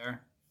idea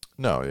there.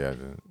 No, yeah,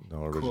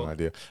 no original Cool.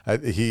 idea.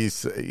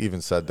 He's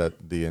even said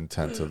that the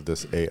intent of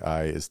this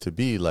AI is to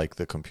be like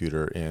the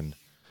computer in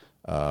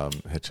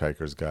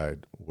Hitchhiker's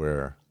Guide,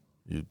 where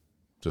you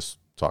just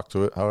talk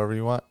to it however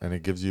you want, and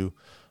it gives you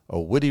a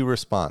witty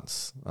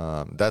response.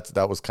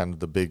 That was kind of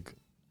the big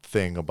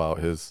thing about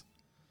his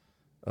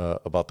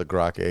about the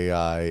Grok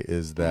AI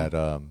is that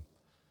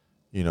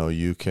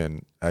you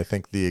can. I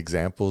think the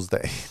examples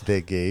that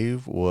they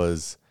gave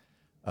was.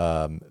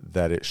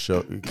 That it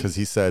showed because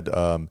he said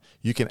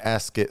you can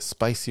ask it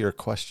spicier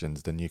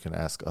questions than you can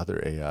ask other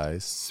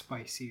AIs,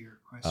 Spicier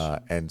question.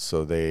 and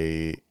so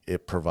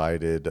it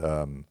provided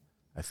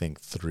I think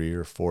 3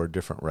 or 4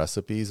 different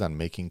recipes on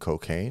making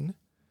cocaine,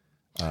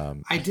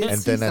 I did. and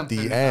see then at something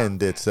the about end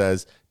that. it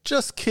says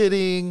just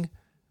kidding,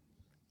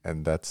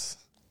 and that's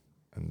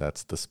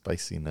the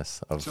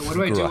spiciness of. So what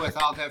do I do Grok. with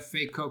all that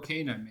fake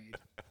cocaine I made?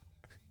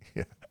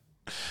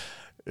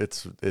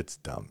 It's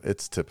dumb.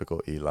 It's typical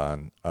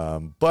Elon.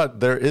 But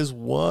there is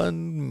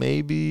one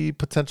maybe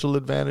potential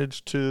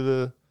advantage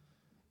to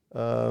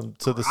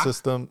the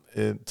system,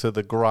 to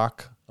the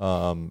Grok,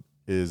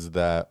 is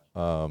that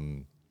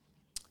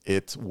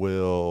it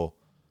will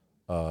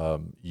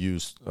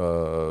use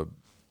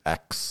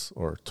X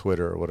or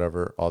Twitter or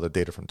whatever, all the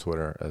data from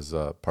Twitter as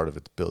part of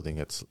its building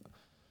its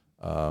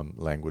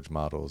language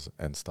models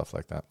and stuff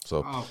like that.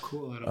 So Oh,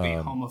 cool! It'll be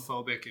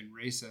homophobic and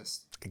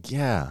racist.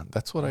 yeah,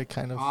 that's what I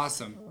kind of.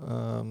 Awesome.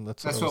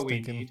 That's That's what I what was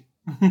we thinking.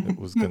 need. It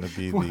was going to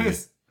be What the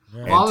is-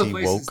 all the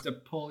places anti-woke. to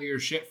pull your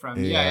shit from.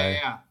 AI.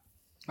 Yeah.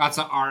 Lots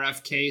of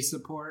RFK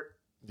support.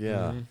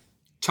 Yeah.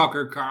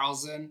 Tucker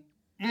Carlson.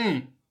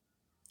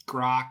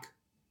 Grok.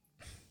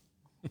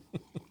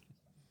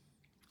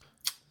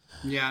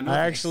 Yeah, no I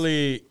thanks.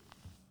 actually,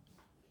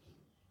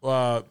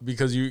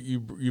 because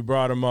you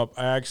brought him up,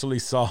 I actually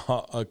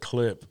saw a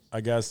clip.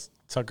 I guess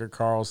Tucker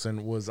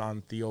Carlson was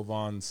on Theo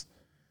Vaughn's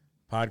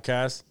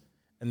podcast,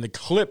 and the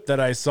clip that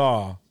I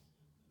saw,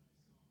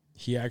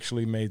 he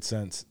actually made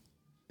sense.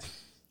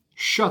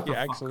 Shut the He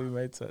fuck actually up.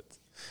 made sense.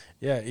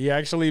 Yeah, he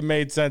actually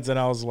made sense, and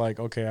I was like,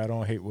 okay, I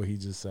don't hate what he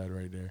just said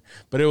right there.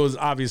 But it was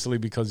obviously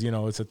because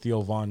it's a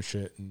Theo Vaughn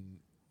shit,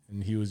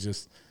 and he was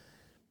just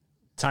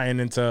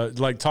tying into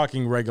like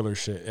talking regular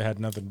shit. It had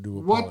nothing to do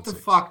with What politics. the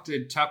fuck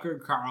did Tucker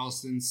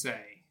Carlson say?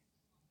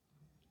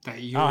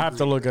 That you I'll have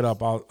to agree look with? it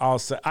up. I'll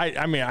say.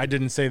 I mean, I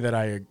didn't say that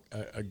I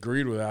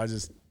agreed with it. I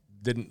just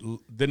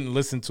didn't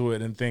listen to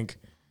it and think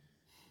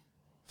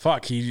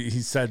fuck, he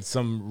said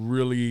some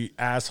really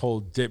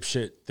asshole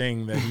dipshit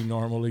thing that he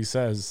normally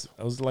says.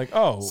 I was like,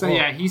 oh. So,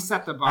 he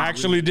set the bar. I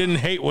actually didn't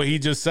hate what he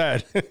just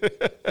said.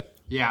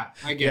 Yeah,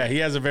 I get Yeah, it. he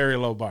has a very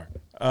low bar.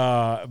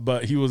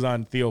 But he was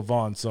on Theo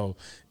Vaughn, so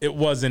it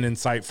wasn't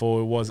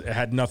insightful. It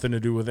had nothing to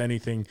do with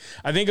anything.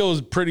 I think it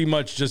was pretty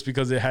much just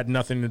because it had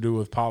nothing to do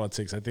with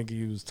politics. I think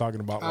he was talking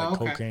about like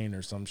cocaine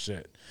or some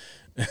shit.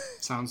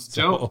 Sounds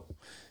So, dope.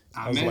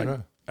 I was like,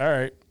 all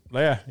right.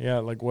 Yeah,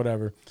 like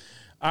whatever.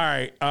 All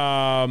right.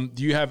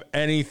 Do you have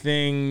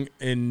anything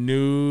in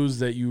news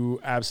that you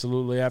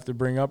absolutely have to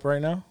bring up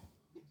right now?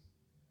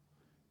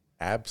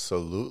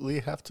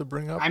 Absolutely have to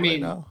bring up I right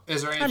mean, now?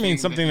 is there anything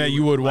Something that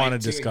you would want to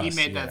like discuss. He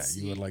made Yeah, that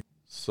you would like.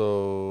 So,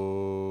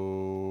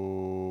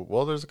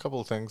 well, there's a couple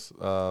of things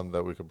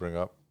that we could bring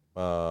up.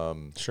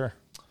 Sure.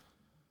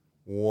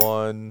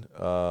 One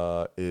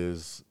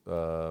is,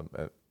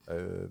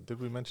 did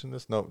we mention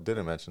this? No,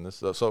 didn't mention this.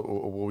 So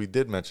what we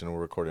did mention,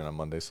 we're recording on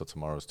Monday, so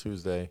tomorrow's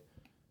Tuesday.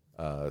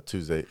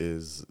 Tuesday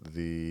is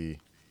the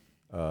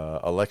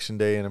election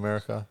day in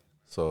America.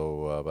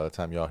 So by the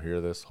time y'all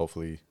hear this,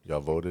 hopefully y'all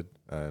voted,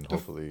 and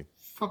hopefully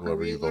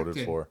whoever you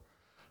voted for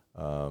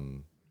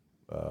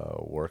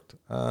worked.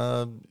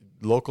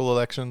 Local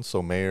elections,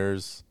 so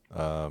mayors,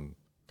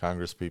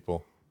 Congress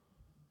people.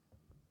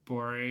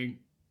 Boring.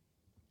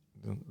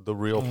 The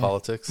real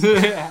politics.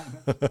 I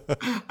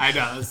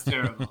know, that's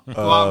terrible.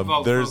 Go out,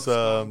 vote, There's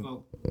folks. Go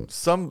out, vote.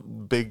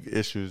 some big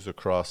issues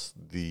across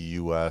the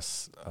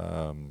U.S.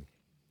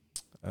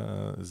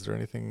 Is there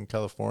anything in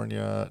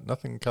California?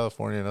 Nothing in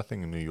California,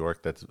 nothing in New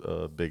York that's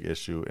a big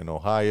issue. In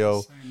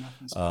Ohio,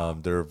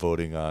 they're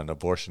voting on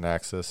abortion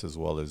access as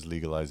well as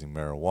legalizing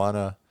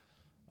marijuana.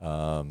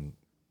 Go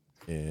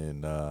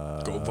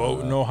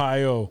vote in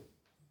Ohio.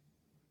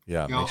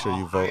 Yeah, Go make sure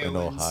you vote in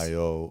Ohioans.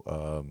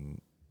 Ohio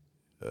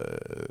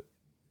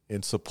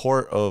in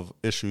support of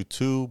issue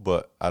 2,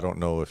 but I don't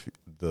know if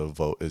the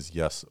vote is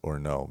yes or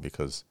no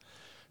because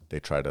they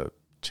try to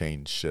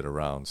change shit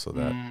around so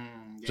that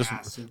just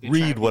so they try to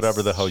read be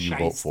whatever the hell you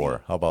vote shiesty.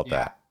 for. How about Yeah.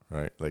 that?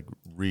 Right? Like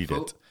read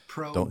Vote it.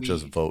 pro Don't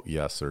just weed. vote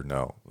yes or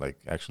no. Like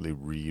actually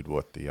read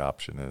what the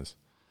option is.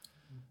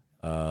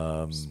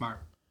 Smart.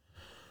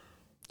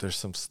 There's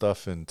some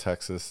stuff in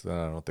Texas that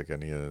I don't think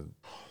any of it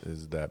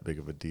is that big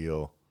of a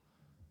deal.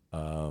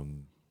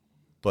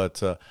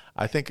 But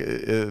I think,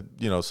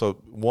 so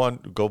one,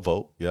 go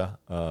vote. Yeah.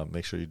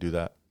 Make sure you do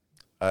that.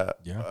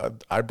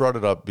 I brought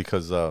it up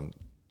because,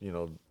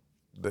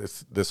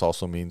 this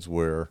also means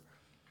we're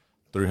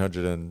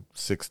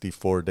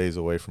 364 days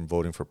away from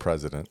voting for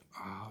president.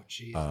 Oh,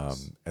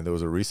 Jesus. And there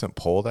was a recent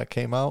poll that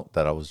came out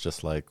that I was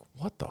just like,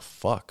 what the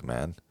fuck,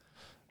 man?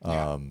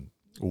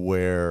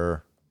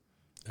 Where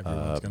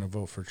Everyone's going to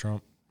vote for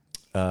Trump.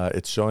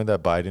 it's showing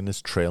that Biden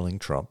is trailing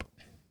Trump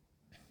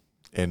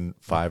in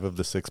 5 of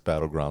the 6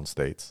 battleground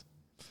states.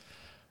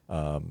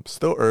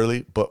 Still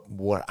early, but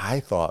what I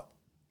thought,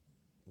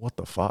 what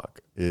the fuck,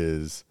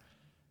 is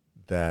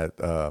that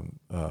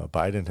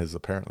Biden has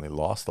apparently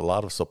lost a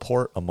lot of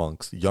support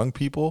amongst young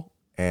people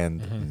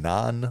and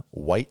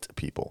non-white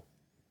people.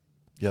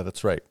 Yeah,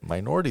 that's right.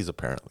 Minorities,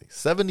 apparently.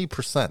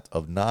 70%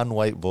 of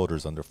non-white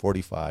voters under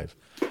 45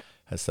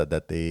 has said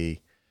that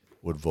they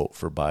would vote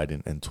for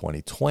Biden in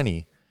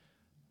 2020.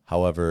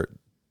 However,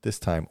 this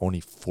time only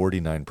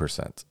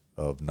 49%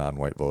 of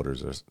non-white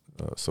voters are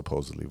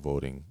supposedly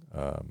voting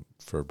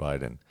for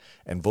Biden.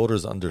 And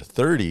voters under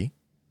 30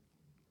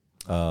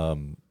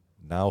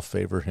 now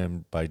favor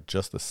him by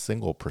just a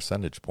single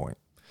percentage point.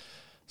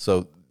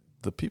 So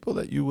the people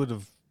that you would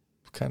have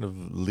kind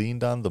of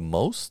leaned on the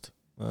most,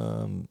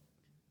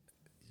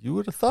 you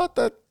would have thought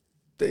that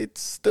they'd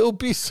still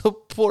be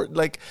support.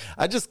 Like,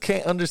 I just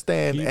can't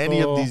understand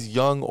any of these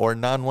young or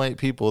non-white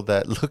people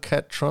that look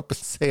at Trump and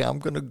say, I'm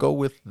going to go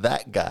with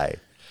that guy.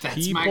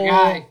 That's my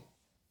guy.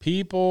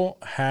 People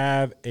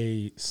have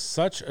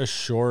such a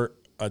short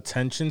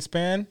attention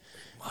span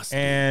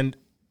and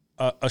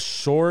a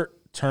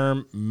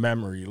short-term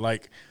memory.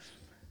 Like,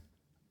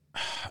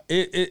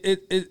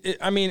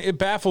 it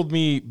baffled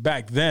me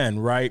back then,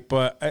 right?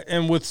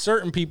 And with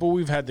certain people,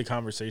 we've had the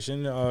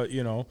conversation,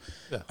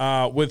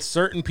 with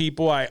certain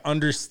people, I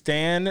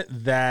understand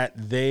that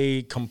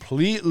they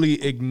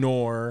completely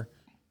ignore,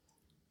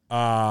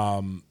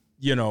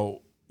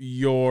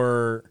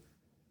 your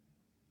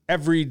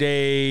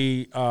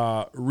everyday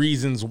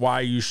reasons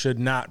why you should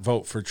not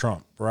vote for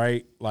Trump,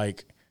 right?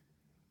 Like,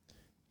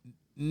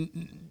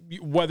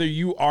 whether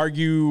you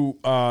argue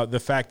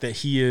the fact that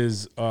he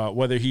is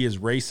whether he is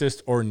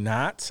racist or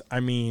not,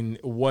 I mean,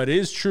 what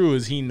is true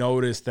is he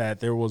noticed that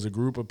there was a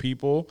group of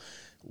people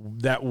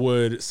that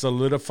would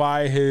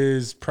solidify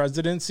his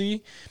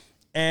presidency,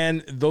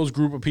 and those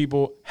group of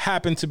people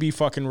happen to be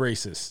fucking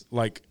racist,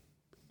 like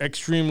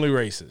extremely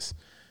racist.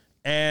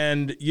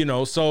 And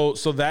so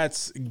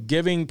that's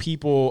giving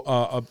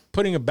people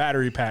putting a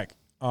battery pack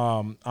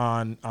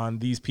on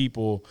these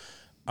people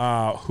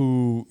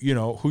who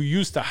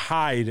used to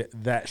hide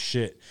that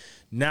shit.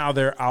 Now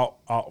they're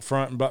out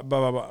front, blah,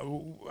 blah, blah,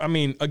 blah. I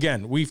mean,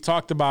 again, we've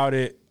talked about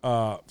it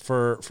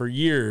for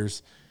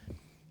years.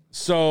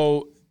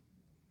 So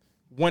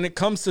when it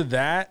comes to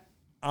that,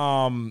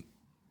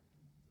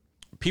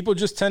 people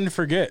just tend to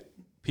forget.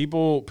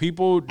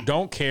 People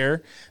don't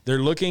care. They're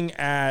looking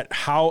at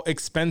how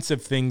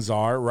expensive things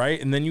are, right?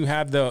 And then you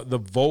have the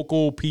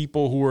vocal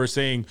people who are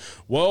saying,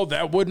 well,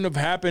 that wouldn't have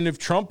happened if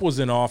Trump was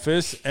in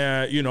office.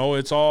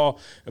 It's all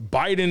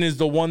Biden is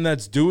the one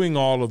that's doing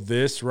all of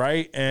this,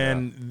 right?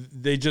 And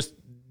they just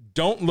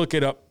don't look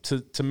it up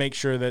to make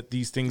sure that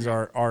these things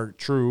are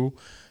true.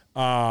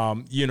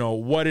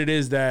 What it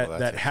is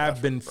that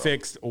have been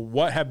fixed, or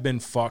what have been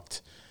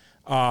fucked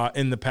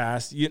in the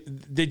past.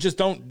 They just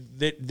don't.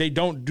 They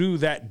don't do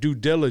that due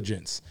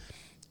diligence,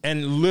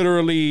 and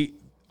literally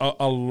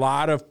a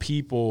lot of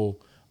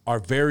people are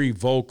very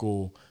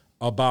vocal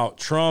about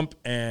Trump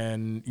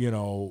and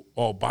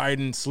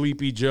Biden,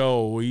 Sleepy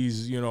Joe.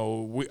 He's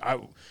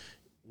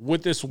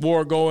with this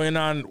war going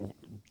on,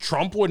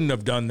 Trump wouldn't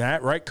have done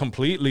that, right?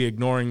 Completely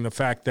ignoring the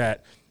fact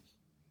that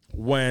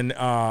when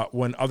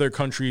other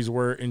countries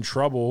were in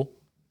trouble,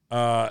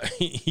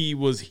 he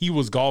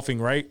was golfing,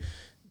 right?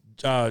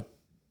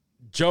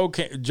 Joe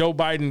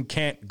Biden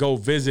can't go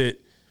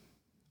visit,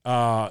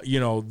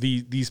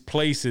 these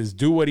places,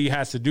 do what he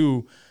has to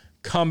do,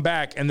 come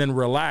back and then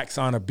relax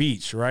on a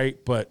beach, right?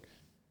 But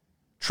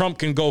Trump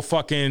can go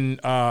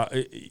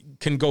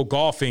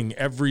golfing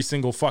every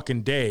single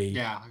fucking day.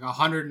 Yeah, like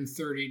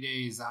 130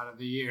 days out of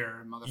the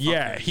year, motherfucker.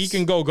 Yeah, he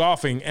can go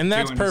golfing, and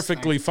that's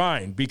perfectly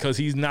fine because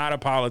he's not a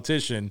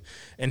politician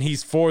and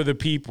he's for the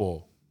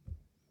people.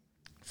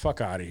 Fuck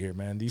out of here,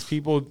 man. These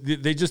people,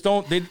 they just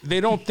don't,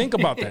 they don't think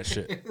about that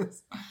shit.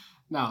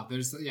 No,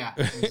 there's a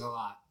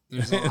lot.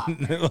 There's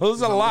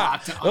a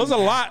lot. There's a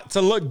lot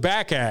to look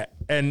back at,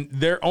 and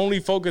they're only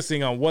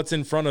focusing on what's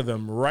in front of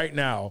them right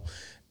now.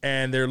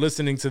 And they're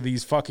listening to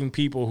these fucking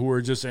people who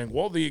are just saying,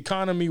 well, the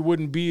economy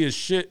wouldn't be as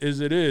shit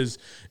as it is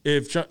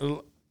if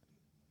Trump,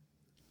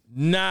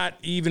 not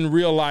even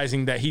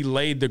realizing that he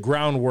laid the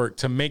groundwork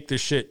to make the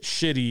shit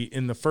shitty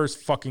in the first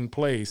fucking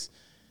place.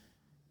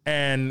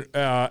 And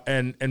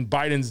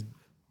Biden's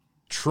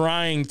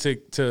trying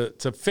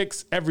to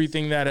fix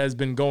everything that has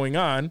been going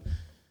on,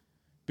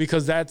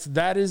 because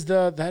that is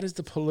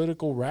the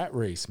political rat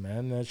race,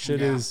 man. That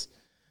shit is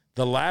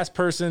the last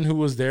person who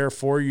was there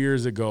 4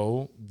 years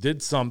ago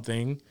did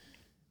something,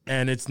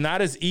 and it's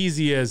not as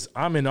easy as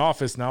I'm in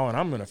office now and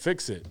I'm going to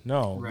fix it.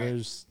 No, right.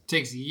 It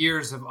takes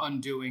years of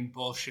undoing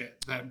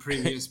bullshit that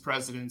previous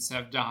presidents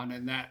have done,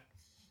 and that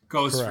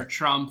goes for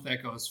Trump,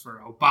 that goes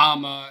for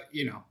Obama,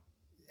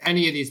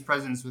 any of these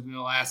presidents within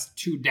the last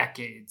 2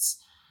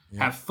 decades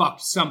have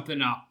fucked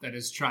something up that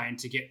is trying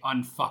to get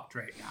unfucked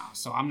right now.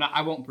 So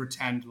I won't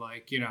pretend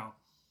like,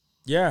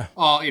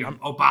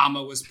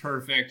 Obama was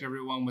perfect.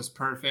 Everyone was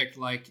perfect.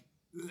 Like,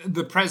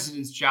 the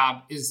president's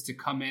job is to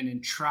come in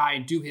and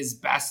do his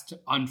best to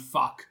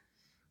unfuck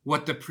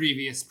what the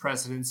previous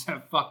presidents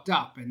have fucked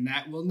up. And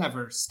that will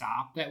never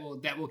stop. That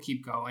will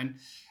keep going.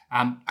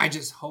 I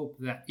just hope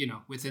that,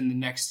 within the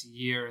next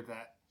year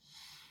that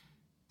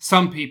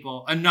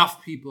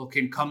enough people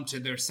can come to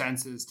their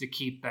senses to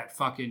keep that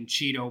fucking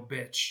Cheeto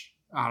bitch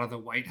out of the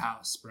White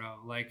House, bro.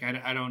 Like,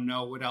 I don't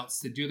know what else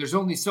to do. There's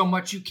only so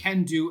much you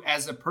can do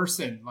as a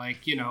person.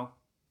 Like,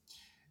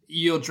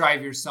 you'll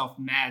drive yourself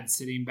mad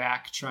sitting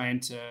back trying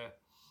to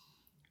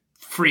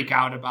freak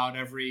out about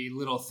every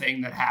little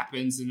thing that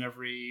happens and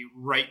every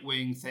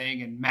right-wing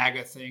thing and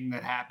MAGA thing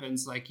that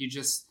happens. Like,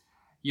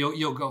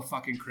 you'll go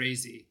fucking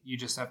crazy. You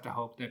just have to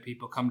hope that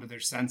people come to their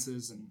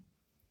senses and,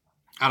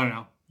 I don't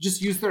know,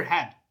 just use their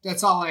head.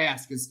 That's all I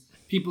ask, is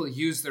people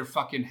use their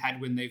fucking head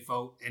when they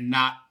vote and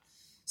not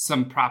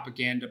some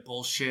propaganda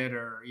bullshit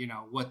or,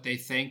 what they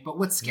think. But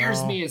what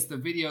scares me is the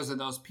videos of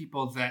those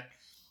people that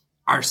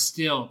are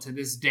still to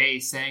this day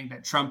saying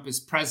that Trump is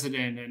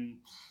president, and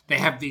they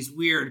have these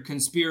weird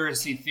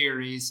conspiracy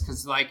theories.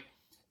 Because, like,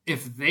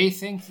 if they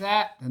think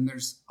that, then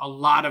there's a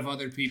lot of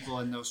other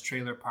people in those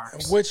trailer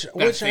parks. Which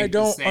I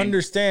don't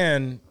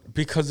understand,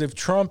 because if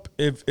Trump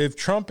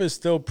is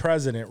still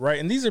president, right?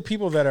 And these are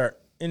people that are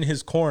in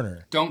his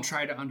corner. Don't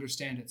try to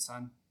understand it,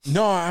 son.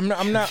 No, I'm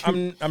not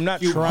trying. I'm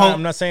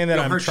not saying that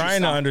I'm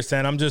trying to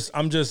understand. I'm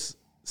just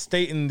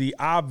stating the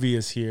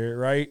obvious here,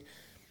 right?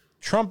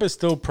 Trump is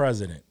still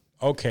president.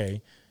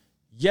 Okay.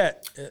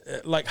 Yet,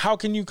 like, how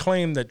can you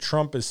claim that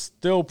Trump is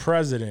still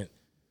president,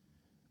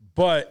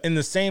 but in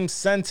the same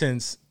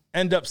sentence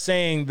end up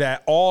saying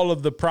that all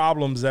of the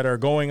problems that are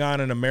going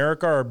on in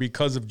America are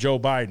because of Joe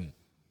Biden?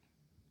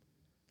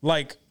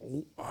 Like,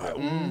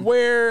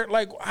 where,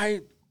 like,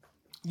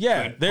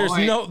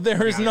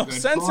 there is no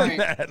sense in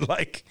that.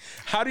 Like,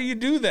 how do you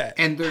do that?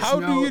 And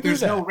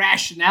there's no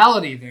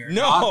rationality there.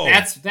 No,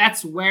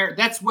 that's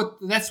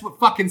what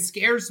fucking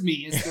scares me,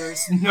 is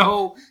there's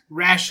no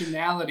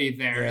rationality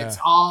there. Yeah. It's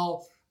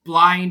all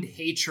blind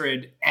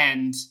hatred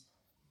and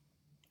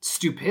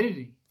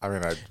stupidity. I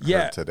mean, I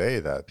heard today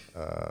that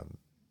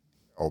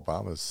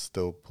Obama's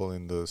still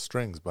pulling the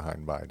strings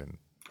behind Biden.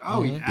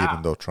 Oh, yeah.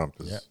 Even though Trump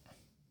is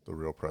the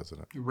real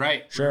president.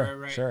 Right.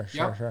 Sure.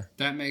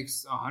 That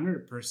makes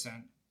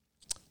 100%.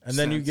 And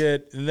then you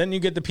get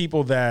the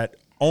people that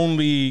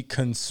only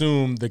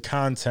consume the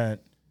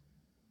content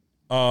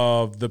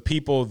of the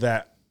people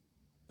that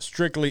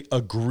strictly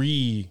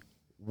agree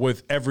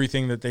with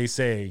everything that they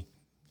say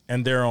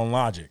and their own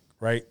logic,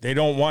 right? They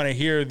don't want to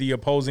hear the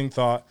opposing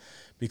thought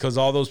because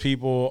all those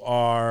people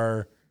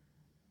are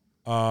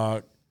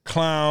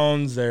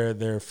clowns.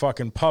 They're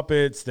fucking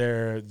puppets.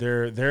 They're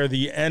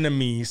the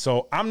enemy.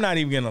 So I'm not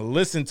even gonna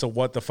listen to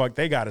what the fuck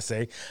they gotta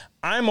say.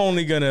 I'm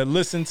only gonna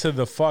listen to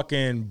the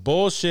fucking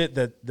bullshit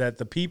that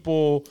the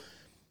people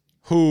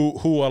who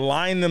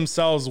align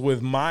themselves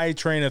with my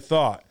train of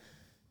thought.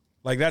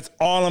 Like, that's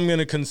all I'm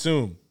gonna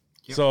consume.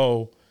 Yep.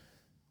 So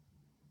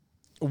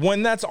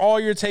when that's all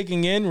you're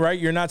taking in, right?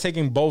 You're not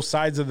taking both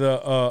sides of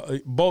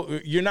the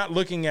both. You're not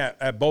looking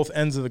at both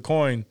ends of the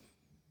coin.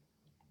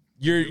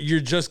 You're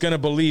just gonna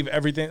believe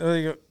everything.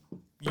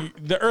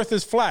 The Earth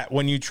is flat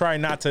when you try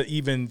not to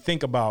even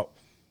think about,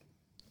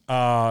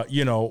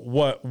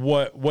 what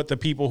the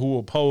people who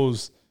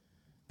oppose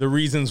the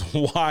reasons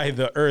why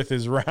the Earth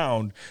is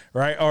round,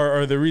 right,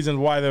 or the reason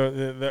why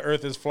the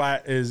Earth is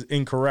flat is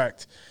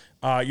incorrect.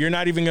 You're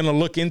not even gonna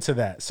look into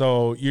that.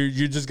 So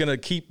you're just gonna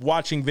keep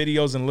watching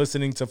videos and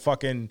listening to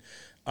fucking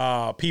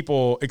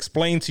people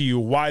explain to you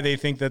why they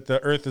think that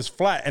the Earth is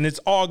flat, and it's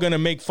all gonna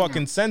make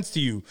fucking sense to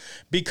you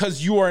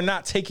because you are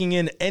not taking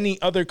in any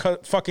other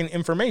fucking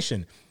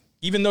information,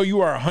 even though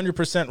you are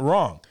 100%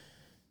 wrong.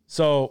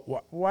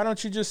 So why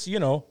don't you just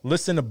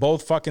listen to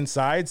both fucking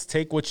sides,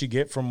 take what you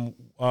get from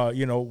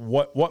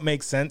what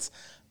makes sense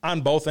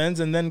on both ends,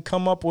 and then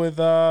come up with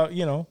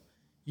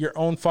your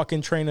own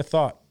fucking train of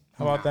thought.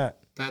 How about that?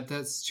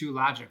 That's too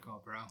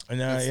logical, bro.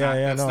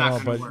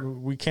 But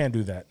we can't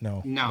do that.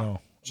 No.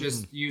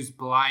 Just use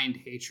blind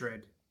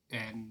hatred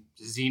and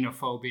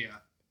xenophobia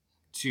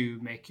to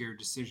make your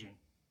decision.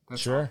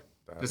 That's sure.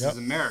 All. This is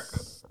America.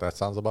 That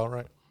sounds about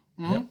right.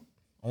 Mm-hmm. Yep.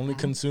 Only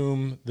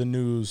consume the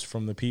news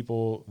from the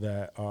people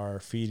that are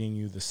feeding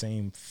you the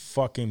same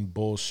fucking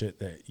bullshit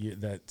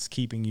that's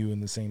keeping you in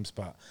the same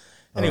spot.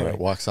 Anyway, right,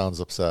 Walk sounds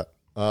upset.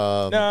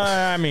 No,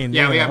 I mean, we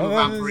got to move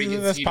on before he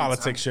gets that's heated,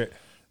 politics shit.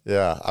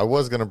 Yeah, I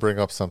was gonna bring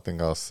up something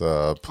else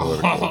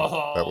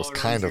political that was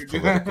kind of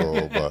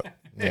political, but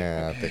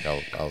yeah, I think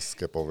I'll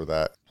skip over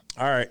that.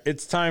 All right,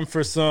 it's time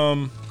for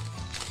some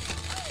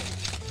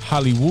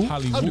Hollywood.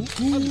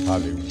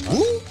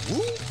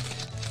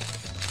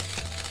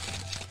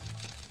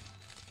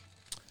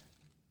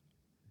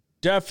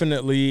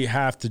 Definitely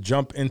have to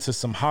jump into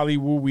some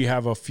Hollywood. We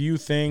have a few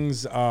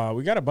things.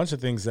 We got a bunch of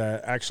things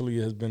that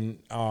actually has been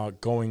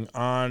going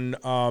on.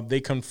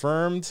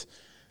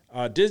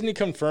 Disney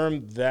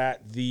confirmed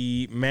that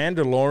the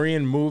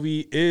Mandalorian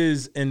movie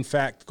is in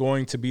fact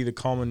going to be the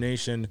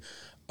culmination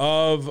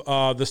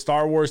of the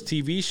Star Wars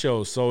TV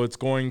show. So it's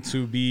going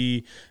to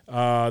be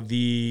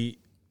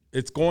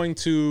it's going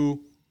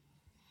to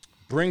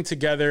bring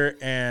together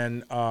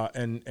and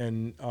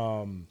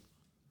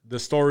the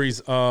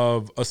stories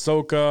of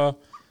Ahsoka,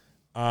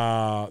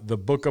 the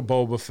Book of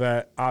Boba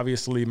Fett,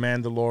 obviously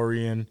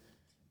Mandalorian,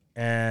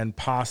 and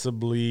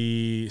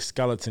possibly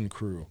Skeleton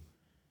Crew.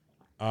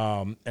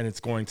 And it's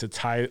going to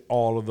tie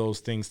all of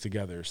those things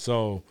together.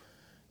 So,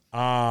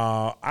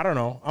 I don't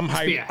know. I'm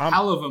hyped. Be a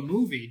hell of a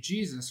movie.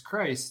 Jesus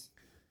Christ.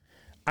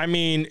 I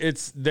mean,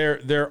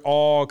 they're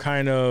all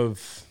kind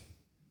of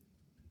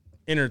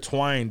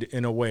intertwined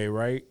in a way,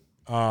 right?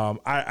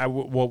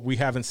 We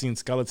haven't seen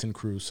Skeleton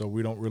Crew, so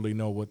we don't really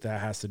know what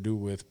that has to do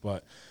with.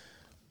 But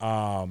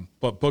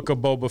Book of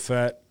Boba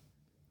Fett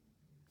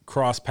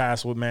cross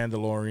paths with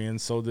Mandalorian.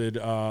 So did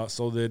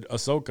Ahsoka.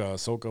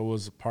 Ahsoka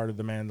was part of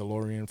the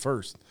Mandalorian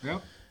first.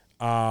 Yep.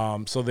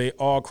 So they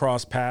all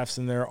cross paths,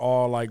 and they're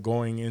all like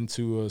going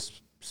into a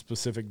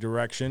specific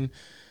direction.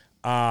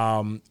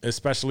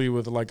 Especially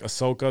with like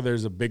Ahsoka,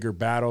 there's a bigger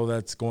battle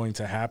that's going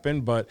to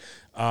happen, but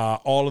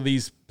all of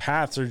these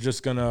paths are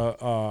just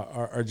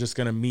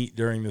gonna meet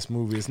during this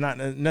movie. It's not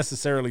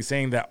necessarily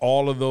saying that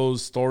all of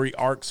those story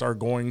arcs are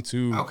going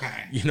to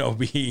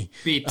be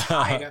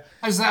tied up.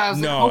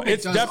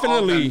 It's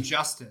definitely all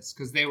justice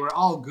because they were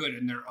all good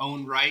in their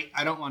own right.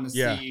 I don't want to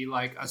see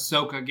like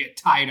Ahsoka get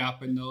tied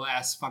up in the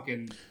last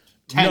fucking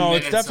 10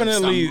 minutes of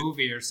some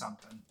movie or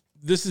something.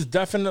 This is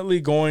definitely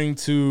going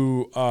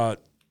to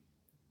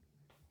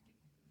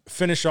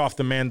finish off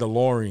the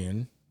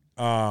Mandalorian,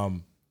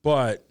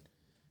 but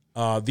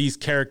these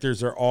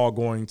characters are all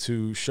going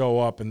to show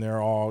up, and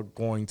they're all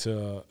going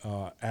to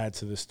add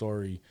to the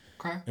story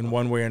in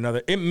one way or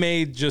another. It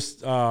may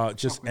just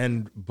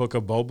end Book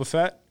of Boba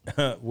Fett,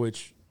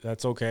 which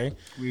that's okay.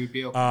 We would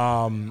be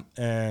okay.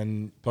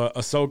 But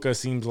Ahsoka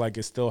seems like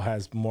it still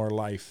has more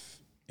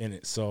life in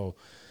it. So,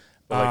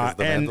 is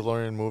the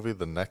Mandalorian movie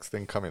the next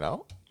thing coming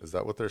out? Is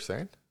that what they're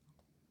saying?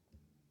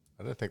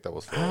 I didn't think that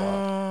was for a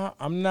while.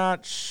 I'm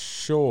not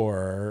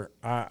sure.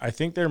 I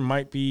think there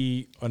might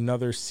be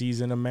another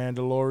season of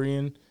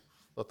Mandalorian. I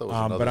thought that was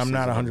another but I'm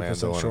not 100%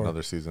 sure. sure.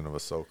 Another season of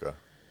Ahsoka.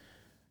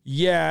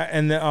 Yeah,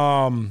 and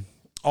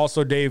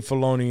also Dave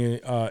Filoni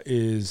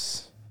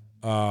is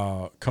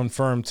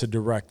confirmed to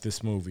direct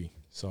this movie.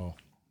 So,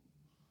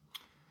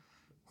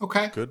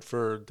 okay, good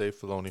for Dave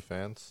Filoni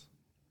fans.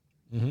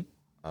 Mm-hmm.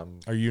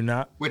 Are you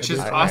not? Which is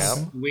I us.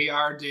 am. We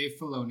are Dave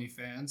Filoni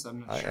fans.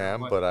 I'm not I sure.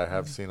 am, but I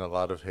have seen a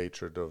lot of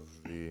hatred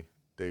of the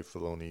Dave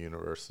Filoni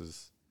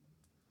universes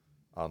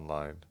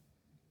online.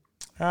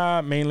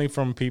 Mainly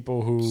from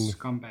people who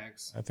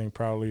Scumbags. I think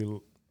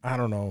probably, I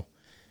don't know.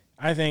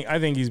 I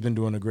think he's been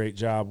doing a great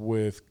job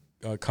with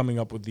coming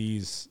up with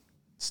these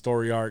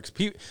story arcs.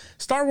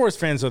 Star Wars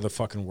fans are the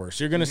fucking worst.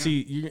 You're gonna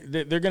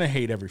they're gonna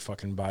hate every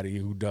fucking body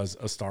who does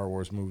a Star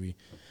Wars movie,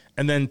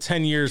 and then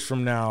 10 years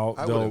from now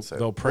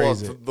they'll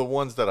praise it. The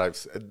ones that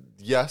I've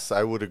yes,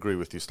 I would agree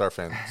with you. Star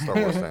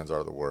Wars fans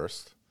are the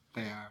worst.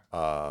 They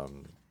are.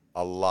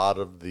 A lot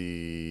of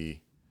the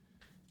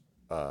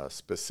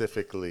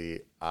specifically,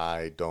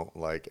 I don't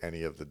like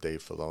any of the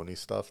Dave Filoni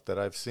stuff that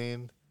I've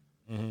seen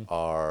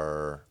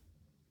are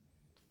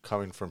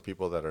coming from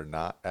people that are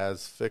not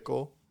as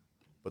fickle,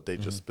 but they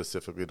just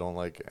specifically don't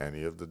like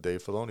any of the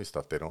Dave Filoni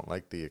stuff. They don't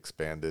like the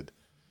expanded,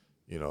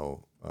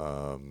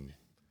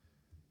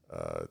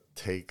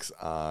 takes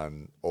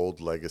on old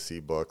legacy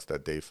books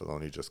that Dave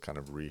Filoni just kind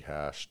of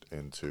rehashed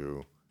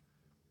into,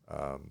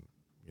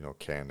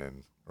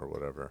 canon or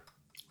whatever.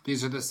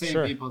 These are the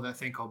same people that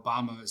think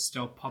Obama is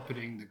still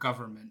puppeting the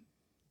government.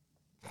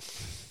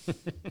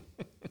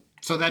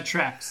 So that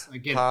tracks. I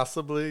get it.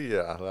 Possibly,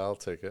 yeah, I'll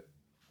take it.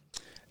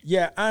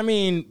 Yeah, I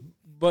mean,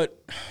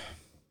 but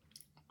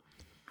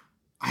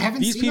I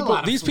haven't these seen a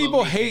lot of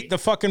people Filoni hate the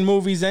fucking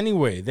movies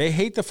anyway. They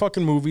hate the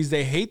fucking movies.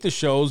 They hate the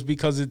shows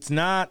because it's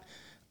not,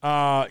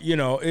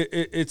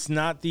 it's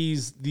not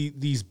these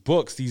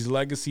books, these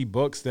legacy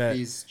books that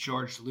these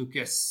George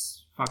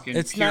Lucas fucking.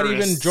 It's purists. not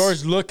even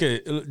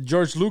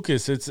George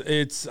Lucas.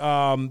 It's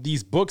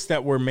these books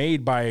that were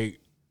made by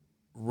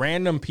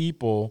random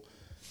people.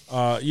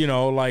 Star Wars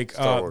fans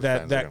are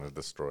that going to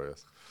destroy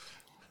us.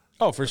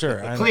 Oh, for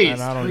sure. Please,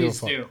 and I don't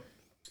please give a fuck. do.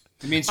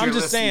 It means I'm you're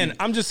just listening.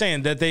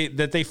 saying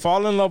that they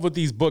fall in love with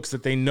these books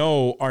that they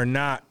know are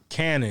not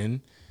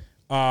canon,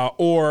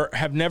 or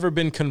have never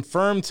been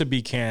confirmed to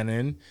be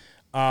canon,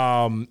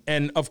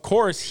 and of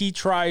course he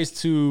tries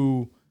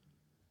to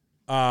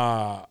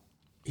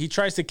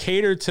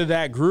cater to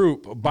that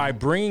group by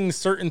bringing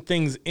certain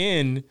things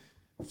in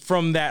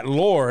from that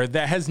lore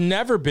that has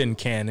never been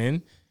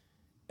canon,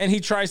 and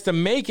he tries to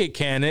make it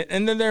canon,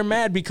 and then they're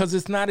mad because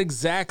it's not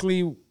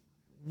exactly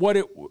what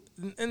it.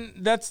 And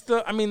that's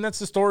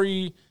the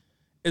story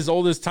as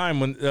old as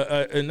time, when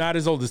not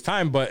as old as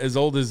time, but as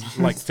old as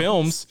like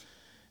film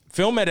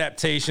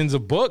adaptations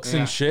of books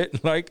and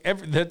shit. Like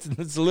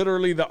that's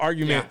literally the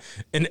argument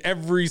in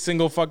every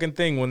single fucking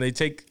thing when they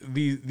take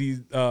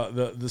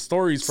the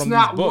stories from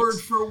these books. It's not word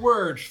for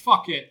word.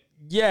 Fuck it.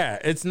 Yeah,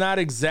 it's not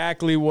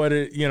exactly what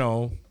it,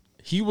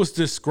 he was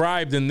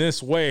described in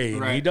this way.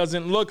 Right. And he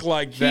doesn't look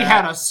like that. He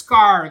had a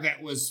scar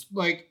that was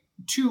like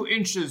 2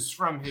 inches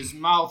from his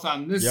mouth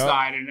on this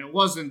side, and it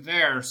wasn't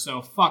there,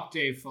 so fuck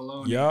Dave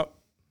Filoni. Yep.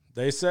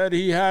 They said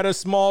he had a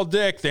small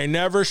dick. They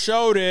never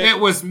showed it. It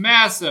was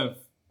massive.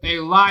 They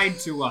lied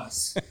to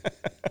us.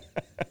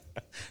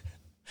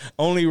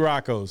 Only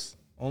Rocco's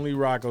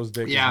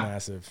dick is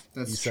massive.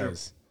 That's he true.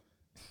 Says.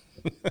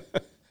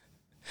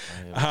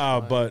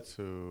 But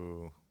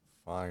to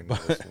find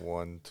this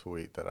one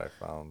tweet that I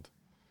found,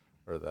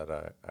 or that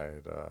I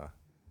had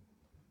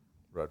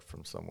read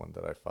from someone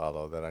that I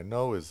follow that I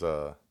know is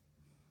a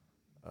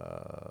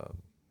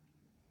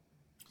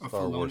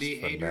Star Wars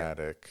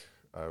fanatic.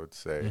 I would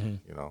say,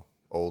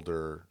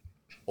 older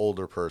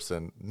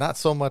person, not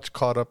so much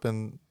caught up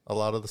in a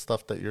lot of the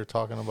stuff that you're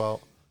talking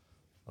about,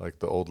 like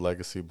the old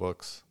legacy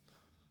books.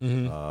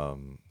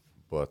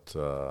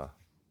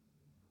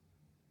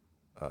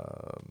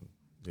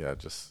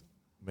 Just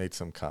made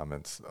some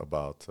comments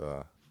about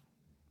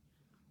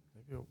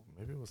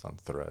maybe it was on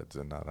Threads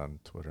and not on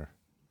Twitter.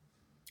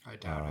 I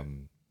doubt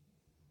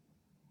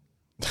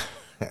it.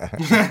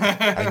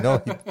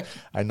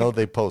 I know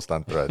they post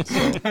on Threads.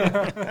 So.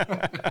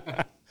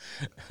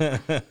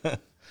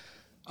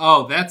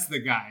 Oh, that's the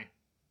guy.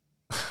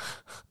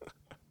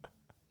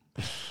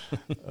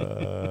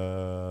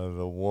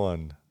 The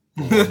one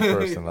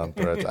person on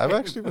Threads. I've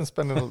actually been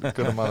spending a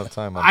good amount of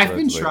time on Threads. I've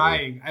been lately.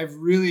 trying. I've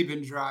really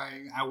been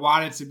trying. I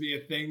want it to be a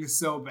thing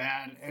so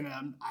bad, and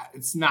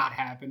it's not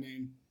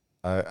happening.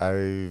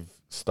 I've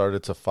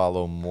started to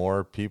follow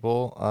more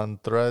people on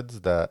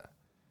Threads that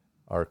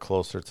are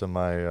closer to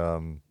my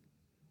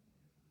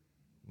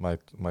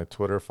my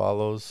Twitter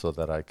follows, so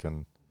that I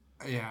can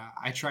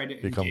I try to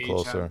become engage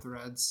closer on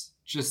Threads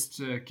just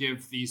to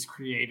give these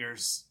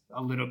creators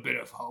a little bit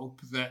of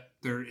hope that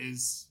there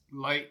is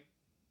light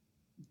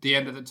at the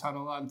end of the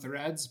tunnel on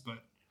Threads, but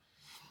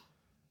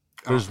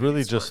there's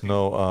really just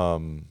no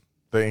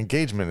the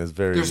engagement is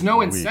very there's no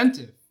weak.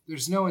 incentive.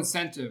 There's no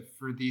incentive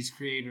for these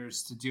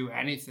creators to do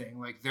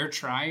anything. Like, they're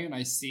trying,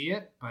 I see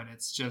it, but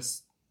it's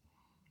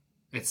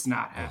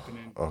not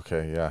happening.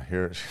 Okay, yeah.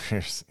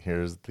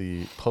 Here's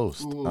the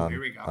post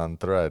on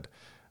Thread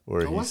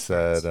where he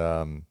said,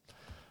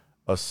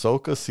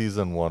 Ahsoka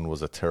season 1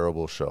 was a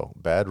terrible show.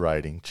 Bad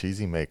writing,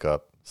 cheesy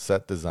makeup,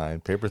 set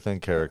design, paper thin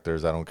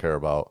characters I don't care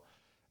about,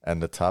 And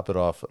to top it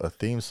off, a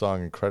theme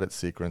song and credit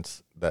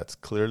sequence that's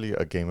clearly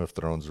a Game of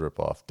Thrones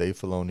ripoff. Dave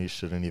Filoni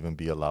shouldn't even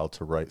be allowed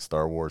to write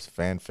Star Wars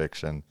fan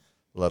fiction,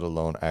 let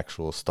alone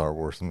actual Star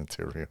Wars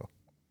material.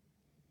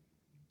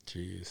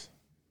 Jeez.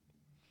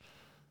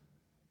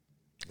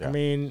 Yeah. I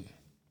mean,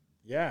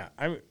 yeah.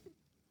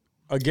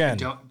 Again.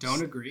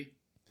 Don't agree.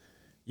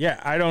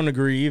 Yeah, I don't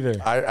agree either.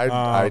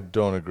 I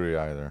don't agree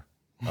either.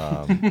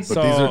 But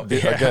So,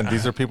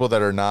 these are people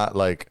that are not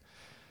like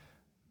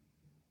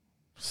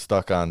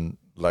stuck on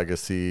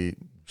legacy,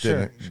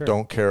 Sure.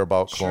 don't care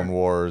about Clone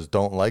Wars,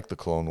 don't like the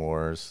Clone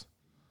Wars.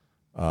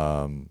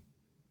 And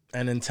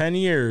in 10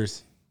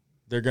 years,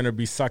 they're going to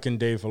be sucking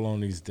Dave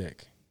Filoni's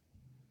dick.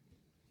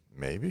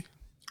 Maybe.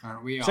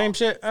 Aren't we all? Same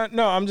shit.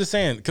 No, I'm just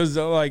saying because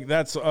like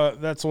that's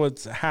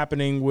what's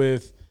happening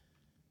with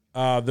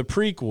the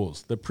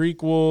prequels. The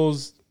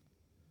prequels.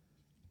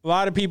 A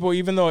lot of people,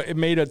 even though it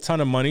made a ton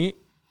of money,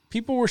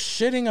 people were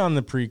shitting on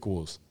the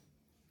prequels.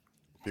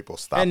 People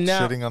stopped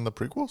shitting on the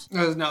prequels?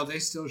 No, they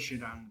still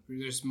shit on.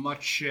 There's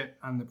much shit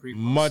on the prequels.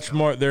 Much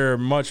more. There are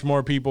much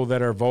more people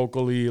that are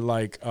vocally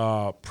like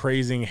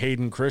praising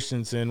Hayden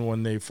Christensen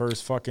when they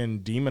first fucking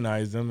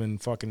demonized him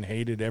and fucking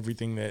hated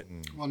everything that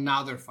Well,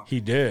 now they're fucking. he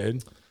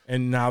did,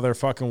 and now they're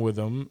fucking with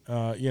him.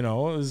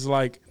 It's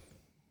like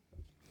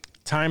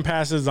time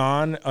passes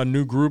on, a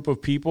new group of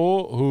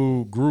people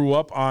who grew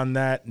up on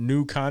that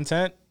new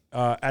content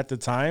at the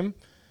time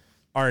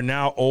are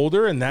now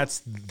older, and that's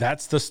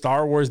the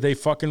Star Wars they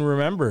fucking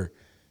remember.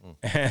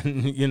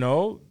 And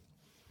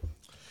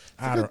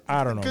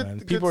I don't know,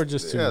 man. People are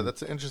just too. Yeah,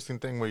 that's an interesting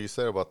thing what you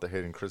said about the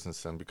Hayden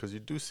Christensen, because you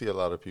do see a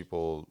lot of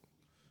people,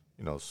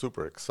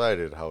 super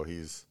excited how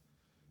he's,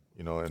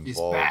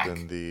 involved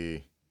in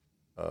the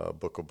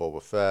Book of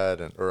Boba Fett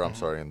I'm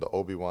sorry, in the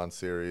Obi-Wan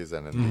series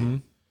and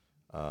in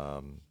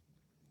the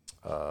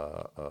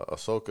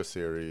Ahsoka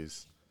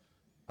series.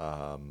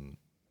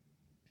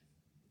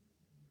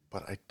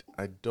 But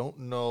I don't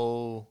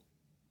know.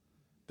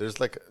 There's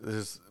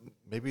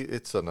maybe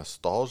it's a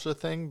nostalgia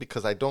thing,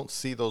 because I don't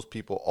see those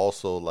people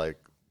also like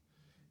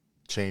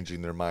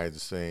changing their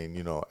minds,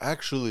 saying,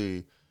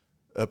 actually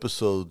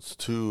episodes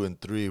 2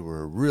 and 3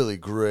 were really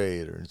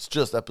great, or it's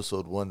just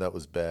episode 1 that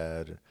was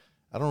bad.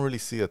 I don't really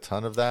see a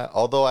ton of that.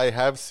 Although I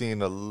have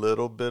seen a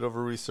little bit of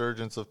a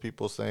resurgence of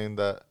people saying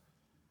that,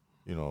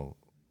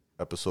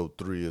 episode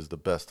 3 is the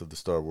best of the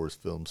Star Wars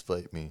films.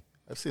 Fight me.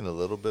 I've seen a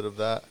little bit of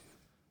that.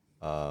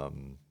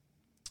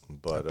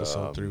 But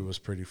episode 3 was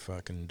pretty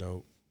fucking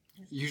dope.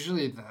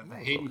 Usually the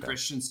Hayden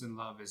Christensen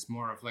love is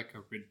more of like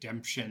a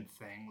redemption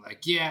thing.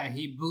 Like, yeah,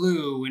 he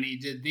blew when he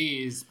did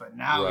these, but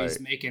now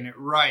he's making it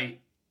right.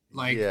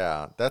 Like,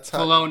 yeah, that's how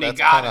Filoni that's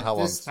got kind it of how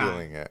I'm this time.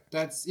 feeling it.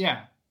 That's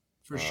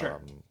for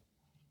sure.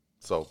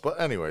 So, but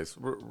anyways,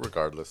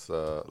 regardless,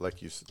 like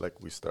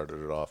we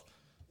started it off,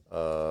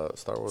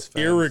 Star Wars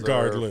fans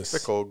are a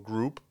fickle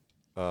group.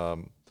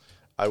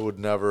 I would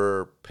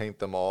never paint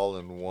them all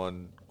in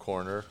one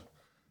corner.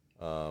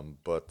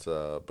 But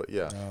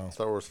yeah, No.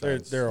 Star Wars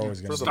fans. They're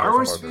always going to Star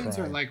Wars fans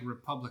are like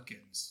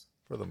Republicans.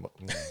 For the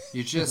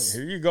You just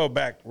Here you go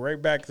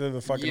right back to the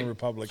fucking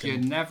Republican. You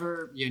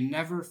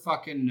never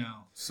fucking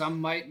know. Some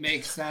might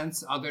make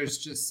sense. Others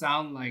just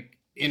sound like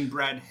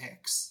inbred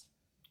hicks,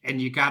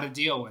 and you got to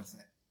deal with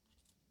it.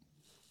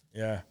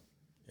 Yeah,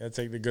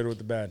 take the good with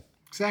the bad.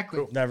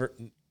 Exactly. Never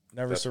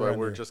That's surrender. why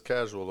we're just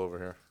casual over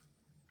here.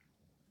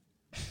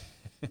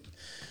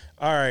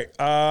 All right,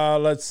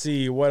 let's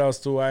see. What else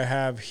do I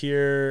have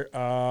here?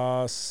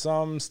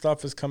 Some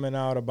stuff is coming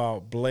out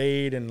about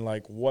Blade and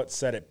like what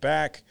set it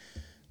back.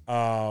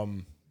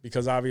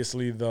 Because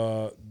obviously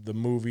the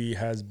movie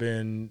has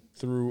been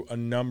through a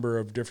number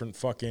of different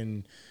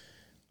fucking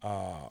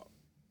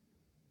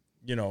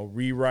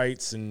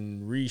rewrites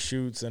and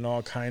reshoots and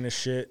all kind of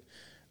shit.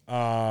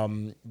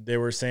 They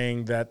were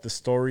saying that the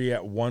story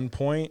at one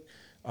point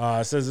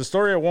says the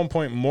story at one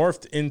point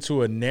morphed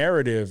into a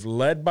narrative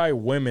led by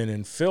women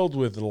and filled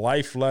with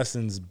life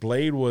lessons.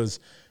 Blade was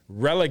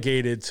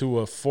relegated to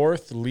a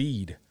fourth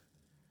lead.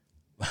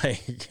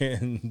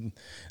 It's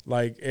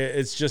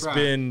just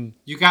been.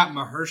 You got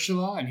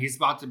Mahershala, and he's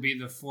about to be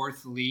the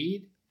fourth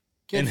lead.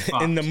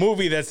 In the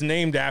movie that's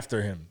named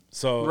after him.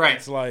 So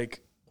it's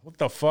like, what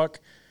the fuck?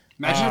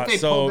 Imagine if they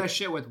pulled that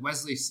shit with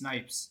Wesley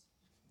Snipes.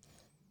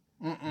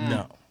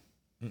 No.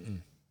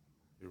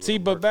 See,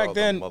 but back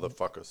then,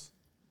 motherfuckers.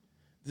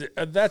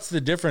 That's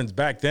the difference.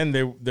 Back then,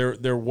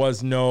 there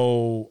was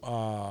no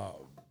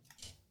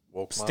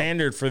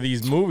standard for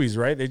these movies,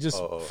 right? They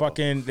just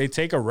they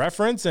take a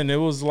reference, and it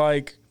was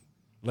like,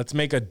 let's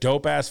make a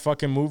dope ass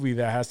fucking movie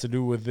that has to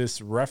do with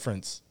this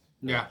reference.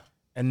 Yeah.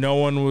 And no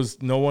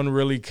one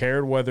really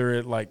cared whether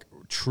it like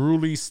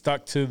truly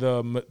stuck to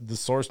the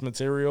source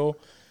material,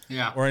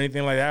 or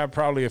anything like that.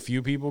 Probably a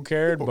few people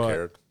cared,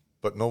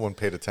 but no one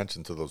paid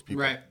attention to those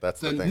people. Right.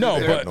 That's the thing. No,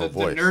 they but had no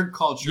voice. The nerd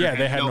culture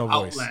they had no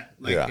voice. outlet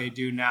like they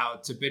do now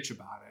to bitch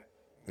about it.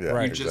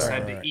 Yeah, you just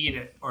had to eat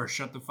it or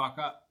shut the fuck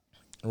up.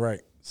 Right.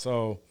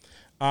 So,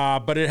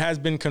 but it has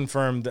been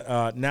confirmed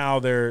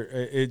now.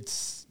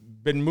 It's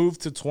been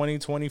moved to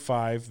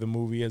 2025. The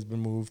movie has been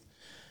moved.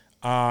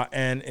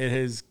 and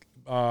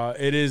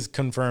it is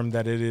confirmed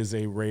that it is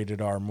a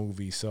rated R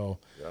movie. So,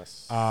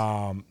 Yes.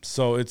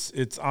 so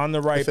it's on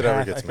the right If it ever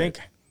path. gets I think.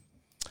 made.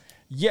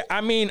 Yeah,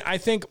 I mean, I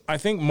think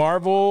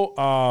Marvel,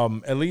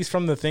 at least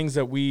from the things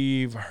that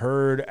we've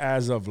heard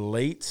as of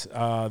late,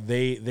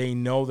 they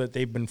know that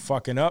they've been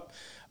fucking up.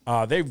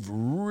 They've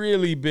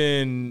really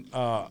been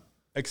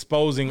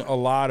exposing a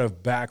lot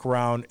of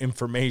background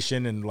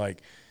information and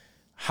like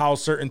how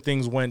certain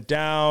things went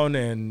down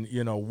and,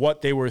 you know,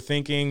 what they were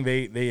thinking.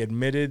 They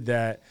admitted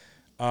that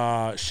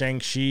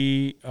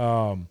Shang-Chi,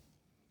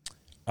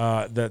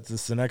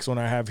 that's the next one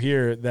I have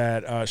here,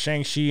 that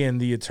Shang-Chi and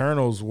the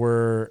Eternals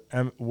were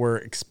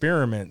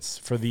experiments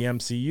for the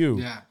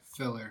MCU. Yeah,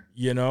 filler.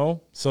 You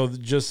know? So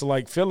just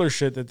like filler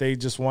shit that they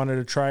just wanted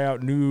to try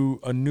out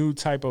a new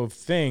type of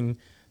thing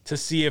to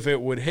see if it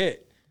would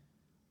hit.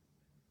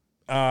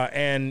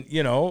 And,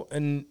 you know,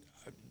 and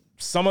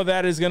some of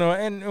that is going to,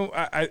 and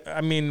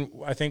I mean,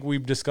 I think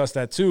we've discussed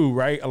that too,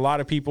 right? A lot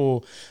of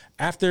people,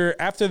 after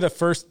the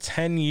first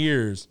 10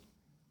 years,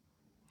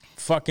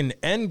 fucking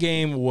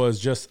Endgame was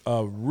just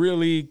a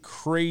really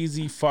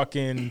crazy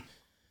fucking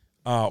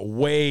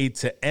way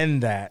to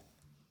end that.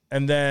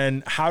 And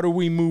then how do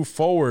we move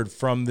forward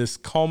from this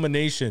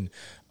culmination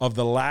of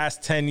the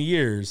last 10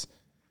 years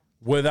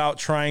without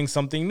trying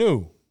something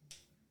new?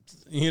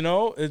 You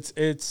know,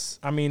 it's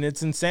I mean,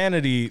 it's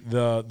insanity,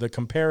 the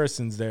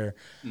comparisons there.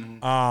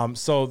 Mm-hmm.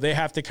 So they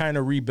have to kind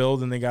of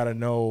rebuild and they got to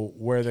know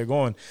where they're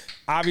going.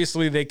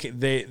 Obviously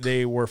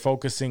they were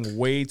focusing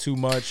way too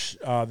much.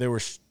 They were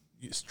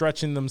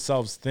stretching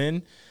themselves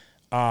thin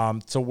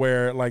to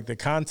where like the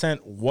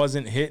content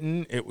wasn't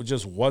hitting. It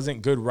just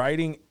wasn't good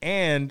writing.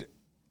 And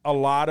a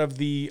lot of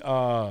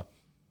the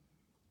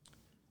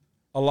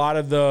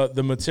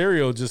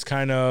material just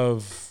kind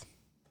of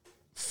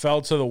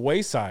fell to the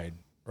wayside.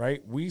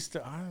 Right? I don't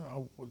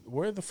know,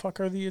 where the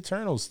fuck are the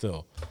Eternals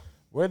still?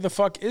 Where the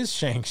fuck is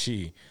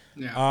Shang-Chi?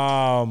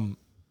 Yeah.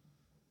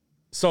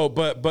 So,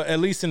 but at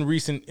least in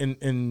recent,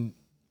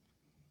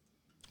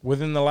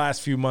 within the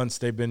last few months,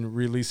 they've been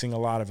releasing a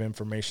lot of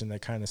information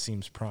that kind of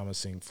seems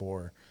promising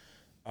for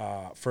the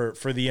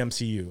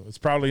MCU. It's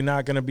probably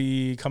not going to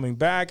be coming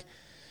back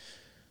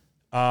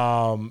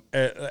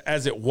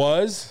as it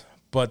was,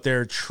 but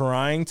they're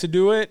trying to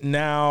do it.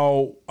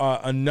 Now,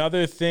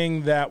 another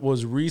thing that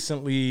was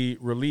recently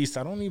released,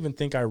 I don't even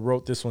think I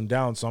wrote this one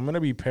down, so I'm going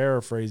to be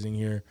paraphrasing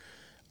here.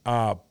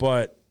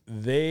 But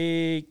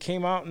they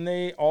came out and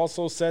they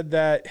also said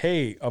that,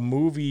 hey, a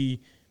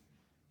movie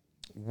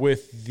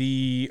with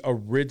the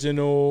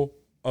original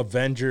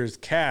Avengers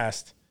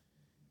cast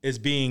is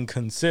being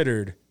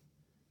considered.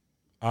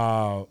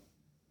 You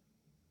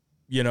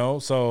know,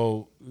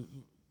 so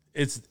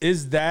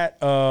is that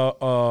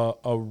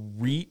a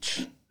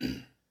reach,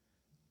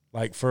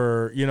 like,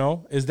 for, you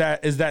know, is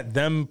that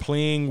them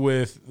playing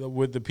with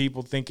the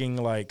people thinking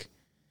like,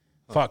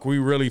 fuck, we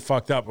really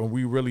fucked up and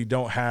we really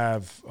don't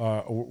have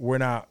we're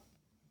not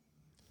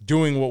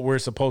doing what we're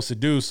supposed to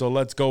do, so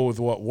let's go with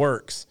what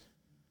works?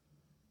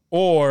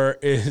 Or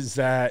is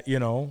that, you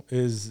know,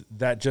 is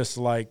that just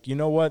like, you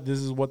know what, this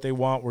is what they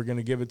want, we're going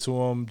to give it to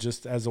them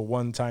just as a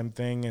one-time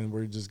thing and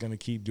we're just going to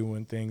keep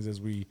doing things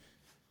as we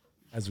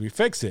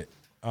fix it.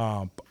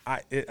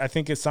 I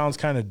think it sounds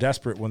kind of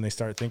desperate when they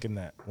start thinking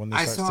that. When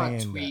they start saying that. I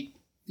saw a tweet.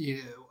 You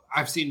know,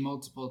 I've seen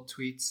multiple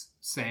tweets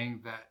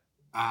saying that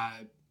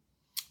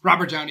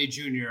Robert Downey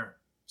Jr.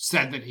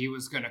 said that he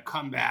was going to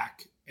come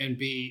back and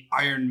be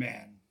Iron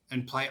Man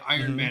and play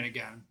Iron Man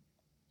again.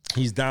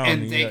 He's down.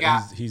 And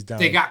he's down.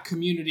 They got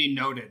community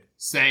noted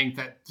saying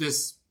that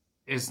this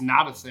is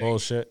not a thing.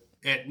 Bullshit.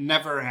 It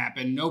never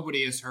happened.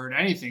 Nobody has heard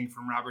anything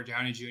from Robert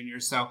Downey Jr.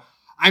 So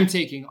I'm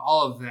taking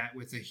all of that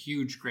with a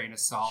huge grain of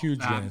salt. Huge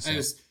grain of salt.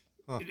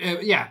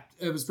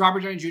 It was Robert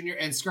Downey Jr.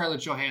 and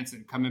Scarlett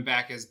Johansson coming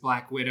back as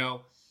Black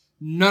Widow.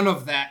 None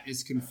of that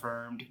is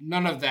confirmed.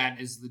 None of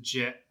that is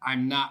legit.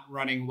 I'm not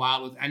running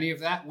wild with any of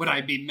that. Would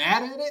I be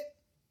mad at it?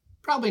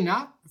 Probably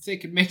not. If they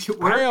could make it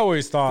work. I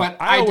always thought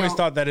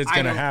that it's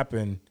going to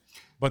happen,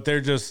 but they're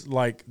just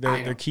like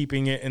they're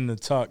keeping it in the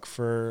tuck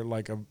for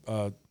like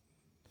a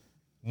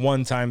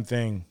one-time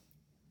thing.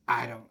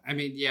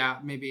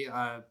 Maybe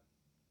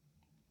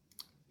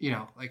you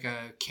know, like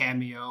a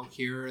cameo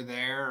here or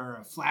there or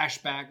a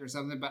flashback or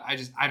something, but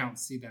I don't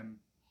see them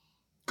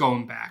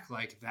going back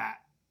like that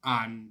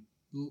on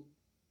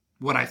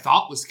what I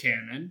thought was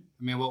canon.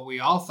 I mean, what we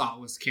all thought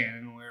was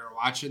canon when we were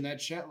watching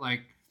that shit.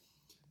 Like,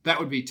 that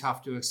would be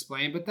tough to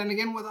explain. But then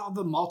again, with all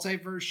the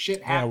multiverse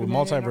shit happening, with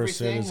multiverse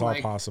shit, it's all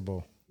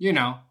possible. You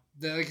know,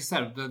 like I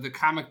said, the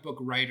comic book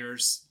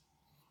writers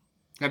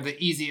have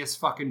the easiest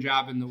fucking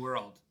job in the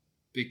world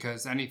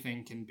because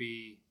anything can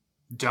be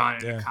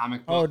done in a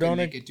comic book and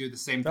they could do the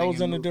same thing. That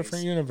was in a movies.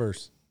 different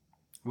universe.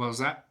 What was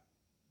that?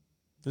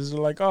 This is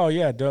like,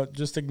 don't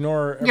just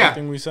ignore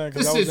everything we said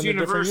because that was in a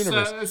different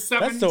universe.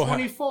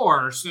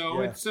 724,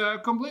 so it's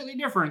completely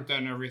different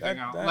than everything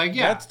else.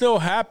 That still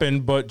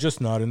happened, but just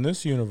not in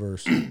this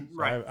universe.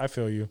 Right. I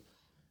feel you.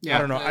 Yeah, I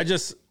don't know.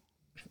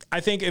 I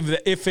think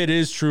if it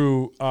is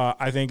true,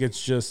 I think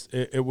it's just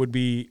it would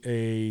be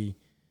it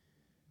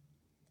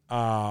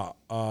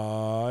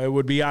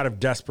would be out of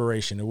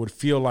desperation. It would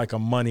feel like a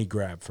money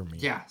grab for me.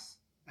 Yes,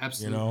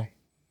 absolutely. You know,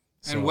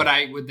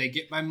 and would they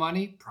get my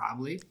money?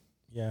 Probably.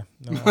 Yeah,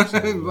 no,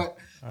 absolutely.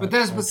 but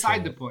that's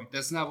beside the point.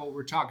 That's not what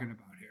we're talking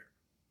about here.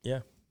 Yeah.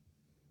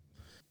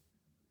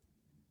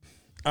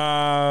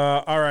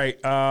 All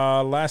right.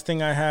 Last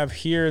thing I have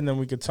here, and then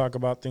we could talk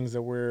about things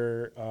that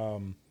we're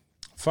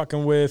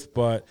fucking with.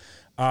 But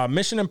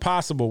Mission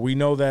Impossible. We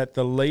know that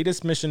the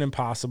latest Mission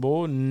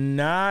Impossible,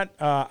 not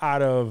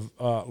out of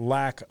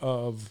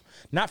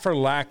not for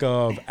lack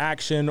of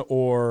action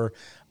or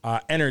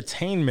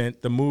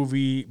entertainment, the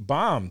movie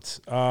bombed,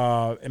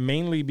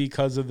 mainly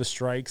because of the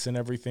strikes and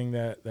everything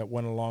that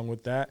went along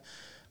with that.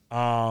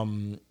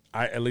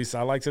 At least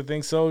I like to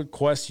think so.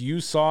 Quest, you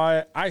saw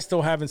it. I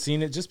still haven't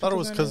seen it. Just I thought it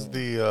was because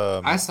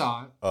the I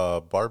saw it.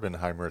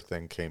 Barbenheimer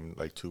thing came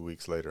like 2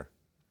 weeks later.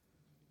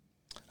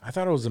 I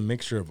thought it was a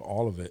mixture of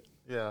all of it.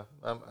 Yeah,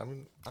 I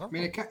mean, I don't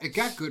know. It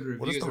got good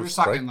reviews. the We're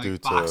strike talking do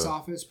like to- box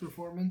office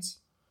performance.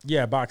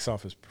 Yeah, box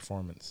office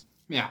performance.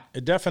 Yeah,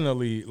 It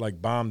definitely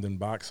like bombed in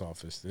box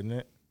office, didn't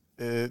it?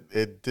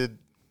 It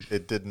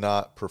did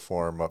not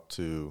perform up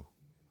to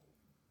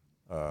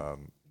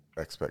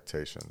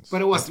expectations.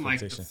 but it wasn't like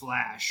the Expectation.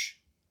 Flash.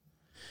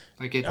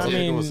 Like it I don't did.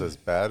 think it was as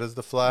bad as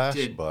the Flash,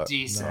 did but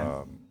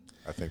decent.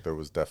 I think there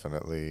was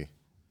definitely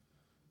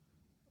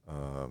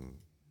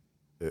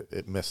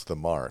it missed the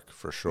mark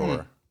for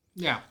sure.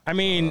 Yeah, I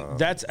mean,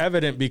 that's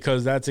evident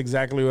because that's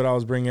exactly what I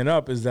was bringing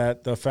up, is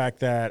that the fact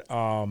that,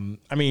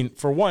 I mean,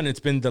 for one, it's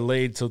been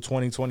delayed till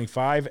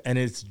 2025 and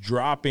it's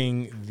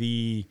dropping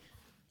the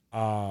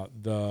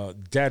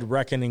Dead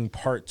Reckoning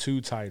Part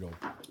 2 title.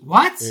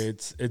 what?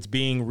 It's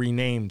being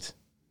renamed.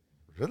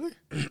 Really?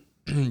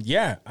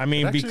 Yeah. I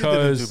mean, It actually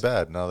because didn't do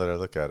bad now that I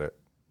look at it.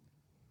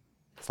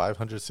 Did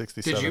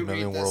 567 you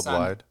million read this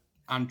worldwide.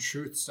 on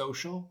Truth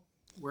Social?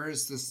 Where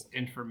is this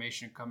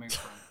information coming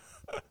from?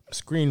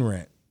 Screen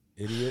Rant,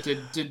 idiot.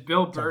 Did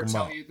Bill Burr Talking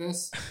tell about- you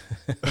this?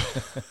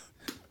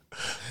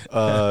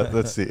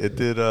 Let's see. It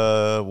did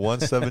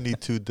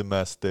 172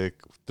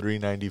 domestic,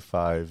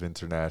 395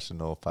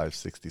 international,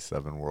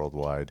 567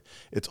 worldwide.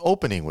 Its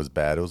opening was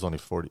bad. It was only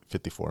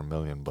 54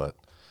 million, but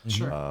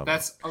Sure.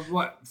 That's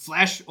what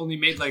Flash only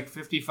made like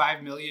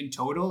 55 million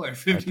total or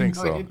 50 think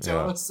so, million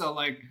total. yeah. So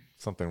like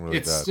something really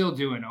it's bad. still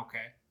doing okay.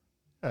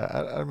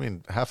 Yeah, I mean,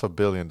 $500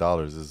 million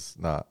is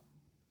not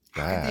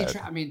How can they bad.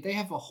 try? I mean, they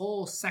have a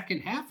whole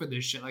second half of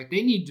this shit. Like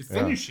they need to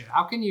finish it.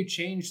 How can you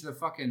change the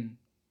fucking?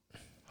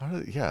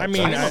 Yeah, I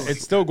mean, exactly.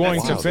 it's still going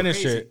That to sounds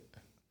finish crazy. it.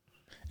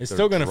 It's They're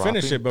still going to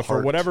finish dropping it, but for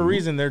part whatever 2?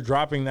 reason, they're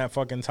dropping that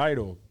fucking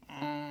title.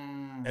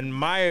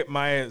 And I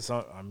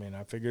mean,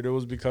 I figured it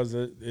was because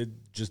it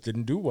just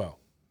didn't do well.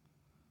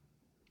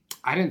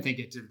 I didn't think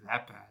it did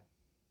that bad.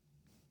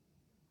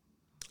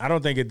 I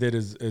don't think it did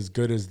as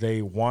good as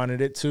they wanted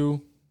it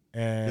to.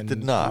 And It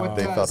did not. What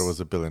They does- thought it was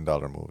 $1 billion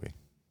movie.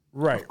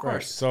 Right, Of course.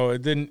 right. So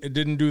it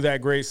didn't do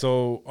that great.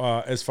 So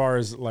as far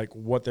as like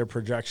what their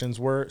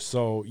projections were,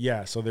 so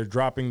yeah, so they're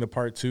dropping the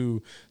part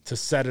 2 to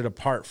set it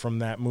apart from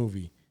that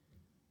movie,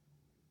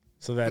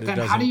 so that But it then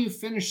doesn't. how do you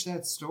finish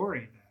that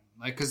story then?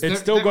 Like, because It's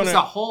there, still there was gonna-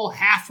 a whole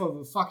half of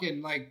a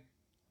fucking like.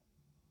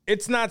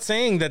 It's not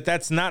saying that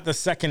that's not the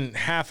second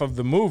half of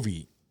the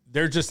movie.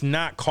 They're just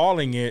not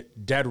calling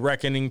it Dead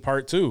Reckoning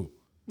Part 2.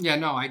 Yeah,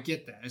 no, I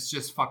get that. It's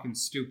just fucking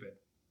stupid.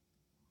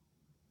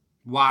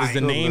 Why? Is the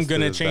Still name listed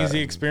going to as change that the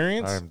in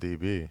experience?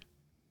 IMDb.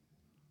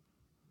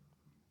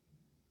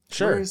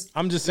 Sure. Where's-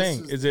 I'm just this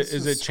saying, is this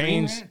it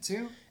Screen change? Rant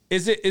too?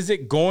 Is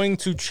it going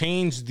to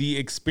change the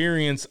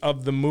experience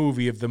of the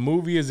movie if the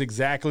movie is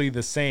exactly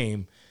the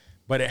same,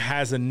 but it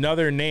has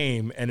another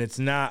name and it's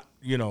not,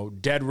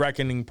 Dead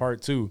Reckoning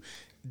Part 2?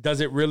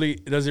 Does it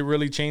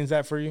really change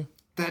that for you?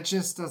 That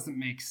just doesn't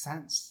make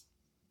sense.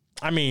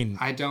 I mean,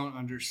 I don't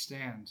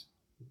understand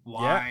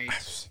why. yeah.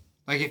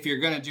 Like, if you're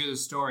gonna do the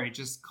story,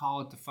 just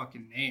call it the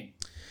fucking name.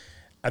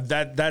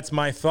 That's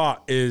my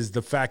thought, is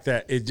the fact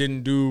that it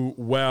didn't do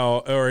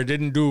well, or it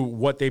didn't do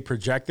what they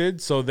projected.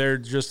 So they're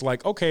just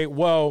like, okay,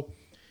 well,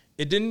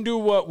 it didn't do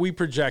what we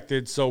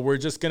projected, so we're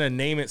just going to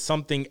name it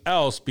something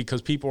else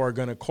because people are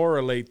going to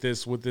correlate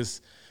this with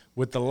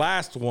the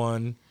last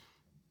one,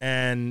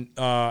 and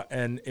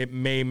it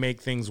may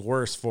make things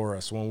worse for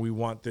us when we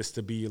want this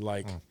to be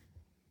like.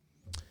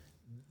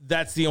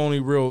 That's the only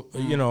real,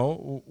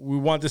 we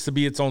want this to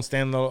be its own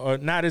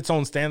standalone, not its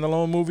own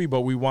standalone movie,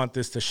 but we want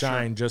this to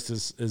shine just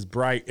as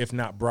bright, if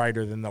not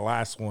brighter than the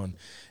last one.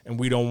 And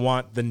we don't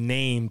want the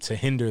name to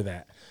hinder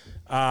that.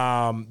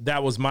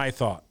 That was my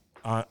thought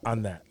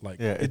on that. Like,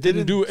 Yeah, it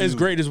didn't do as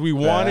great as we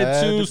wanted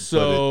to. But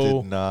So it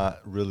did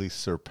not really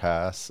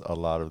surpass a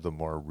lot of the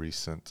more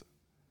recent,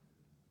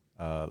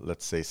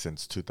 let's say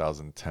since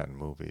 2010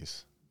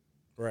 movies.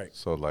 right.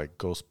 So like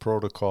Ghost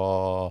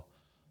Protocol,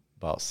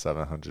 about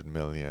 700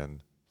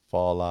 million.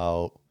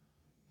 Fallout,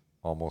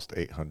 almost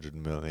 800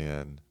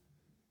 million.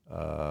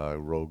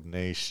 Rogue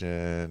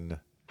Nation,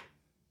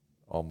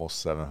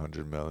 almost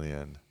 700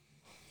 million.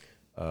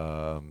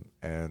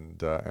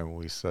 And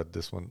we said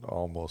this one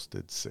almost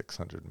did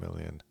 600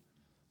 million.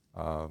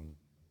 I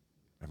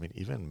mean,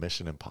 even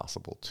Mission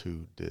Impossible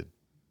 2 did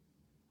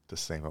the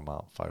same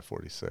amount,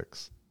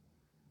 546.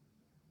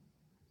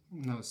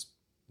 No,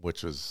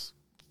 which was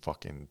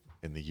fucking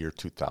in the year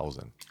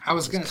 2000. I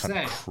was going to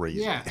say.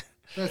 Crazy. Yeah,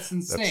 that's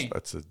insane.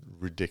 That's a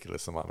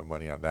ridiculous amount of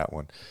money on that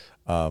one.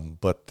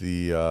 But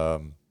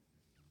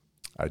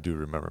I do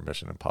remember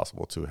Mission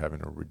Impossible 2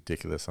 having a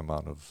ridiculous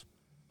amount of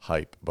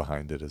hype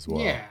behind it as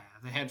well. Yeah,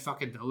 they had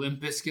fucking the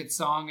Limp Bizkit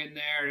song in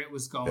there. It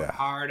was going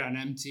hard on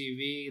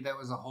MTV. That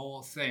was a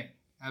whole thing.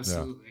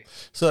 Absolutely. Yeah.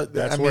 So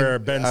that's where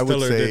Ben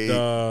Stiller did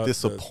the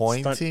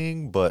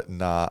disappointing, but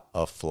not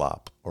a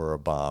flop or a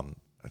bomb.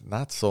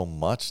 Not so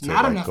much to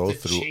not like go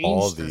through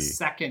all the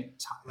second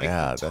the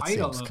that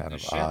title seems of kind the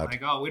of shit. odd.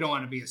 Like, oh, we don't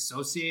want to be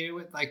associated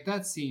with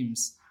that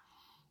seems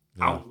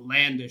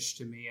outlandish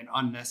to me and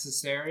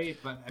unnecessary.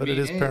 But I mean, it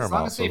is Paramount, as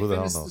long as so they who the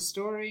hell finish the knows?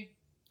 story,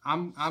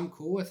 I'm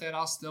cool with it.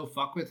 I'll still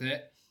fuck with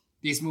it.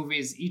 These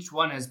movies, each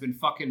one has been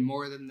fucking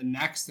more than the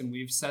next, and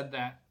we've said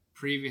that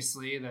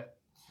previously that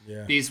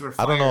these were.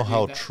 I don't know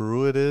how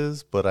true it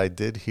is, but I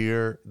did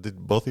hear.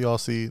 Did both of y'all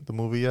see the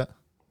movie yet?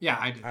 Yeah,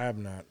 I did. I have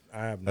not.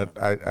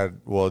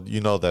 Well,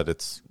 you know that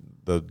it's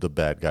the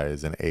bad guy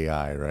is an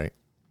AI, right?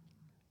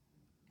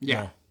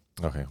 Yeah.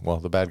 Okay. Well,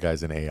 the bad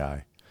guy's an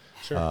AI.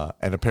 Sure.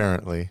 And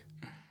apparently,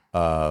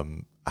 I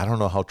don't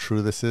know how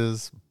true this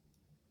is,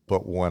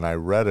 but when I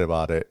read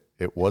about it,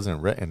 it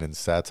wasn't written in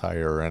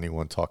satire or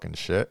anyone talking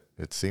shit.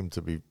 It seemed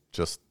to be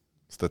just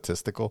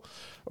statistical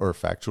or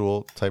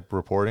factual type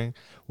reporting,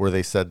 where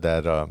they said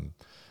that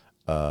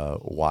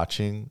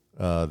watching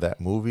that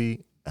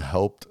movie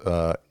helped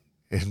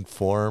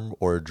inform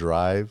or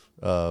drive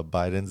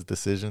Biden's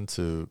decision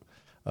to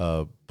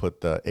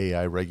put the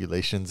AI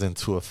regulations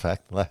into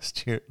effect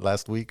last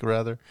week.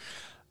 So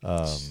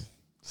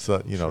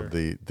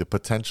the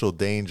potential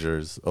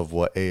dangers of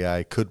what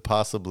AI could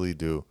possibly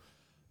do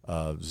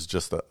is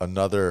just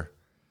another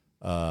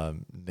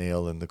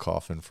nail in the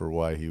coffin for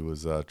why he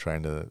was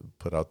trying to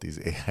put out these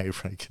AI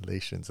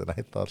regulations, and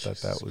I thought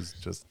that was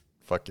just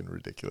fucking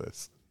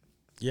ridiculous.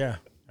 Yeah,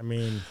 I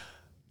mean,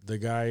 the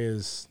guy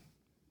is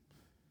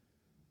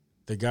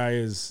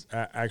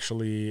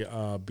actually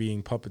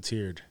being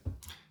puppeteered.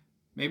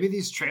 Maybe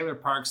these trailer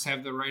parks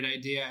have the right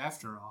idea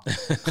after all.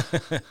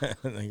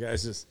 The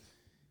guy's just,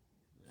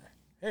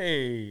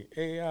 hey,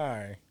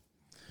 AI.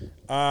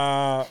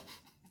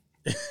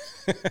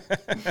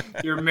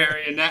 Your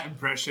marionette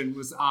impression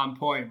was on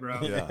point,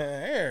 bro. Yeah.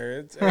 Here,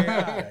 it's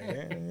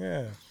AI.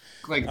 Yeah.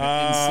 Like the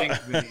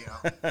NSYNC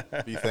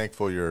video. Be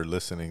thankful you're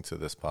listening to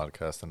this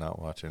podcast and not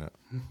watching it.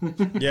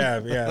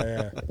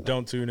 Yeah.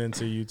 Don't tune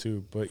into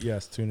YouTube, but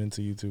yes, tune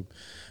into YouTube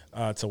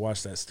to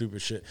watch that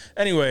stupid shit.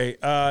 Anyway,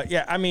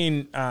 I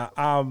mean,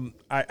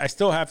 I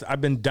still have to.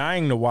 I've been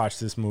dying to watch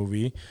this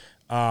movie.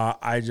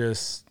 I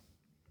just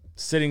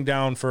sitting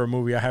down for a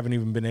movie. I haven't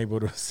even been able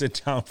to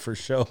sit down for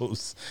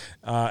shows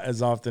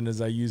as often as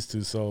I used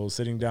to. So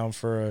sitting down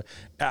for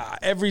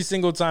every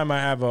single time I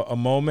have a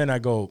moment, I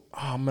go, oh,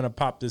 I'm gonna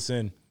pop this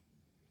in.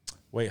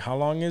 Wait, how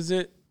long is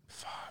it?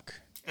 Fuck.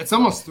 It's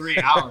almost 3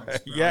 hours. Bro.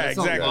 Yeah, it's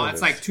exactly.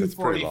 It's like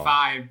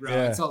 2:45, bro.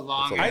 Yeah. It's a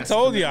long. I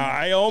told you,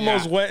 I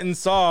almost went and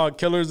saw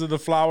Killers of the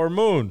Flower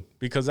Moon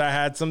because I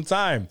had some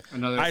time.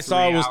 I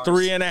saw it was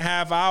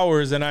 3.5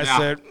 hours, and I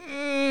said,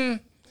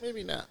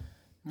 Maybe not.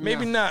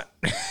 Maybe not.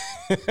 I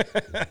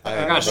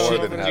am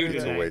more than happy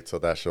to wait till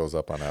that shows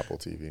up on Apple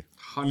TV.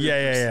 100%.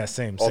 Yeah.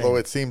 Same. Although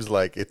it seems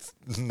like it's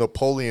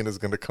Napoleon is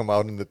going to come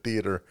out in the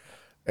theater,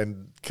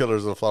 and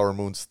Killers of the Flower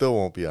Moon still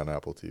won't be on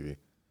Apple TV.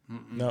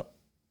 Nope.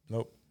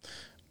 Y'all.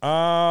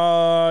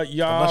 I'm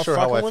not sure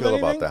how I feel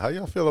about anything? that. How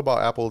y'all feel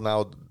about Apple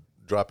now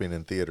dropping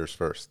in theaters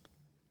first?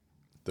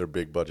 Their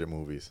big budget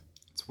movies.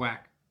 It's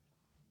whack.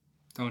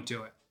 Don't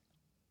do it.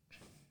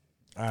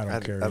 I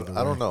don't care.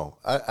 I don't know.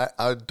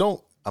 I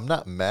don't. I'm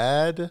not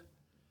mad,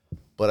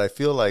 but I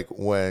feel like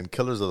when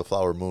Killers of the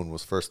Flower Moon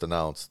was first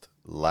announced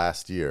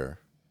last year,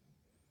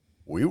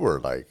 we were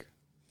like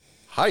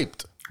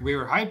hyped. We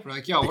were hyped. We're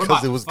like, yo, because we're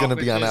about it was going to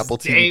be on Apple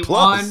TV day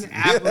Plus. One,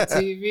 Apple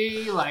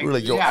TV. Like, we're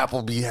like, yo,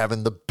 Apple be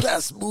having the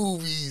best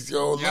movies.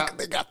 Yo, Yeah. look,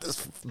 they got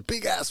this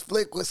big ass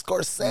flick with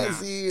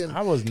Scorsese. And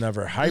I was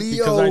never hyped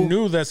Leo. because I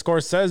knew that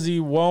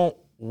Scorsese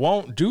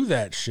won't do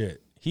that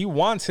shit. He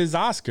wants his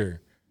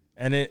Oscar,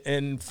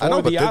 and for I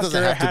know, but the that Oscar,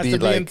 doesn't it have to has be to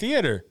be in like-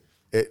 theater.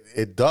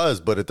 It does,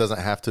 but it doesn't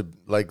have to,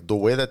 like the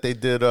way that they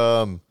did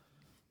the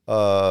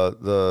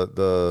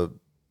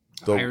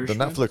Irishman?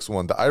 Netflix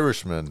one, The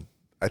Irishman.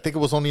 I think it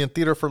was only in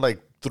theater for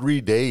like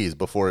 3 days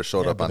before it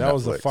showed Yeah, up but on that Netflix.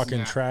 was a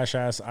fucking trash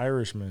ass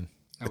Irishman.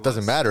 It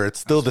doesn't matter. It's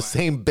still the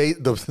same base.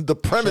 The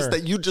premise Sure,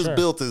 that you just sure.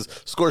 built is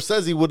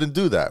Scorsese wouldn't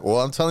do that. Well,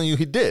 I'm telling you,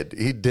 he did.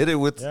 He did it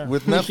with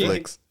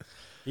Netflix.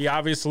 He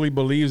obviously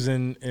believes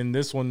in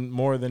this one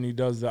more than he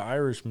does the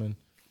Irishman.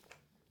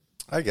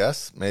 I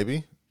guess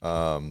maybe.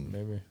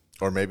 Maybe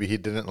Or maybe he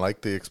didn't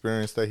like the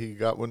experience that he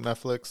got with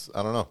Netflix.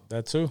 I don't know.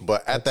 that too.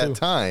 But at that too.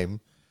 time,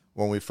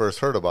 when we first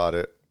heard about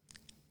it,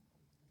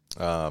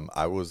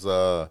 I was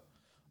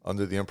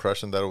under the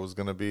impression that it was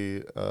going to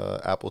be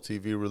Apple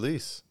TV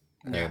release.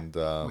 Yeah, And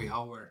we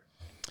all were.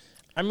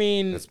 I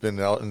mean, it's been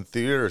out in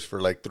theaters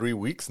for like 3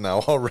 weeks now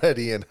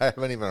already, and I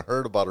haven't even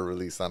heard about a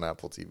release on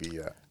Apple TV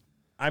yet.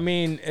 I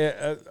mean,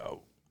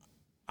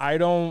 I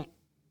don't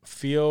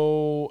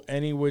feel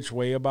any which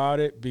way about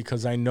it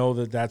because I know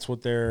that that's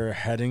what they're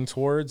heading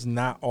towards.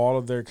 Not all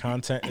of their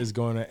content is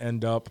going to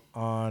end up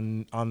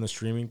on the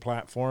streaming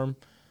platform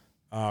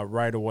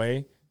right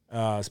away,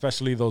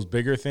 especially those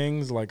bigger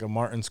things like a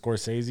Martin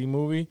Scorsese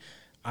movie.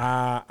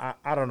 I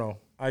don't know.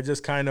 I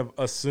just kind of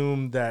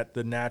assumed that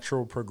the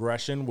natural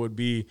progression would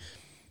be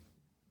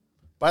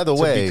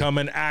to become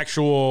an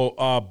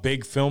actual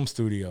big film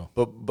studio.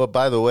 But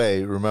by the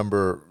way,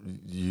 remember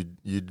you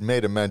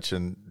made a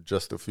mention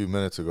just a few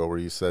minutes ago where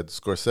you said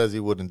Scorsese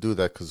wouldn't do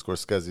that because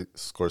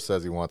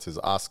Scorsese wants his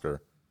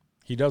Oscar.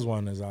 He does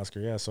want his Oscar,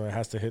 yeah, so it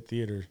has to hit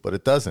theaters. But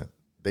it doesn't.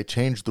 They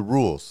changed the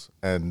rules.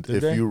 And Did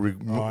if they? you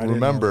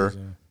remember,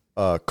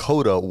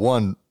 Coda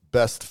won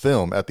Best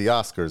Film at the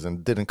Oscars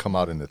and didn't come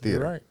out in the theater.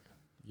 You're right.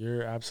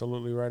 You're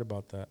absolutely right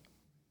about that.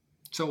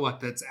 So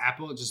what? That's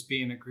Apple just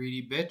being a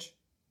greedy bitch?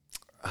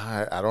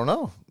 I don't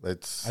know.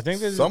 It's I think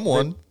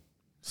someone.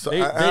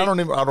 I don't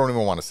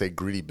even want to say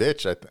greedy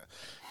bitch.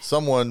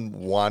 Someone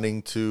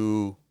wanting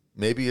to.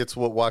 Maybe it's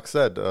what Wak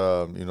said.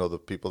 The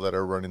people that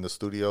are running the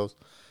studios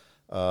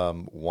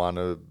want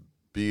to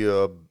be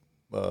a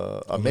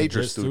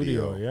major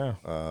studio.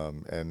 Yeah.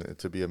 And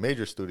to be a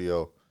major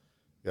studio,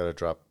 you got to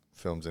drop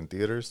films in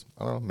theaters.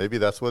 I don't know. Maybe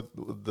that's what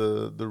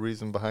the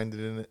reason behind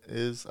it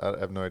is. I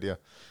have no idea.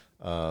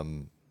 I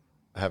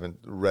haven't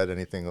read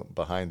anything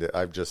behind it.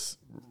 I've just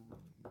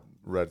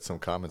read some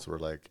comments were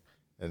like,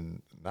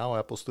 and now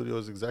Apple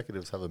Studios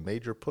executives have a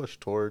major push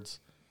towards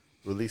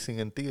releasing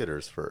in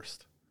theaters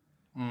first.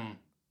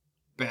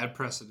 Bad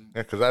precedent.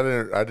 Yeah, because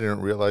I didn't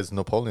realize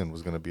Napoleon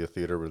was going to be a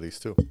theater release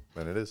too,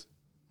 and it is.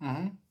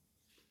 Mm-hmm.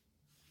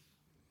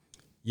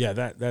 Yeah,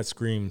 that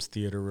screams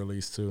theater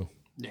release too.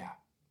 Yeah.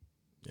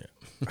 Yeah.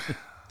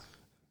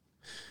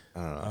 I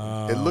don't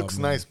know. It looks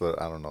nice,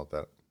 but I don't know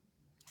that.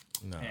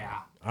 No. Yeah.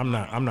 I'm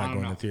not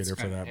going to It's theater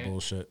for kinda that hit.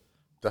 bullshit.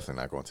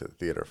 Definitely not going to the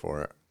theater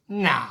for it.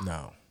 Nah.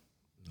 No.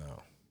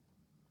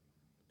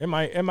 It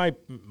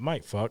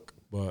might fuck,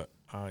 but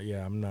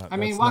yeah, I'm not. I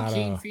mean, that's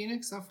Joaquin not,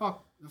 Phoenix, I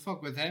fuck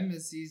with him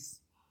as he's.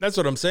 That's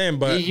what I'm saying,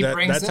 but He that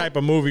brings it. type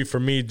of movie for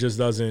me just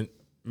doesn't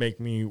make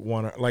me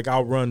want to. Like,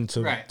 I'll run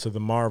to Right. the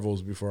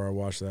Marvels before I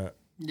watch that.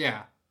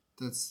 Yeah.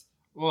 That's.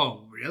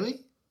 Whoa,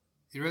 really?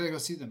 You'd rather go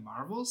see the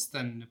Marvels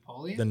than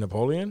Napoleon? The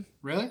Napoleon?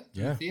 Really? In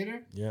Yeah. the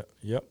theater? Yeah.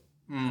 Yep.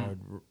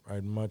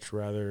 I'd much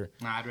rather.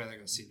 Nah, I'd rather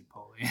go see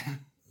Napoleon.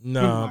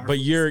 No, Marvels. but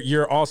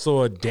you're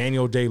also a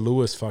Daniel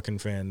Day-Lewis fucking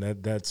fan.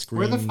 That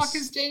screams. Where the fuck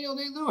is Daniel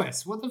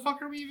Day-Lewis? What the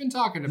fuck are we even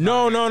talking about?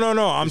 No. here?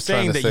 I'm He's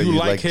saying trying to that say you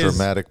like his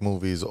dramatic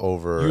movies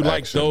over. You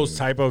like action. those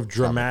type of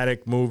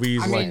dramatic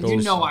movies, I mean, like those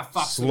you know I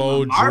fuck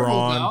slow with Marvel,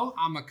 drawn. though.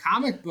 I'm a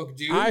comic book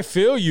dude. I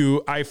feel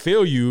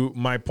you.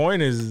 My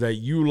point is that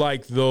you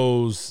like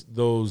those.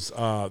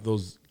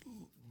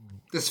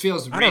 This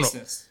feels I don't know.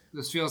 racist.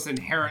 This feels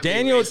inherently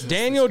Daniel racist,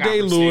 Daniel this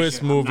Day-Lewis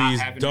conversation. I'm not movies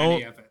having don't.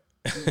 any of it.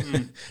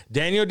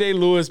 Daniel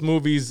Day-Lewis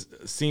movies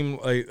seem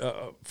like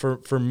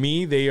for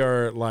me they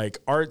are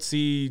like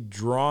artsy,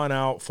 drawn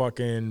out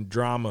fucking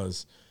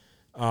dramas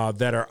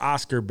that are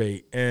Oscar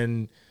bait.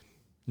 And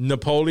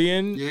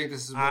Napoleon, You think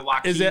this is what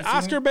Joaquin is it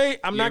Oscar bait?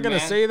 I'm not gonna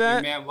say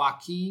that. Your man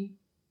Joaquin.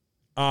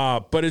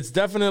 But it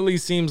definitely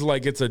seems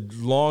like it's a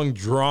long,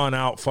 drawn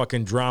out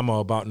fucking drama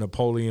about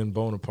Napoleon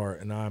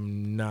Bonaparte, and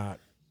I'm not.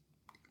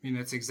 I mean,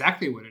 that's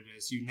exactly what it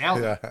is. You nailed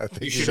Yeah, it. I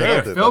think You you should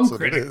nailed be a it. film That's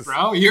what it critic, is.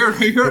 bro.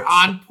 You're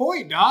on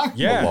point, dog.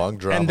 Yeah, long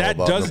drama and that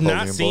about does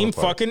not Napoleon seem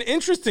Bonaparte. fucking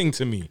interesting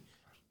to me,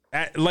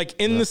 like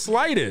in the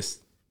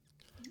slightest.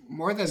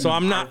 More than So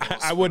I'm not.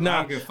 Marvels, I would bro. I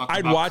not. don't give a fuck I'd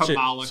about watch it.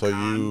 Kamala So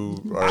Khan.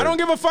 you. I don't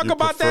give a fuck you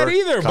about that prefer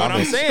either. But I'm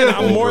comics saying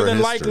I'm more over than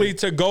history. likely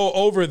to go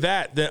over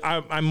that.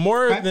 I'm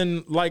more Okay.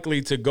 than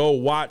likely to go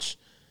watch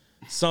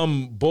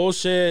some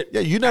bullshit.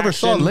 Yeah, you never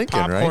saw action Lincoln,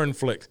 right? popcorn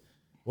flick.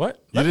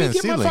 What? Let me didn't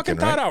get see my fucking Lincoln,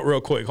 thought right? out real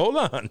quick. Hold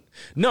on.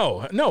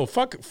 No.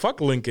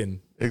 Fuck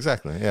Lincoln.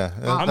 Exactly. Yeah.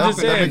 I'm that, just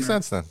that saying. makes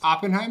sense then.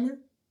 Oppenheimer,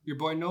 your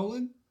boy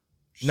Nolan.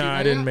 No,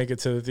 I didn't make it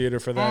to the theater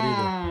for that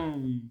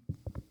either.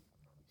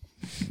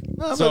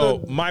 No, So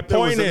but my there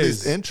was point at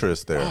is, least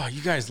interest there. oh,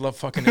 you guys love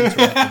fucking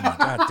interrupting me.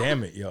 God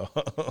damn it, yo.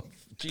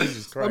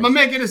 Jesus Christ. I'm gonna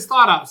make it his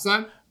thought out,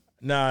 son.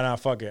 Nah,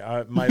 fuck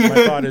it. My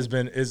thought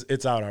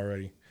it's out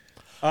already.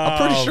 I'm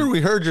pretty sure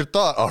we heard your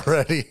thought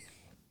already.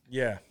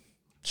 Yeah,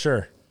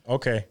 sure.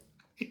 Okay.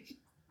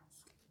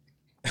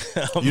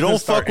 You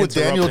don't fuck with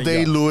Daniel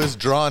Day-Lewis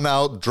drawn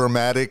out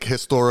dramatic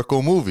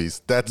historical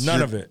movies. That's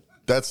None of it.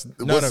 That's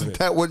None wasn't of it.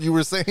 that what you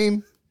were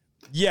saying?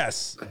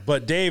 Yes,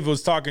 but Dave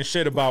was talking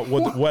shit about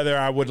whether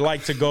I would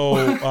like to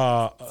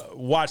go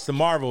watch the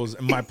Marvels.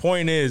 And my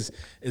point is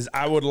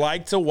I would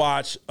like to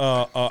watch.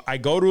 I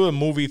go to a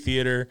movie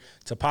theater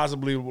to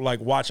possibly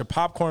like watch a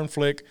popcorn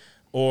flick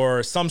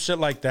or some shit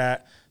like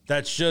that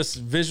that's just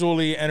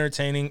visually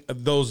entertaining.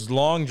 Those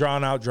long,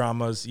 drawn-out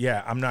dramas,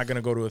 yeah, I'm not going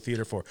to go to a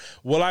theater for.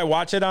 Will I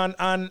watch it on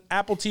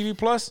Apple TV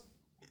Plus?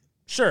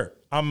 Sure.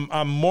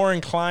 I'm more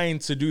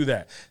inclined to do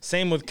that.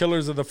 Same with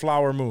Killers of the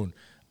Flower Moon.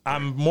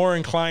 I'm more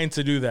inclined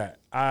to do that.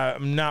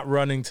 I'm not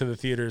running to the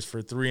theaters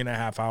for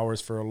 3.5 hours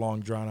for a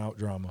long, drawn-out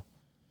drama.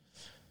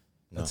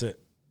 That's it.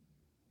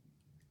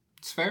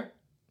 It's fair.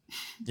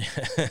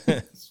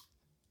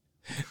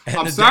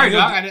 I'm sorry,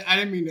 dog. I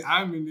didn't mean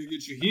to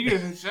get you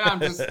heated and shit.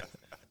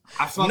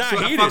 I fucked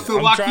with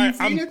Joaquin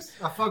Phoenix.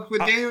 I fucked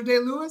with Daniel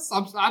Day-Lewis.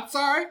 I'm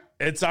sorry.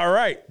 It's all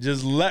right.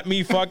 Just let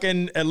me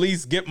fucking at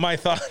least get my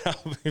thought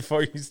out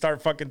before you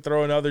start fucking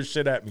throwing other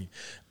shit at me.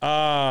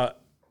 I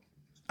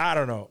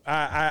don't know.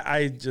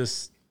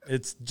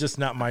 It's just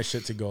not my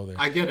shit to go there.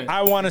 I get it.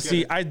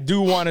 I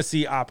do want to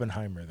see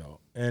Oppenheimer though.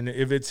 And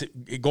if it's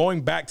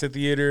going back to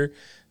theater,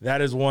 that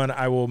is one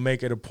I will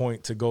make it a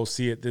point to go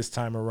see it this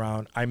time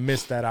around. I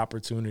missed that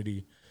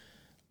opportunity.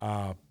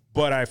 But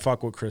I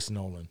fuck with Chris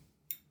Nolan.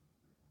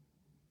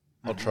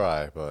 I'll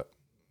try, but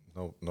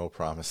no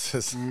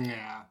promises.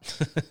 Yeah.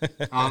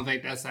 I don't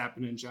think that's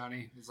happening,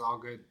 Johnny. It's all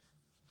good.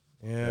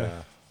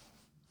 Yeah.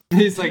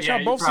 He's like, y'all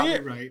yeah, both you're probably see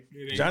it? right.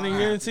 Johnny, you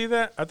didn't see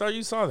that? I thought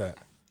you saw that.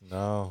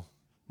 No,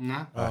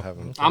 No. I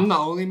haven't. I'm the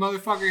only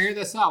motherfucker here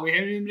that saw it. We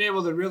haven't even been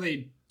able to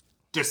really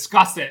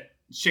discuss it.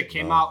 Shit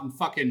came out in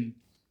fucking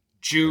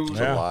June.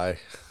 July.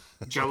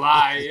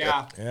 July,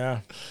 yeah.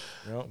 Yeah.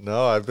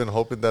 No, I've been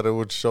hoping that it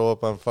would show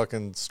up on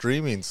fucking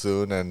streaming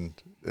soon, and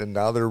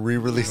now they're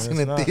re-releasing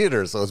in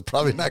theater, so it's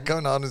probably not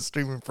coming out in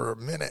streaming for a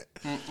minute.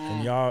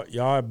 And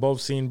y'all have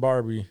both seen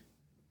Barbie.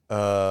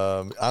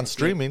 On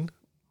streaming.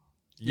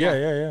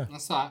 Yeah. I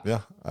saw it.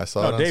 Yeah, I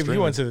saw it Oh, on Dave, streaming.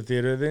 you went to the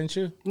theater, didn't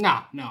you?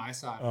 No, I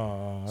saw it.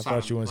 Oh, I Saw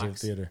thought it you on went to the Plex.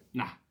 theater.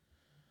 Nah.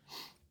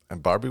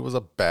 And Barbie was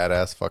a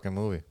badass fucking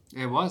movie.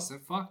 It was.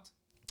 It fucked.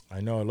 I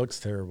know, it looks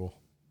terrible.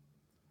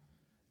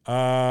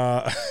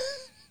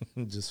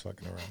 Just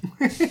fucking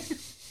around.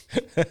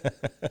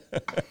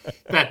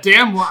 That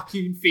damn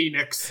Joaquin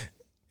Phoenix.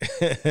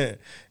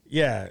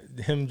 Yeah,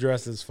 him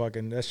dressed as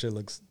fucking, that shit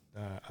looks,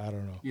 I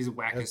don't know. He's the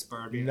wackest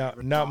Barbie.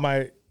 Not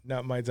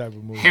my type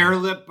of movie.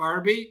 Hairlip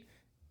Barbie.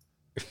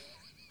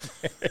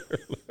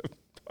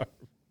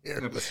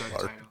 Hairlip Episode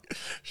Barbie. title.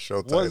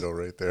 Show title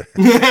right there.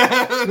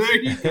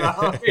 There you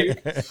go.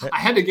 I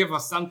had to give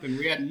us something.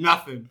 We had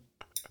nothing.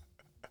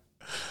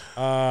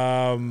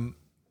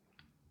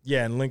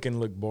 Yeah, and Lincoln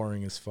looked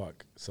boring as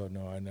fuck. So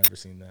no, I never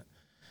seen that.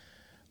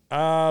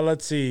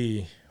 Let's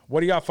see.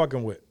 What are y'all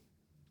fucking with?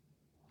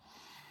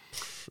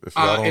 If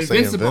y'all don't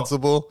say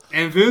Invincible.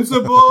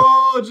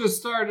 Invincible just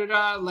started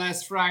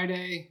last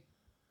Friday.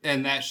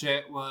 And that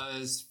shit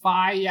was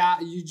fire.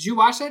 Did you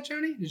watch that,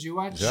 Johnny? Did you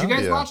watch? Yeah, Did you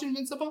guys yeah. watch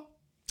Invincible?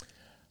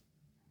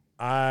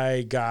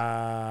 I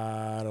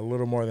got a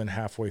little more than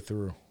halfway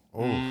through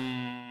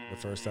the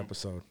first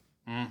episode.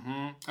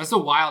 Mm-hmm. That's a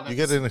wild episode.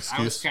 You get an I was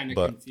excuse, kind of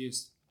but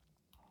confused.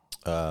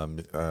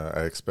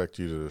 I expect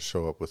you to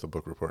show up with a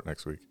book report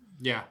next week.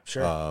 Yeah.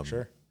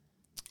 Sure.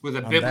 With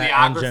a that and Gen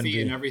bibliography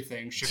V. and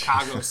everything.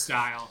 Chicago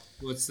style.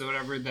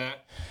 Whatever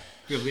that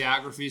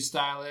bibliography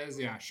style is.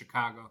 Yeah,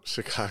 Chicago.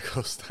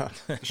 Chicago style.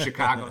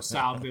 Chicago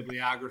style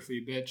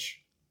bibliography, bitch.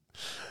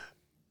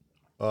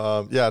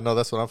 Yeah, no,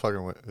 that's what I'm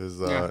fucking with. Is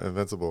Yeah.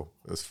 Invincible.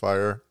 It's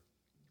fire.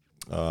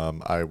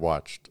 I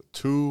watched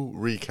 2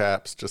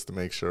 recaps just to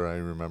make sure I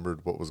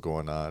remembered what was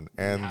going on,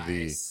 and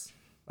Nice.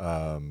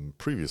 the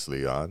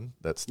previously on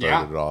that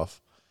started it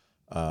off.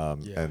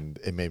 Yeah. And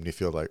it made me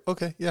feel like,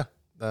 okay, yeah,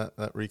 that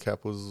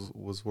recap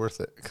was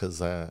worth it, because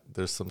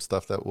there's some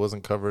stuff that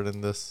wasn't covered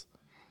in this.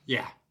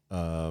 Yeah.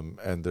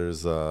 And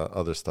there's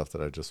other stuff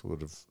that I just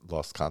would have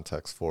lost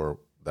context for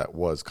that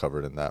was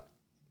covered in that.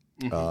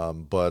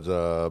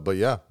 But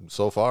yeah,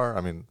 so far,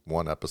 I mean,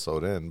 1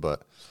 episode in,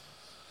 but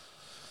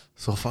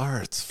so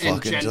far it's And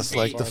fucking Gen just V.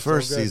 like the So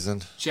first good.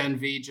 season. Gen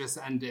V just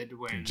ended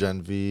when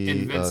Gen V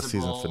Invincible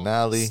season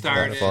finale.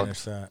 started. That fucked.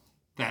 Finish that.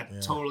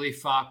 that totally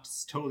fucked.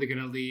 It's totally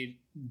going to lead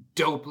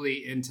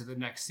dopely into the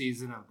next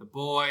season of The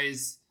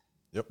Boys.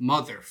 Yep.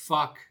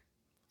 Motherfuck.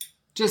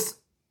 Just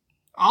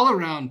all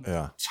around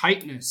Yeah.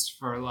 tightness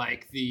for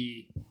like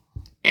the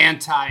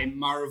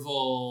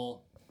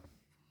anti-Marvel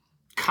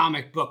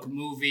comic book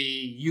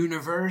movie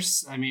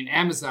universe. I mean,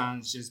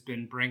 Amazon's just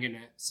been bringing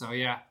it. So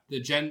yeah, the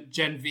Gen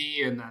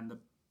V and then the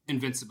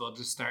Invincible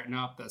just starting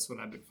up. That's what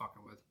I've been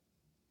fucking with.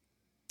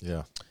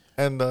 Yeah.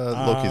 And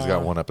Loki's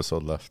got 1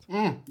 episode left.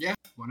 Yeah.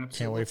 1 episode.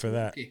 Can't wait for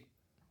that. Loki.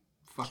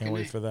 Fucking Can't A.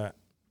 wait for that.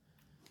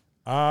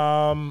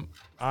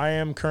 I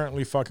am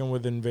currently fucking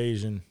with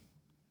Invasion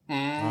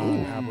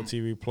on Apple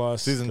TV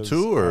Plus. Season 'cause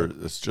 2, or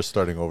it's just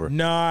starting over?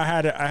 No, I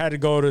had to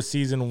go to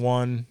season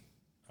 1.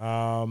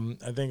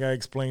 I think I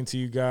explained to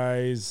you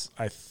guys.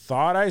 I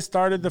thought I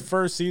started the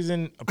first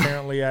season.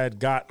 Apparently, I had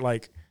got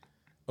like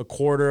a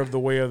quarter of the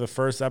way of the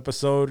first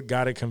episode.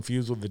 Got it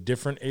confused with a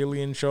different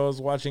alien show I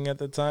was watching at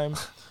the time.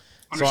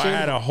 So I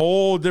had a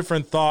whole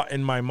different thought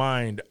in my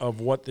mind of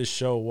what this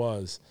show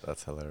was.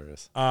 That's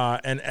hilarious.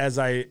 And as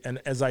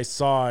I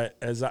saw it,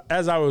 as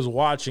I was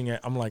watching it,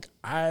 I'm like,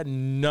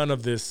 none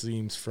of this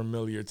seems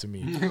familiar to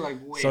me. You're like,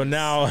 wait. So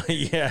now,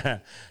 yeah.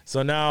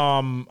 So now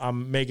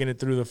I'm making it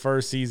through the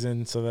first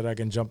season so that I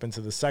can jump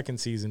into the second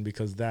season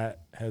because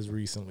that has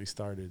recently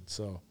started.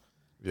 So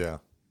Yeah.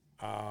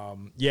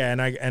 yeah,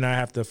 and I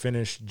have to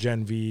finish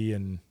Gen V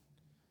and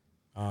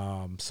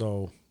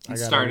so I got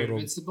started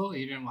Invincible.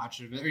 You didn't watch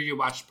it, or you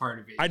watched part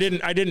of it. I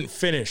didn't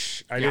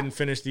finish. I didn't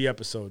finish the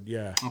episode.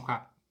 Yeah. Okay.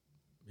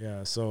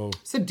 Yeah. So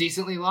It's a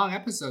decently long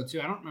episode too.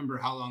 I don't remember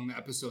how long the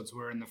episodes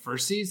were in the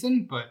first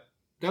season, but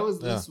that was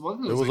this. Yeah.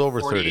 Wasn't It was like over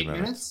 48 30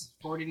 minutes.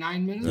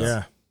 49 minutes.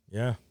 yeah.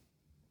 Yeah.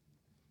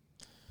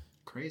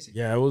 Crazy.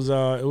 Yeah. It was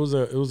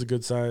a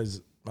good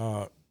size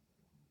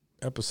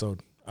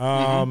episode.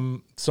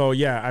 So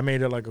yeah, I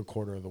made it like a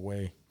quarter of the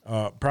way.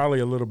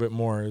 Probably a little bit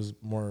more. It was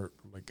more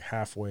like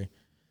halfway.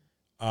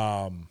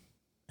 And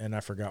I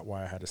forgot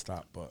why I had to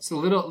stop, but It's a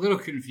little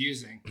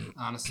confusing,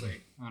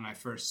 honestly. When I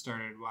first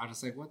started, I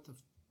was like, "What the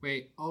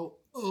wait?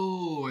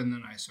 Oh!" And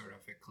then I sort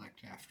of it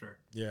clicked after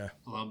yeah.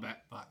 a little bit.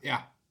 But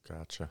yeah,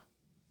 Gotcha.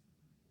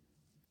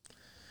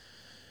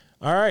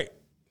 All right.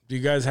 Do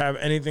you guys have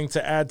anything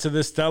to add to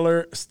this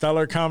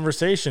stellar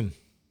conversation?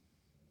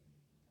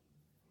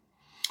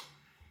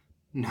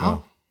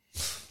 no,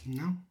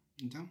 no.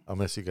 I'll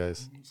miss you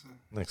guys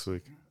next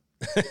week.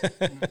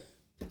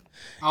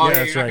 Oh, Yeah, yeah,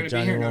 that's you're right. not going to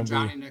Johnny be here, no won't be.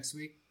 Johnny, next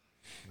week.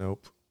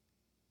 Nope.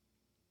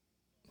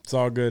 It's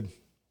all good.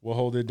 We'll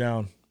hold it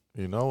down.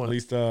 You know At it.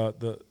 least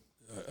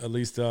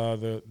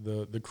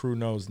the crew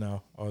knows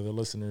now, or the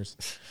listeners,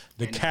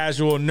 the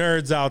casual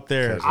nerds out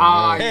there.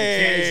 Casual You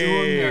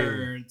Hey. casual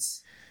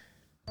nerds.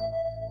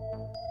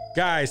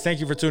 Guys, thank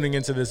you for tuning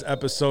into this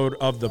episode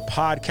of the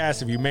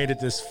podcast. If you made it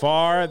this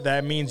far,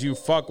 that means you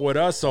fuck with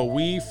us, so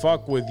we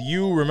fuck with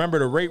you. Remember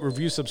to rate,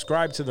 review,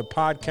 subscribe to the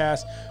podcast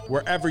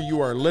wherever you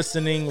are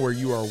listening, where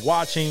you are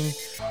watching.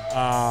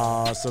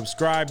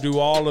 Subscribe, do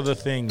all of the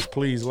things.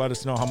 Please let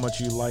us know how much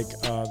you like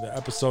the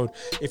episode.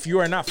 If you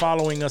are not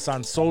following us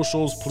on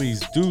socials,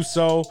 please do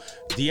so.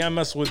 DM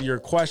us with your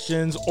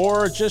questions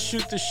or just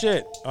shoot the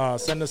shit.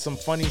 Send us some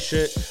funny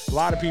shit. A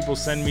lot of people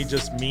send me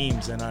just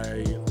memes, and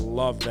I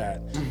love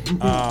that.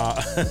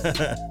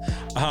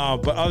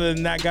 But other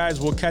than that,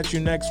 guys, we'll catch you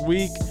next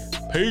week.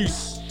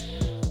 Peace.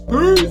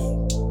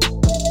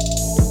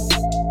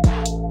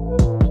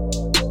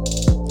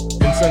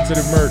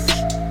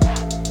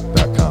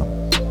 InsensitiveMerch.com.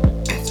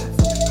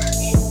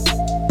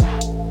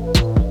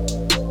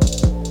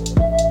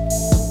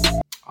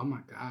 Oh my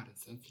God,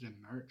 it's sensitive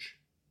merch.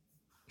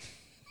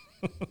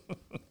 Why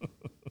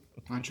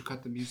don't you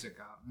cut the music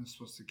out? I'm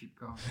supposed to keep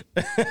going.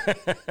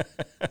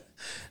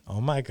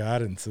 Oh my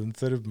God,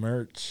 insensitive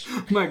merch.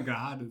 Oh my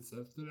God, it's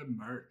sensitive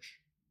merch.